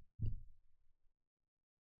Angeles.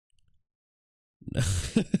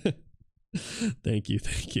 Thank you.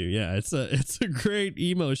 Yeah, it's a great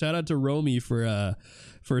emo. Shout out to Romy for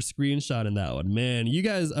screenshotting that one. Man, you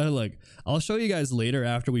guys are like, I'll show you guys later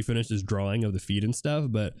after we finish this drawing of the feet and stuff,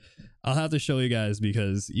 but I'll have to show you guys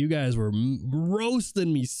because you guys were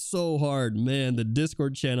roasting me so hard, man. The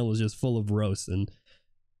Discord channel was just full of roasts, and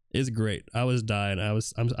it's great. I was dying. I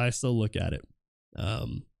still look at it.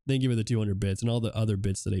 Thank you for the 200 bits and all the other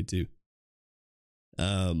bits today too.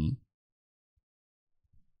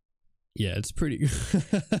 Yeah, it's pretty.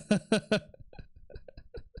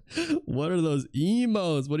 What are those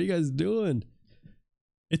emotes? What are you guys doing?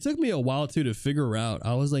 It took me a while too to figure out.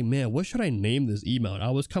 I was like, man, what should I name this emote?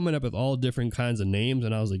 I was coming up with all different kinds of names,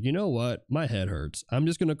 and I was like, you know what? My head hurts. I'm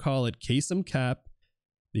just gonna call it Kaycem cap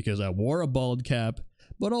because I wore a bald cap,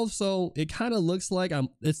 but also it kind of looks like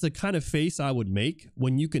it's the kind of face I would make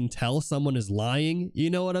when you can tell someone is lying. You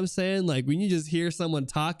know what I'm saying? Like when you just hear someone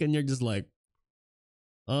talk and you're just like,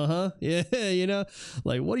 yeah, you know,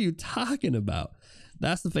 like what are you talking about?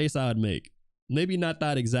 That's the face I would make. Maybe not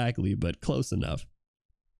that exactly, but close enough.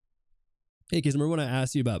 Hey, because remember when I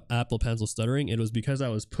asked you about Apple Pencil stuttering? It was because I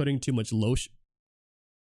was putting too much lotion.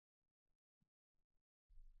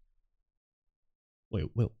 Wait,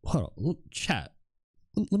 hold on. Chat.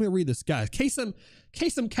 Let me read this, guys. Kaycem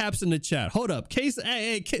caps in the chat. Hold up.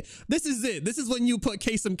 Hey, this is it. This is when you put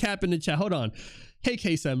Kaycem cap in the chat. Hold on. Hey,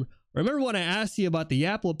 Kaycem, remember when I asked you about the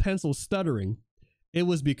Apple Pencil stuttering? It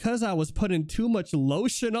was because I was putting too much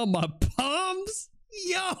lotion on my palms?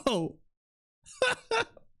 Yo!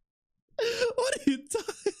 What are you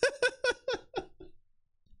talking?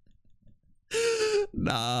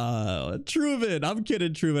 Nah, Truman. I'm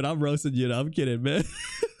kidding, Truman. I'm roasting you. I'm kidding, man.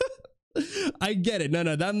 I get it. No,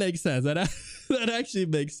 that makes sense. That actually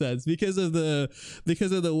makes sense because of the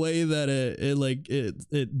way that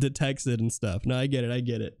it detects it and stuff. No, I get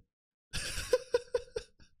it.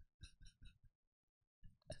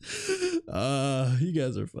 You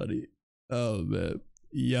guys are funny. Oh man.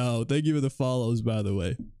 Yo, thank you for the follows, by the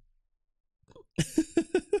way.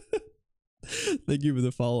 Thank you for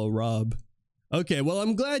the follow, Rob. Okay, well,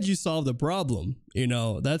 I'm glad you solved the problem. You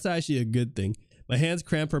know, that's actually a good thing. My hands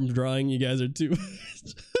cramp from drawing. You guys are too.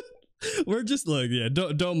 We're just like, yeah,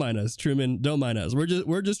 don't mind us, Truman. Don't mind us.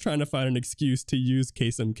 We're just trying to find an excuse to use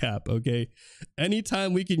Kaycem cap. Okay,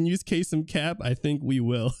 anytime we can use Kaycem cap, I think we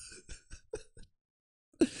will.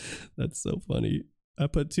 That's so funny. I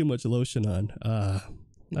put too much lotion on.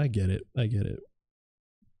 I get it.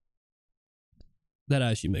 That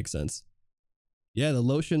actually makes sense. Yeah, the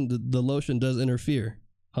lotion does interfere.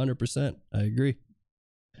 100%. I agree.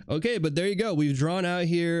 Okay, but there you go. We've drawn out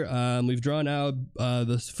here. We've drawn out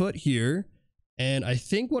this foot here, and I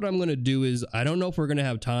think what I'm gonna do is I don't know if we're gonna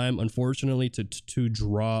have time, unfortunately, to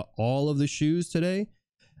draw all of the shoes today.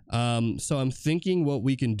 So I'm thinking what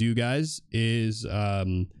we can do, guys, is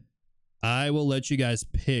I will let you guys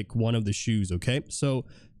pick one of the shoes. Okay, so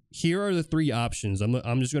here are the three options.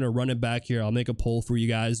 I'm just gonna run it back here. I'll make a poll for you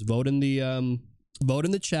guys. Vote in the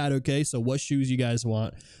chat. Okay, so what shoes you guys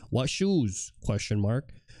want? What shoes? Question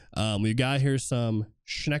mark. We got here some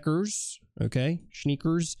Schneckers. Okay,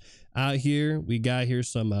 sneakers out here. We got here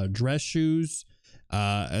some dress shoes.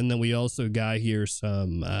 And then we also got here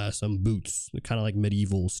some boots, kind of like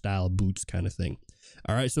medieval style boots kind of thing.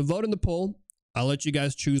 All right, so vote in the poll. I'll let you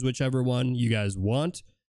guys choose whichever one you guys want,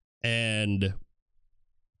 and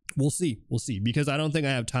we'll see because I don't think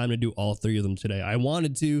I have time to do all three of them today. I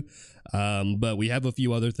wanted to, but we have a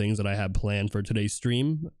few other things that I have planned for today's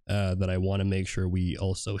stream that I want to make sure we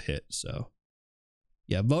also hit. So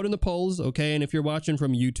yeah, vote in the polls, okay? And if you're watching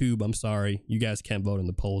from YouTube, I'm sorry, you guys can't vote in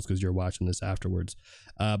the polls because you're watching this afterwards.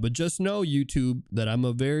 But just know, YouTube, that I'm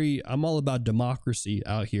all about democracy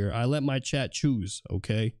out here. I let my chat choose,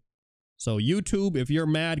 okay? So YouTube, if you're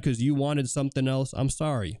mad because you wanted something else, I'm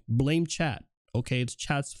sorry. Blame chat, okay? It's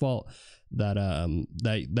chat's fault that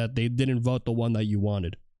that they didn't vote the one that you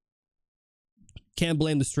wanted. Can't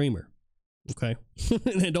blame the streamer, okay?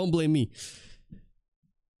 And don't blame me.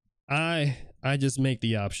 I just make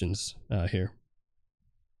the options here.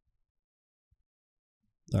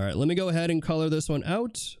 All right, let me go ahead and color this one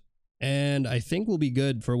out, and I think we'll be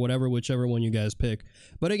good for whichever one you guys pick.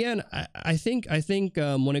 But again, I think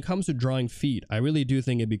when it comes to drawing feet, I really do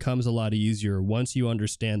think it becomes a lot easier once you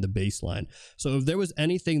understand the baseline. So if there was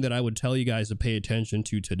anything that I would tell you guys to pay attention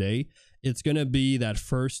to today, it's going to be that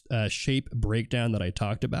first shape breakdown that I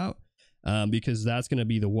talked about. Because that's going to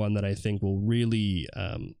be the one that I think will really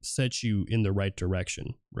set you in the right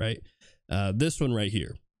direction, right? This one right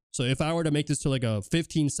here. So if I were to make this to like a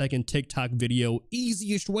 15-second TikTok video,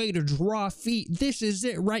 easiest way to draw feet, this is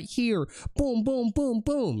it right here. Boom, boom, boom,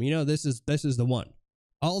 boom. You know, this is the one.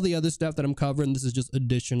 All the other stuff that I'm covering, this is just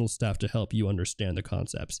additional stuff to help you understand the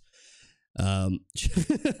concepts.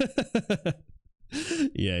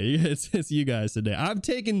 Yeah, it's you guys today. I've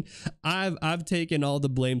taken all the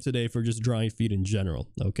blame today for just drawing feet in general.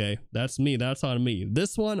 Okay, that's me. That's on me.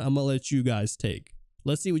 This one I'm gonna let you guys take.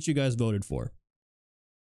 Let's see what you guys voted for.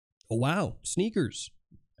 Oh, wow, sneakers.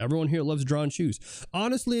 Everyone here loves drawing shoes.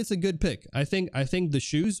 Honestly, it's a good pick. I think the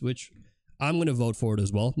shoes, which I'm gonna vote for it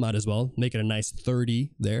as well. Might as well make it a nice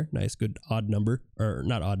 30 there. Nice, good odd number, or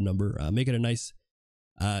not odd number. Make it a nice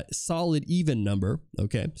Solid even number.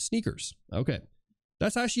 Okay, sneakers. Okay,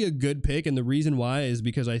 that's actually a good pick, and the reason why is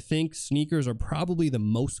because I think sneakers are probably the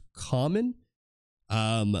most common.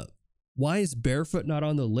 Why is barefoot not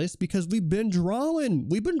on the list? Because we've been drawing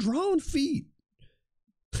feet.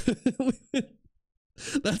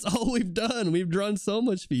 That's all we've done. We've drawn so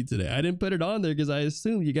much feet today. I didn't put it on there because I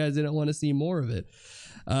assumed you guys didn't want to see more of it.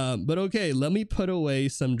 But okay, let me put away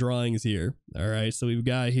some drawings here. All right, so we've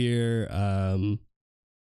got here. Oh,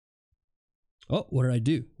 what did I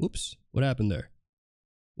do? Whoops, what happened there?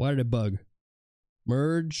 Why did it bug?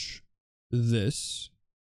 Merge this.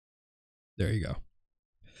 There you go.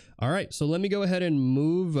 All right, so let me go ahead and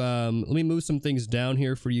move. Let me move some things down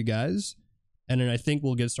here for you guys. And then I think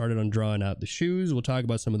we'll get started on drawing out the shoes. We'll talk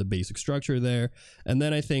about some of the basic structure there. And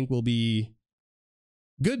then I think we'll be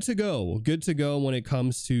good to go. Good to go when it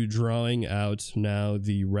comes to drawing out now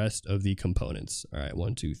the rest of the components. All right,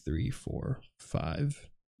 1, 2, 3, 4, 5.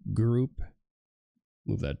 Group.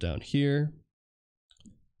 Move that down here.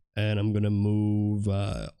 And I'm going to move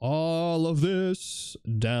all of this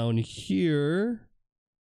down here.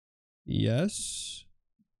 Yes.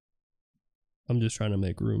 I'm just trying to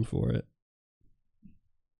make room for it.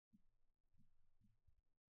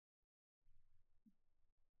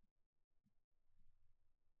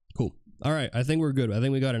 Cool. All right, I think we're good. I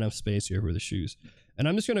think we got enough space here for the shoes. And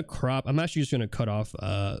I'm just going to crop. I'm actually just going to cut off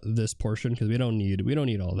this portion because we don't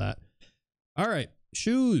need all that. All right,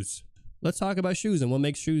 shoes. Let's talk about shoes and what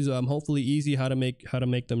makes shoes hopefully easy, how to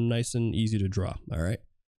make them nice and easy to draw. All right.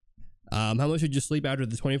 How much did you sleep after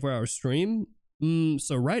the 24-hour stream?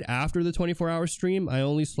 So right after the 24-hour stream, I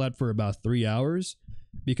only slept for about 3 hours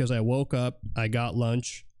because I woke up, I got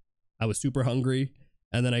lunch, I was super hungry,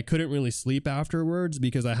 and then I couldn't really sleep afterwards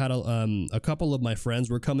because I had a couple of my friends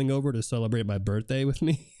were coming over to celebrate my birthday with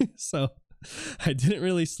me. So I didn't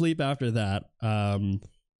really sleep after that.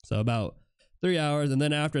 So about 3 hours, and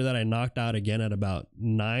then after that I knocked out again at about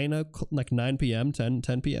 9 p.m. 10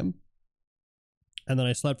 p.m. and then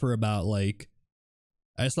I slept for about like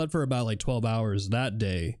 12 hours that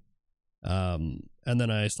day, and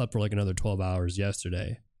then I slept for like another 12 hours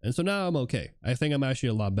yesterday, and so now I'm okay. I think I'm actually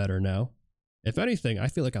a lot better now. If anything, I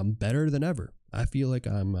feel like I'm better than ever. I feel like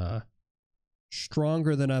I'm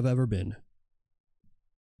stronger than I've ever been.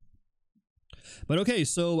 But okay,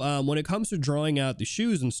 so when it comes to drawing out the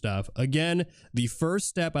shoes and stuff, again, the first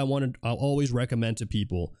step I'll always recommend to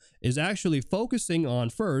people is actually focusing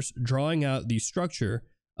on first drawing out the structure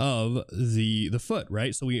of the foot,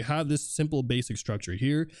 right? So we have this simple basic structure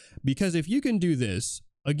here, because if you can do this,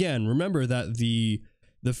 again, remember that the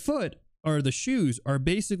foot or the shoes are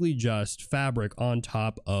basically just fabric on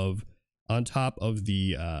top of the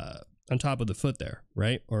foot there,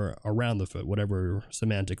 right? Or around the foot, whatever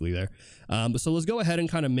semantically there. So let's go ahead and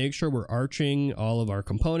kind of make sure we're arching all of our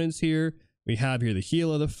components here. We have here the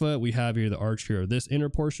heel of the foot. We have here the arch here of this inner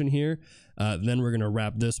portion here. Then we're going to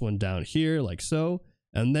wrap this one down here like so.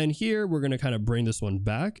 And then here, we're going to kind of bring this one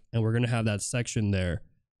back, and we're going to have that section there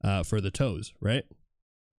for the toes, right?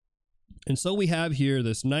 And so we have here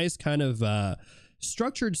this nice kind of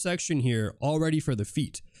structured section here already for the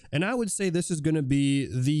feet. And I would say this is going to be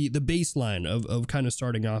the baseline of kind of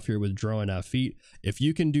starting off here with drawing out feet. If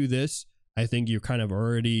you can do this, I think you're kind of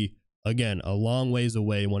already, again, a long ways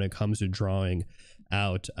away when it comes to drawing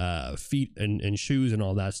out feet and shoes and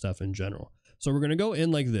all that stuff in general. So we're going to go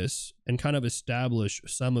in like this and kind of establish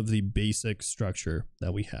some of the basic structure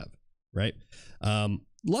that we have, right?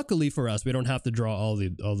 Luckily for us, we don't have to draw all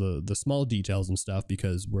the small details and stuff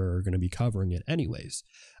because we're going to be covering it anyways.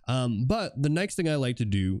 But the next thing I like to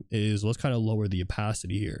do is let's kind of lower the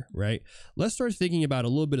opacity here, right? Let's start thinking about a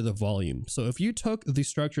little bit of the volume. So if you took the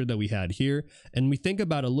structure that we had here and we think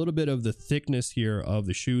about a little bit of the thickness here of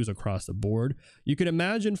the shoes across the board, you could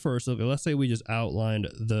imagine first, let's say we just outlined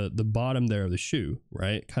the bottom there of the shoe,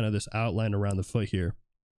 right? Kind of this outline around the foot here.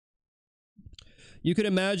 You could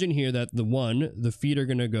imagine here that the feet are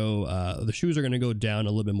going to go, the shoes are going to go down a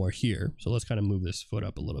little bit more here. So let's kind of move this foot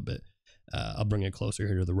up a little bit. I'll bring it closer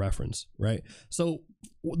here to the reference, right? So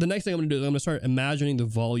the next thing I'm going to do is I'm going to start imagining the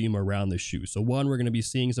volume around the shoe. So one, we're going to be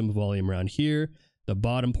seeing some volume around here, the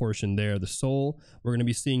bottom portion there, the sole. We're going to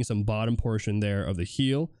be seeing some bottom portion there of the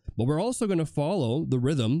heel, but we're also going to follow the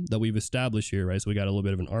rhythm that we've established here, right? So we got a little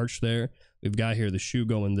bit of an arch there. We've got here the shoe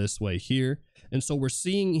going this way here. And so we're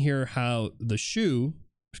seeing here how the shoe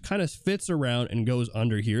kind of fits around and goes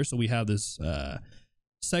under here. So we have this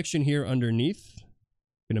section here underneath.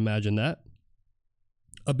 You can imagine that.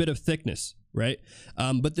 a bit of thickness, right?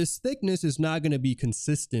 But this thickness is not going to be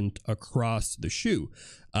consistent across the shoe.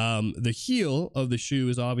 The heel of the shoe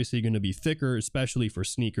is obviously going to be thicker, especially for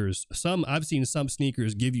sneakers. I've seen some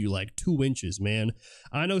sneakers give you like 2 inches, man.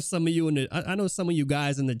 I know some of you I know some of you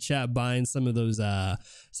guys in the chat buying some of those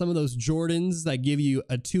Jordans that give you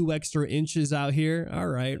 2 extra inches out here. All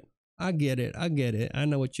right, I get it. I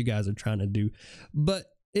know what you guys are trying to do, but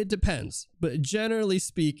it depends. But generally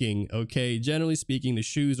speaking, the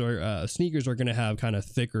shoes or sneakers are going to have kind of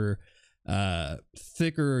thicker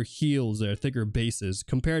heels there, thicker bases,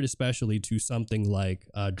 compared especially to something like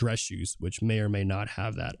dress shoes, which may or may not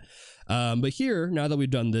have that. But here, now that we've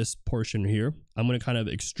done this portion here, I'm going to kind of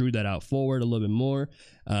extrude that out forward a little bit more.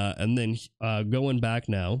 And then going back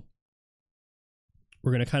now,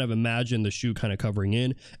 we're going to kind of imagine the shoe kind of covering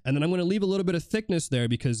in, and then I'm going to leave a little bit of thickness there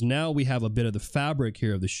because now we have a bit of the fabric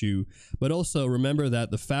here of the shoe, but also remember that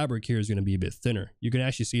the fabric here is going to be a bit thinner. You can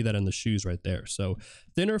actually see that in the shoes right there. So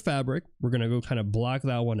thinner fabric, we're going to go kind of block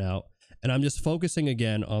that one out, and I'm just focusing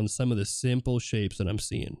again on some of the simple shapes that I'm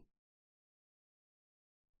seeing.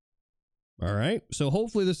 All right, so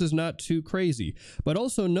hopefully this is not too crazy, but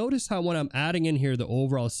also notice how when I'm adding in here the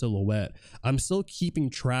overall silhouette, I'm still keeping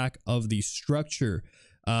track of the structure,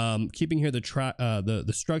 keeping here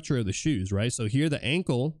the structure of the shoes, right? So here the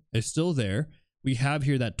ankle is still there. We have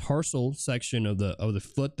here that tarsal section of the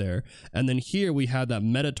foot there, and then here we have that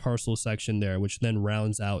metatarsal section there, which then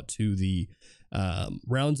rounds out to the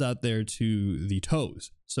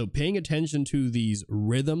toes. So paying attention to these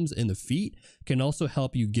rhythms in the feet can also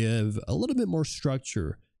help you give a little bit more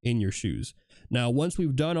structure in your shoes. Now, once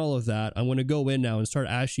we've done all of that, I'm going to go in now and start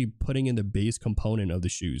actually putting in the base component of the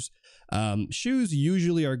shoes. Shoes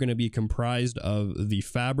usually are going to be comprised of the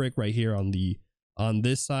fabric right here on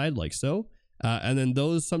this side, like so. And then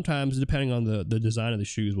those sometimes, depending on the design of the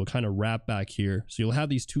shoes, will kind of wrap back here. So you'll have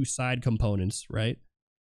these 2 side components, right?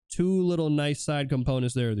 2 little nice side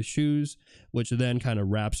components there of the shoes, which then kind of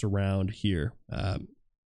wraps around here. And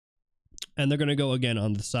they're going to go again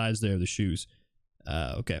on the sides there of the shoes.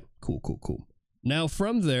 Okay, cool. Now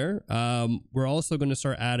from there, we're also going to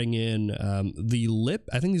start adding in the lip.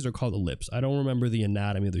 I think these are called the lips. I don't remember the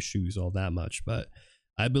anatomy of the shoes all that much, but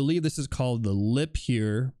I believe this is called the lip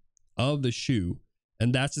here of the shoe.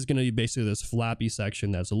 And that's just going to be basically this flappy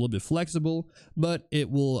section that's a little bit flexible, but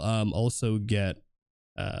it will also get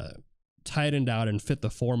tightened out and fit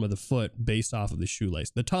the form of the foot based off of the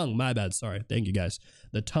shoelace. The tongue, my bad, sorry. Thank you guys.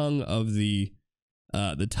 The tongue of the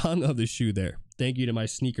shoe there. Thank you to my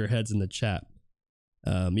sneaker heads in the chat.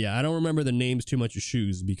 Yeah, I don't remember the names too much of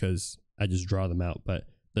shoes because I just draw them out, but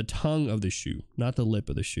the tongue of the shoe, not the lip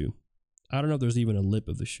of the shoe. I don't know if there's even a lip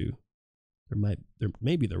of the shoe.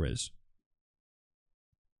 Maybe there is.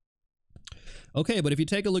 Okay, but if you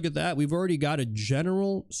take a look at that, we've already got a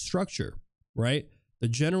general structure, right? The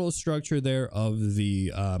general structure there of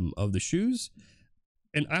the shoes,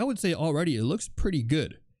 and I would say already it looks pretty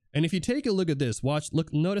good. And if you take a look at this,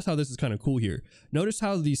 notice how this is kind of cool here. Notice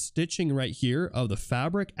how the stitching right here of the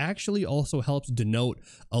fabric actually also helps denote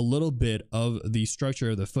a little bit of the structure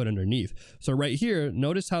of the foot underneath. So right here,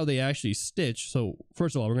 notice how they actually stitch. So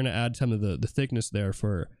first of all, we're going to add some of the thickness there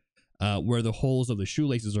for where the holes of the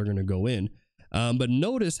shoelaces are going to go in. But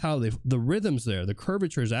notice how the rhythms there, the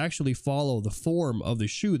curvatures actually follow the form of the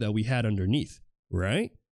shoe that we had underneath,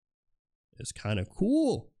 right? It's kind of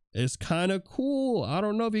cool. It's kind of cool. I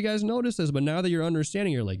don't know if you guys noticed this, but now that you're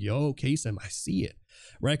understanding, you're like, yo, Kaycem, I see it,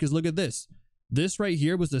 right? Because look at this. This right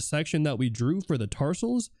here was the section that we drew for the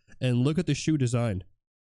tarsals, and look at the shoe design.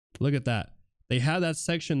 Look at that. They have that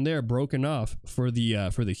section there broken off for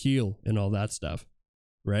the heel and all that stuff,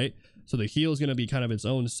 right? So the heel is going to be kind of its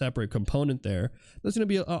own separate component there. There's going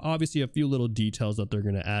to be obviously a few little details that they're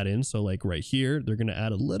going to add in. So like right here, they're going to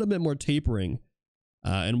add a little bit more tapering,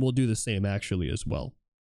 and we'll do the same actually as well.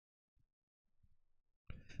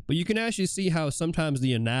 But you can actually see how sometimes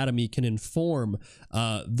the anatomy can inform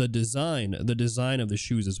the design of the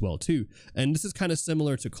shoes as well too. And this is kind of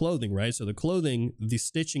similar to clothing, right? So the clothing, the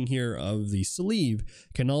stitching here of the sleeve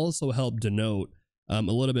can also help denote a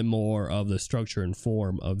little bit more of the structure and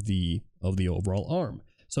form of the overall arm.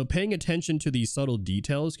 So paying attention to these subtle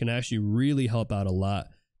details can actually really help out a lot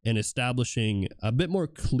in establishing a bit more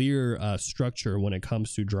clear structure when it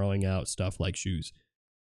comes to drawing out stuff like shoes.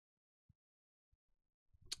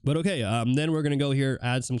 But okay, then we're gonna go here,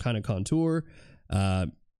 add some kind of contour.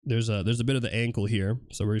 There's a bit of the ankle here,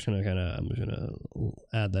 so we're just gonna I'm just gonna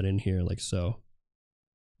add that in here like so.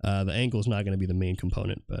 The ankle is not gonna be the main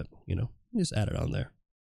component, but you know, just add it on there.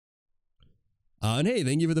 And hey,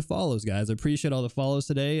 thank you for the follows, guys. I appreciate all the follows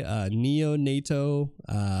today. Neo Nato,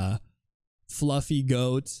 fluffy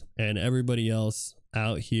goat and everybody else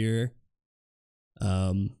out here.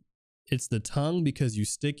 It's the tongue because you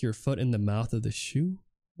stick your foot in the mouth of the shoe.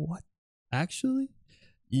 What? Actually?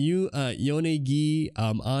 You, Yonegi,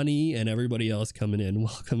 Ani, and everybody else coming in,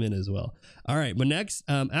 welcome in as well. All right, but next,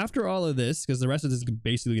 after all of this, because the rest of this is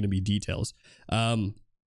basically going to be details.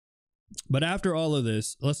 But after all of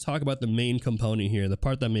this, let's talk about the main component here, the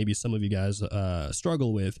part that maybe some of you guys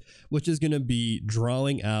struggle with, which is going to be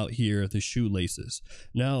drawing out here the shoelaces.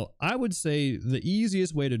 Now, I would say the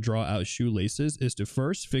easiest way to draw out shoelaces is to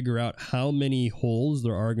first figure out how many holes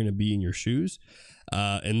there are going to be in your shoes.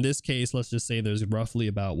 In this case, let's just say there's roughly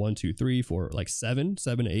about 1, 2, 3, 4, like 7,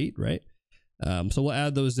 8, right? So we'll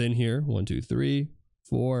add those in here. 1, 2, 3,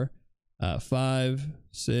 4, 5,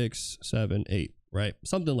 6, 7, 8. Right,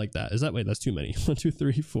 something like that. Is that, wait, that's too many. 1, 2,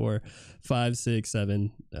 3, 4, 5, 6,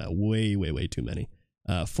 7. Way too many.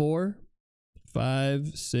 4, 5,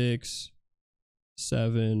 6,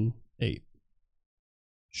 7, 8.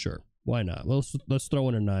 Sure, why not? Let's throw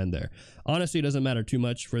in a 9 there. Honestly, it doesn't matter too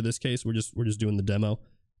much for this case. We're just doing the demo.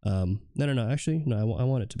 No. Actually, no. I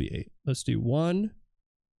want it to be 8. Let's do 1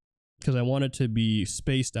 because I want it to be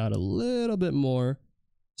spaced out a little bit more,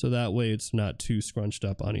 so that way it's not too scrunched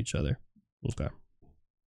up on each other. Okay.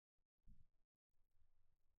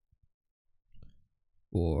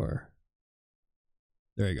 4.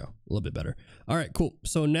 There you go. A little bit better. All right, cool.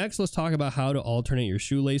 So next, let's talk about how to alternate your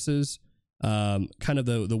shoelaces, kind of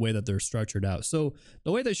the way that they're structured out. So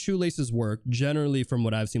the way that shoelaces work, generally from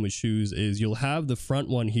what I've seen with shoes, is you'll have the front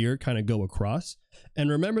one here kind of go across. And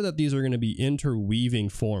remember that these are going to be interweaving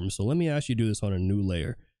forms. So let me actually do this on a new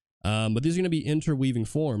layer. But these are going to be interweaving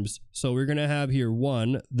forms. So we're going to have here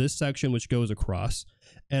this section which goes across.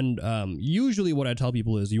 And usually what I tell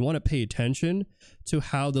people is you want to pay attention to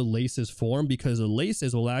how the laces form, because the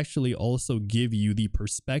laces will actually also give you the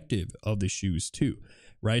perspective of the shoes too,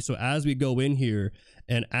 right? So as we go in here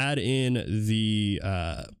and add in the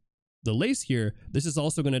lace here, this is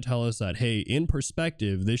also going to tell us that, hey, in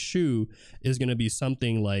perspective, this shoe is going to be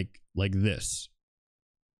something like this,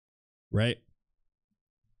 right?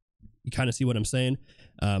 You kind of see what I'm saying?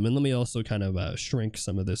 And let me also kind of shrink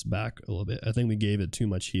some of this back a little bit. I think we gave it too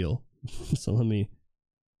much heel. So let me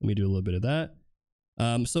do a little bit of that.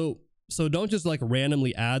 So don't just like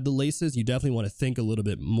randomly add the laces. You definitely want to think a little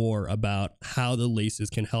bit more about how the laces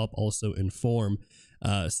can help also inform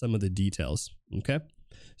some of the details. Okay.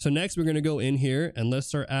 So next we're going to go in here and let's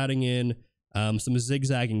start adding in some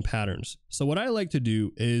zigzagging patterns. So what I like to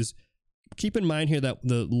do is keep in mind here that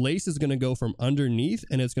the lace is going to go from underneath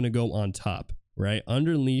and it's going to go on top, right?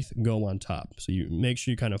 Underneath, go on top. So you make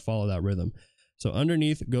sure you kind of follow that rhythm. So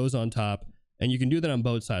underneath goes on top, and you can do that on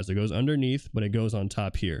both sides. It goes underneath, but it goes on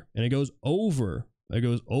top here, and it goes over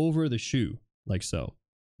the shoe like so,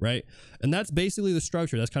 right? And that's basically the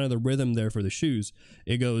structure. That's kind of the rhythm there for the shoes.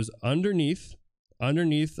 It goes underneath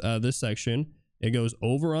this section. It goes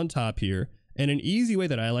over on top here. And an easy way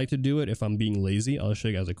that I like to do it, if I'm being lazy, I'll show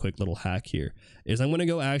you guys a quick little hack here, is I'm going to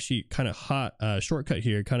go actually kind of shortcut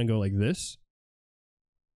here, kind of go like this.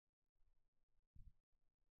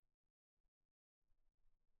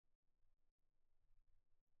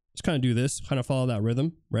 Just kind of do this, kind of follow that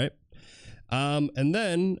rhythm, right? And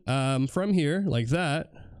then from here, like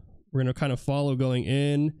that, we're going to kind of follow going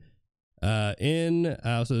in, so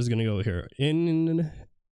this is going to go here, in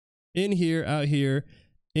here, out here,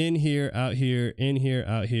 in here, out here, in here,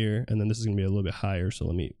 out here, and then this is going to be a little bit higher, so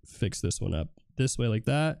let me fix this one up this way like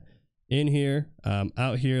that, in here,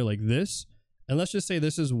 out here like this, and let's just say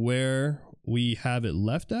this is where we have it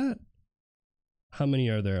left at. How many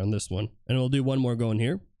are there on this one? And we'll do one more going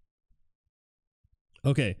here.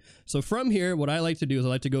 Okay, so from here, what I like to do is I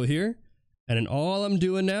like to go here, and then all I'm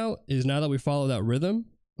doing now is, now that we follow that rhythm,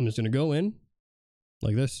 I'm just going to go in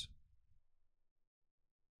like this.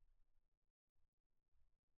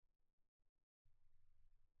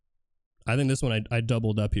 I think this one I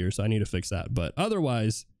doubled up here, so I need to fix that. But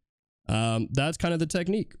otherwise, that's kind of the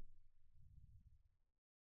technique.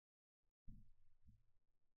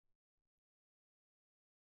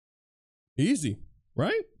 Easy,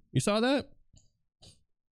 right? You saw that?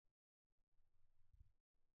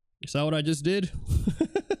 You saw what I just did?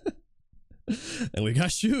 And we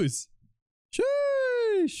got shoes.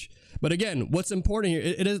 Sheesh. But again, what's important here,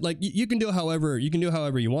 it is like you can do however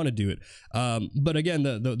you want to do it. But again,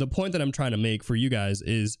 the point that I'm trying to make for you guys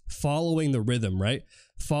is following the rhythm, right?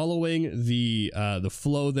 Following the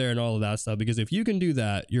flow there and all of that stuff. Because if you can do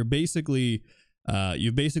that, you've basically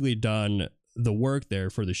done the work there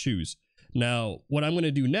for the shoes. Now, what I'm going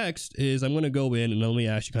to do next is I'm going to go in and let me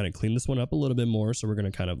actually kind of clean this one up a little bit more. So we're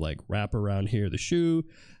going to kind of like wrap around here the shoe,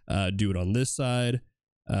 do it on this side.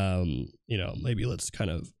 You know, maybe let's kind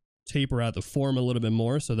of taper out the form a little bit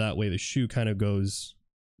more, so that way the shoe kind of goes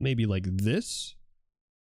maybe like this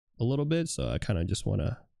a little bit. So I kind of just want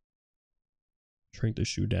to shrink the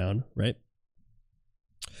shoe down, right?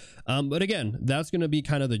 But again, that's going to be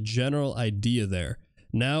kind of the general idea there.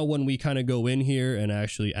 Now, when we kind of go in here and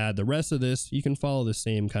actually add the rest of this, you can follow the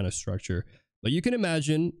same kind of structure. But you can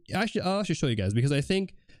imagine, actually, I'll actually show you guys, because I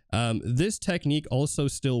think this technique also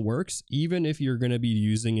still works, even if you're going to be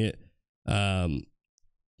using it, on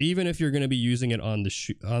the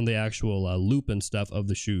shoe, on the actual loop and stuff of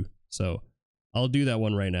the shoe. So I'll do that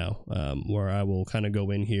one right now, where I will kind of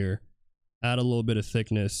go in here, add a little bit of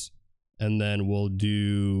thickness, and then we'll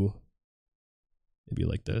do maybe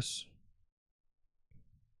like this.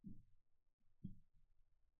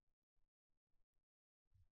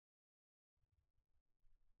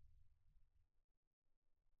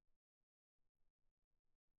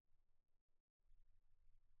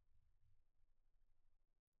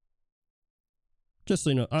 Just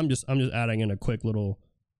so you know, I'm just adding in a quick little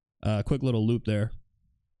loop there.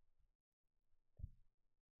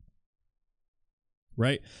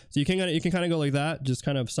 Right, so you can kind of go like that, just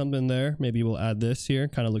kind of something there. Maybe we'll add this here.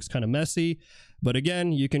 Kind of looks kind of messy, but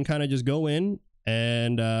again, you can kind of just go in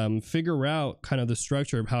and figure out kind of the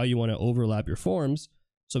structure of how you want to overlap your forms.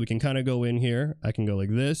 So we can kind of go in here. I can go like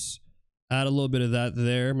this, add a little bit of that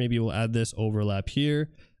there. Maybe we'll add this overlap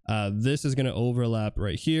here. This is going to overlap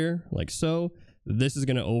right here, like so. This is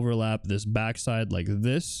going to overlap this backside like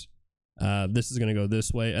this. This is going to go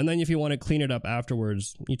this way, and then if you want to clean it up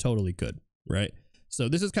afterwards, you totally could, right? So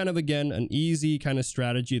this is kind of, again, an easy kind of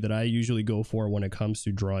strategy that I usually go for when it comes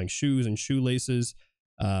to drawing shoes and shoelaces.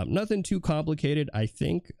 Nothing too complicated, I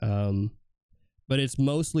think, but it's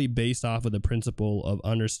mostly based off of the principle of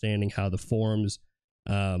understanding how the forms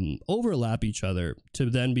overlap each other to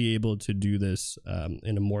then be able to do this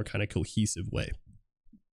in a more kind of cohesive way.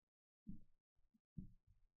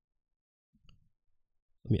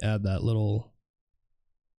 Let me add that little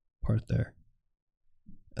part there.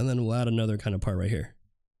 And then we'll add another kind of part right here.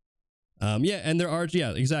 Yeah, and there are,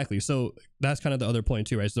 yeah, exactly. So that's kind of the other point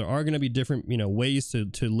too, right? So there are going to be different, you know, ways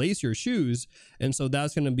to lace your shoes. And so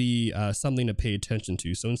that's going to be something to pay attention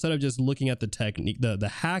to. So instead of just looking at the technique, the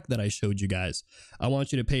hack that I showed you guys, I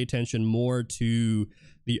want you to pay attention more to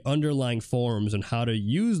the underlying forms and how to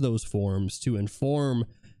use those forms to inform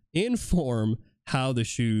how the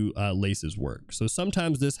shoe laces work. So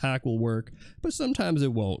sometimes this hack will work, but sometimes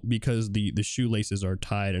it won't, because the shoelaces are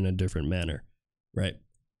tied in a different manner, right?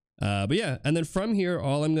 But yeah, and then from here,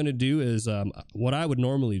 all I'm going to do is what I would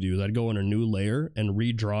normally do is I'd go on a new layer and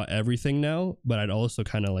redraw everything now, but I'd also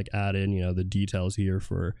kind of like add in, you know, the details here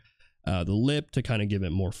for the lip to kind of give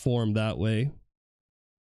it more form that way.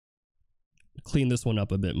 Clean this one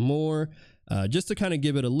up a bit more, just to kind of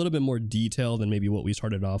give it a little bit more detail than maybe what we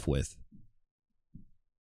started off with.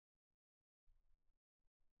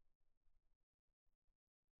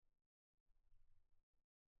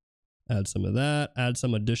 Add some of that, add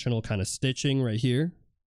some additional kind of stitching right here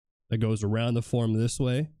that goes around the form this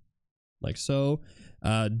way, like so.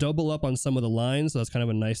 Double up on some of the lines. So that's kind of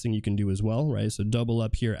a nice thing you can do as well, right? So double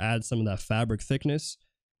up here, add some of that fabric thickness.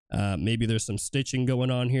 Maybe there's some stitching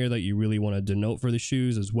going on here that you really want to denote for the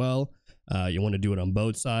shoes as well. You want to do it on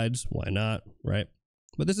both sides. Why not, right?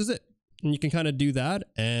 But this is it. And you can kind of do that,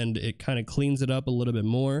 and it kind of cleans it up a little bit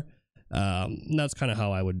more. That's kind of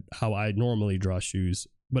how I normally draw shoes.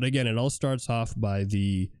 But again, it all starts off by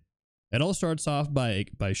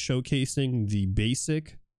showcasing the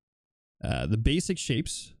basic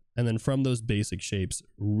shapes, and then from those basic shapes,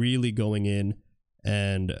 really going in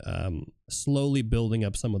and slowly building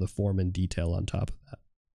up some of the form and detail on top of that.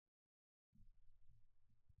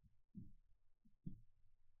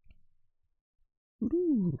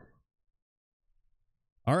 Ooh.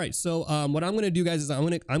 All right, so what I'm going to do, guys, is I'm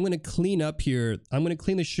going to clean up here. I'm going to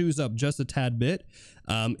clean the shoes up just a tad bit.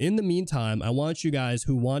 In the meantime, I want you guys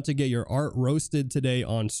who want to get your art roasted today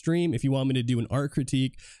on stream, if you want me to do an art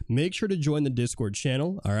critique, make sure to join the Discord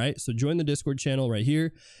channel. All right, so join the Discord channel right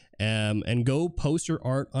here, and go post your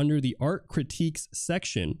art under the art critiques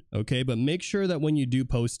section. Okay, but make sure that when you do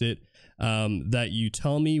post it, that you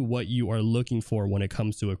tell me what you are looking for when it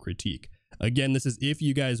comes to a critique. Again, this is if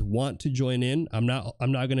you guys want to join in. I'm not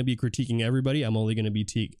going to be critiquing everybody. I'm only going to be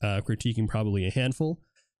critiquing probably a handful.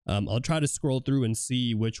 I'll try to scroll through and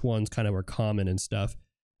see which ones kind of are common and stuff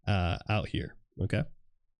out here. Okay.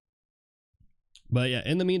 But yeah,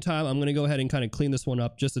 in the meantime, I'm going to go ahead and kind of clean this one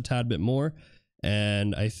up just a tad bit more.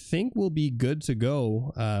 And I think we'll be good to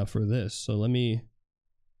go for this. So let me,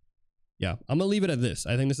 yeah, I'm gonna leave it at this.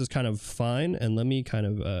 I think this is kind of fine. And let me kind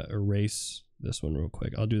of erase this one real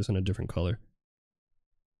quick. I'll do this in a different color.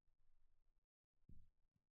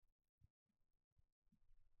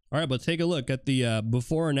 All right, but take a look at the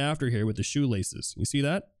before and after here with the shoelaces. You see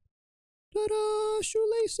that? Ta-da,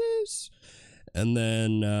 shoelaces. And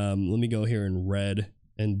then let me go here in red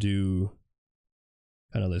and do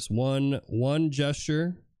kind of this one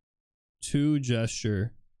gesture, 2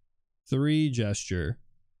 gesture, 3 gesture,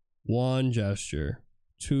 1 gesture,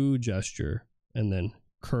 2 gesture, and then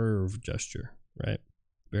curve gesture, right?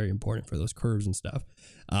 Very important for those curves and stuff.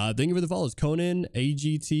 Thank you for the follows. Conan,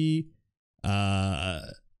 AGT,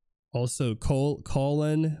 also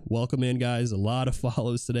Colin, welcome in, guys. A lot of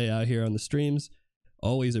follows today out here on the streams.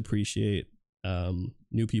 Always appreciate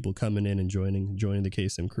new people coming in and joining the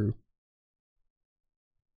Kaycem crew.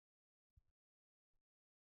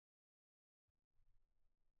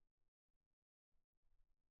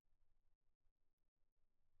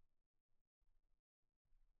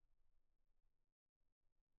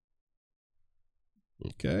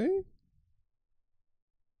 Okay.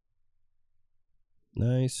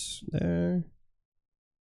 Nice there.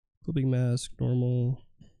 Clipping mask, normal.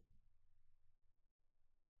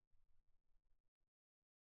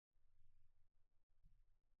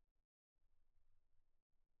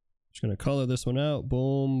 Just gonna color this one out.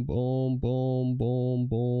 Boom, boom, boom, boom,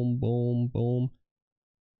 boom, boom, boom.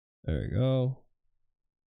 There we go.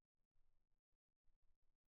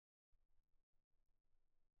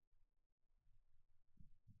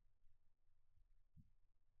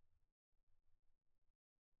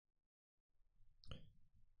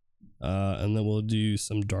 And then we'll do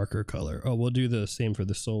some darker color. Oh, we'll do the same for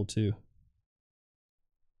the sole too.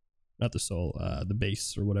 Not the sole, the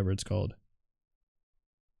base or whatever it's called.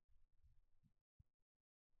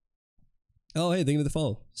 Oh, hey, thank you for the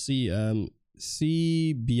follow. C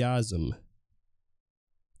Biasm.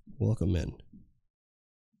 Welcome in.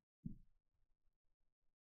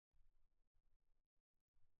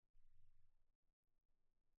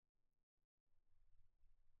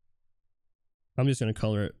 I'm just gonna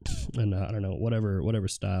color it and I don't know, whatever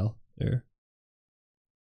style there.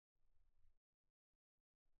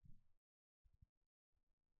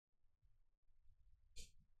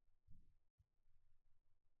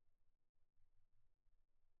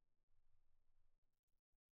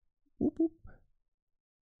 Whoop, whoop.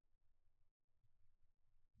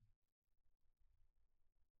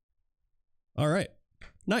 All right.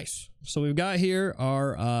 Nice. So we've got here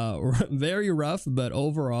our very rough, but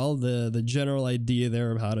overall the general idea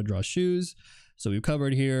there of how to draw shoes. So we've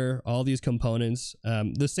covered here all these components.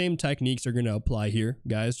 The same techniques are going to apply here,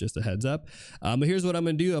 guys, just a heads up. But here's what I'm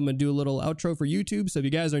going to do. I'm going to do a little outro for YouTube. So if you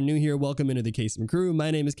guys are new here, welcome into the Kaycem crew. My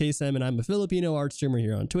name is Kaycem and I'm a Filipino art streamer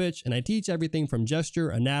here on Twitch. And I teach everything from gesture,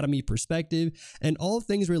 anatomy, perspective, and all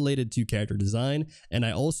things related to character design. And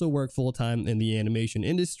I also work full-time in the animation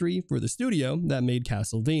industry for the studio that made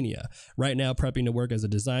Castlevania. Right now, prepping to work as a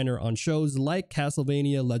designer on shows like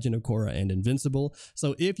Castlevania, Legend of Korra, and Invincible.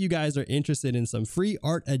 So if you guys are interested in some free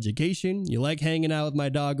art education, you like hanging out with my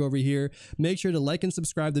dog over here, make sure to like and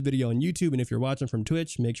subscribe the video on YouTube. And if you're watching from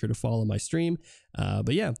Twitch, make sure to follow my stream.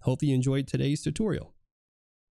 But yeah, hope you enjoyed today's tutorial.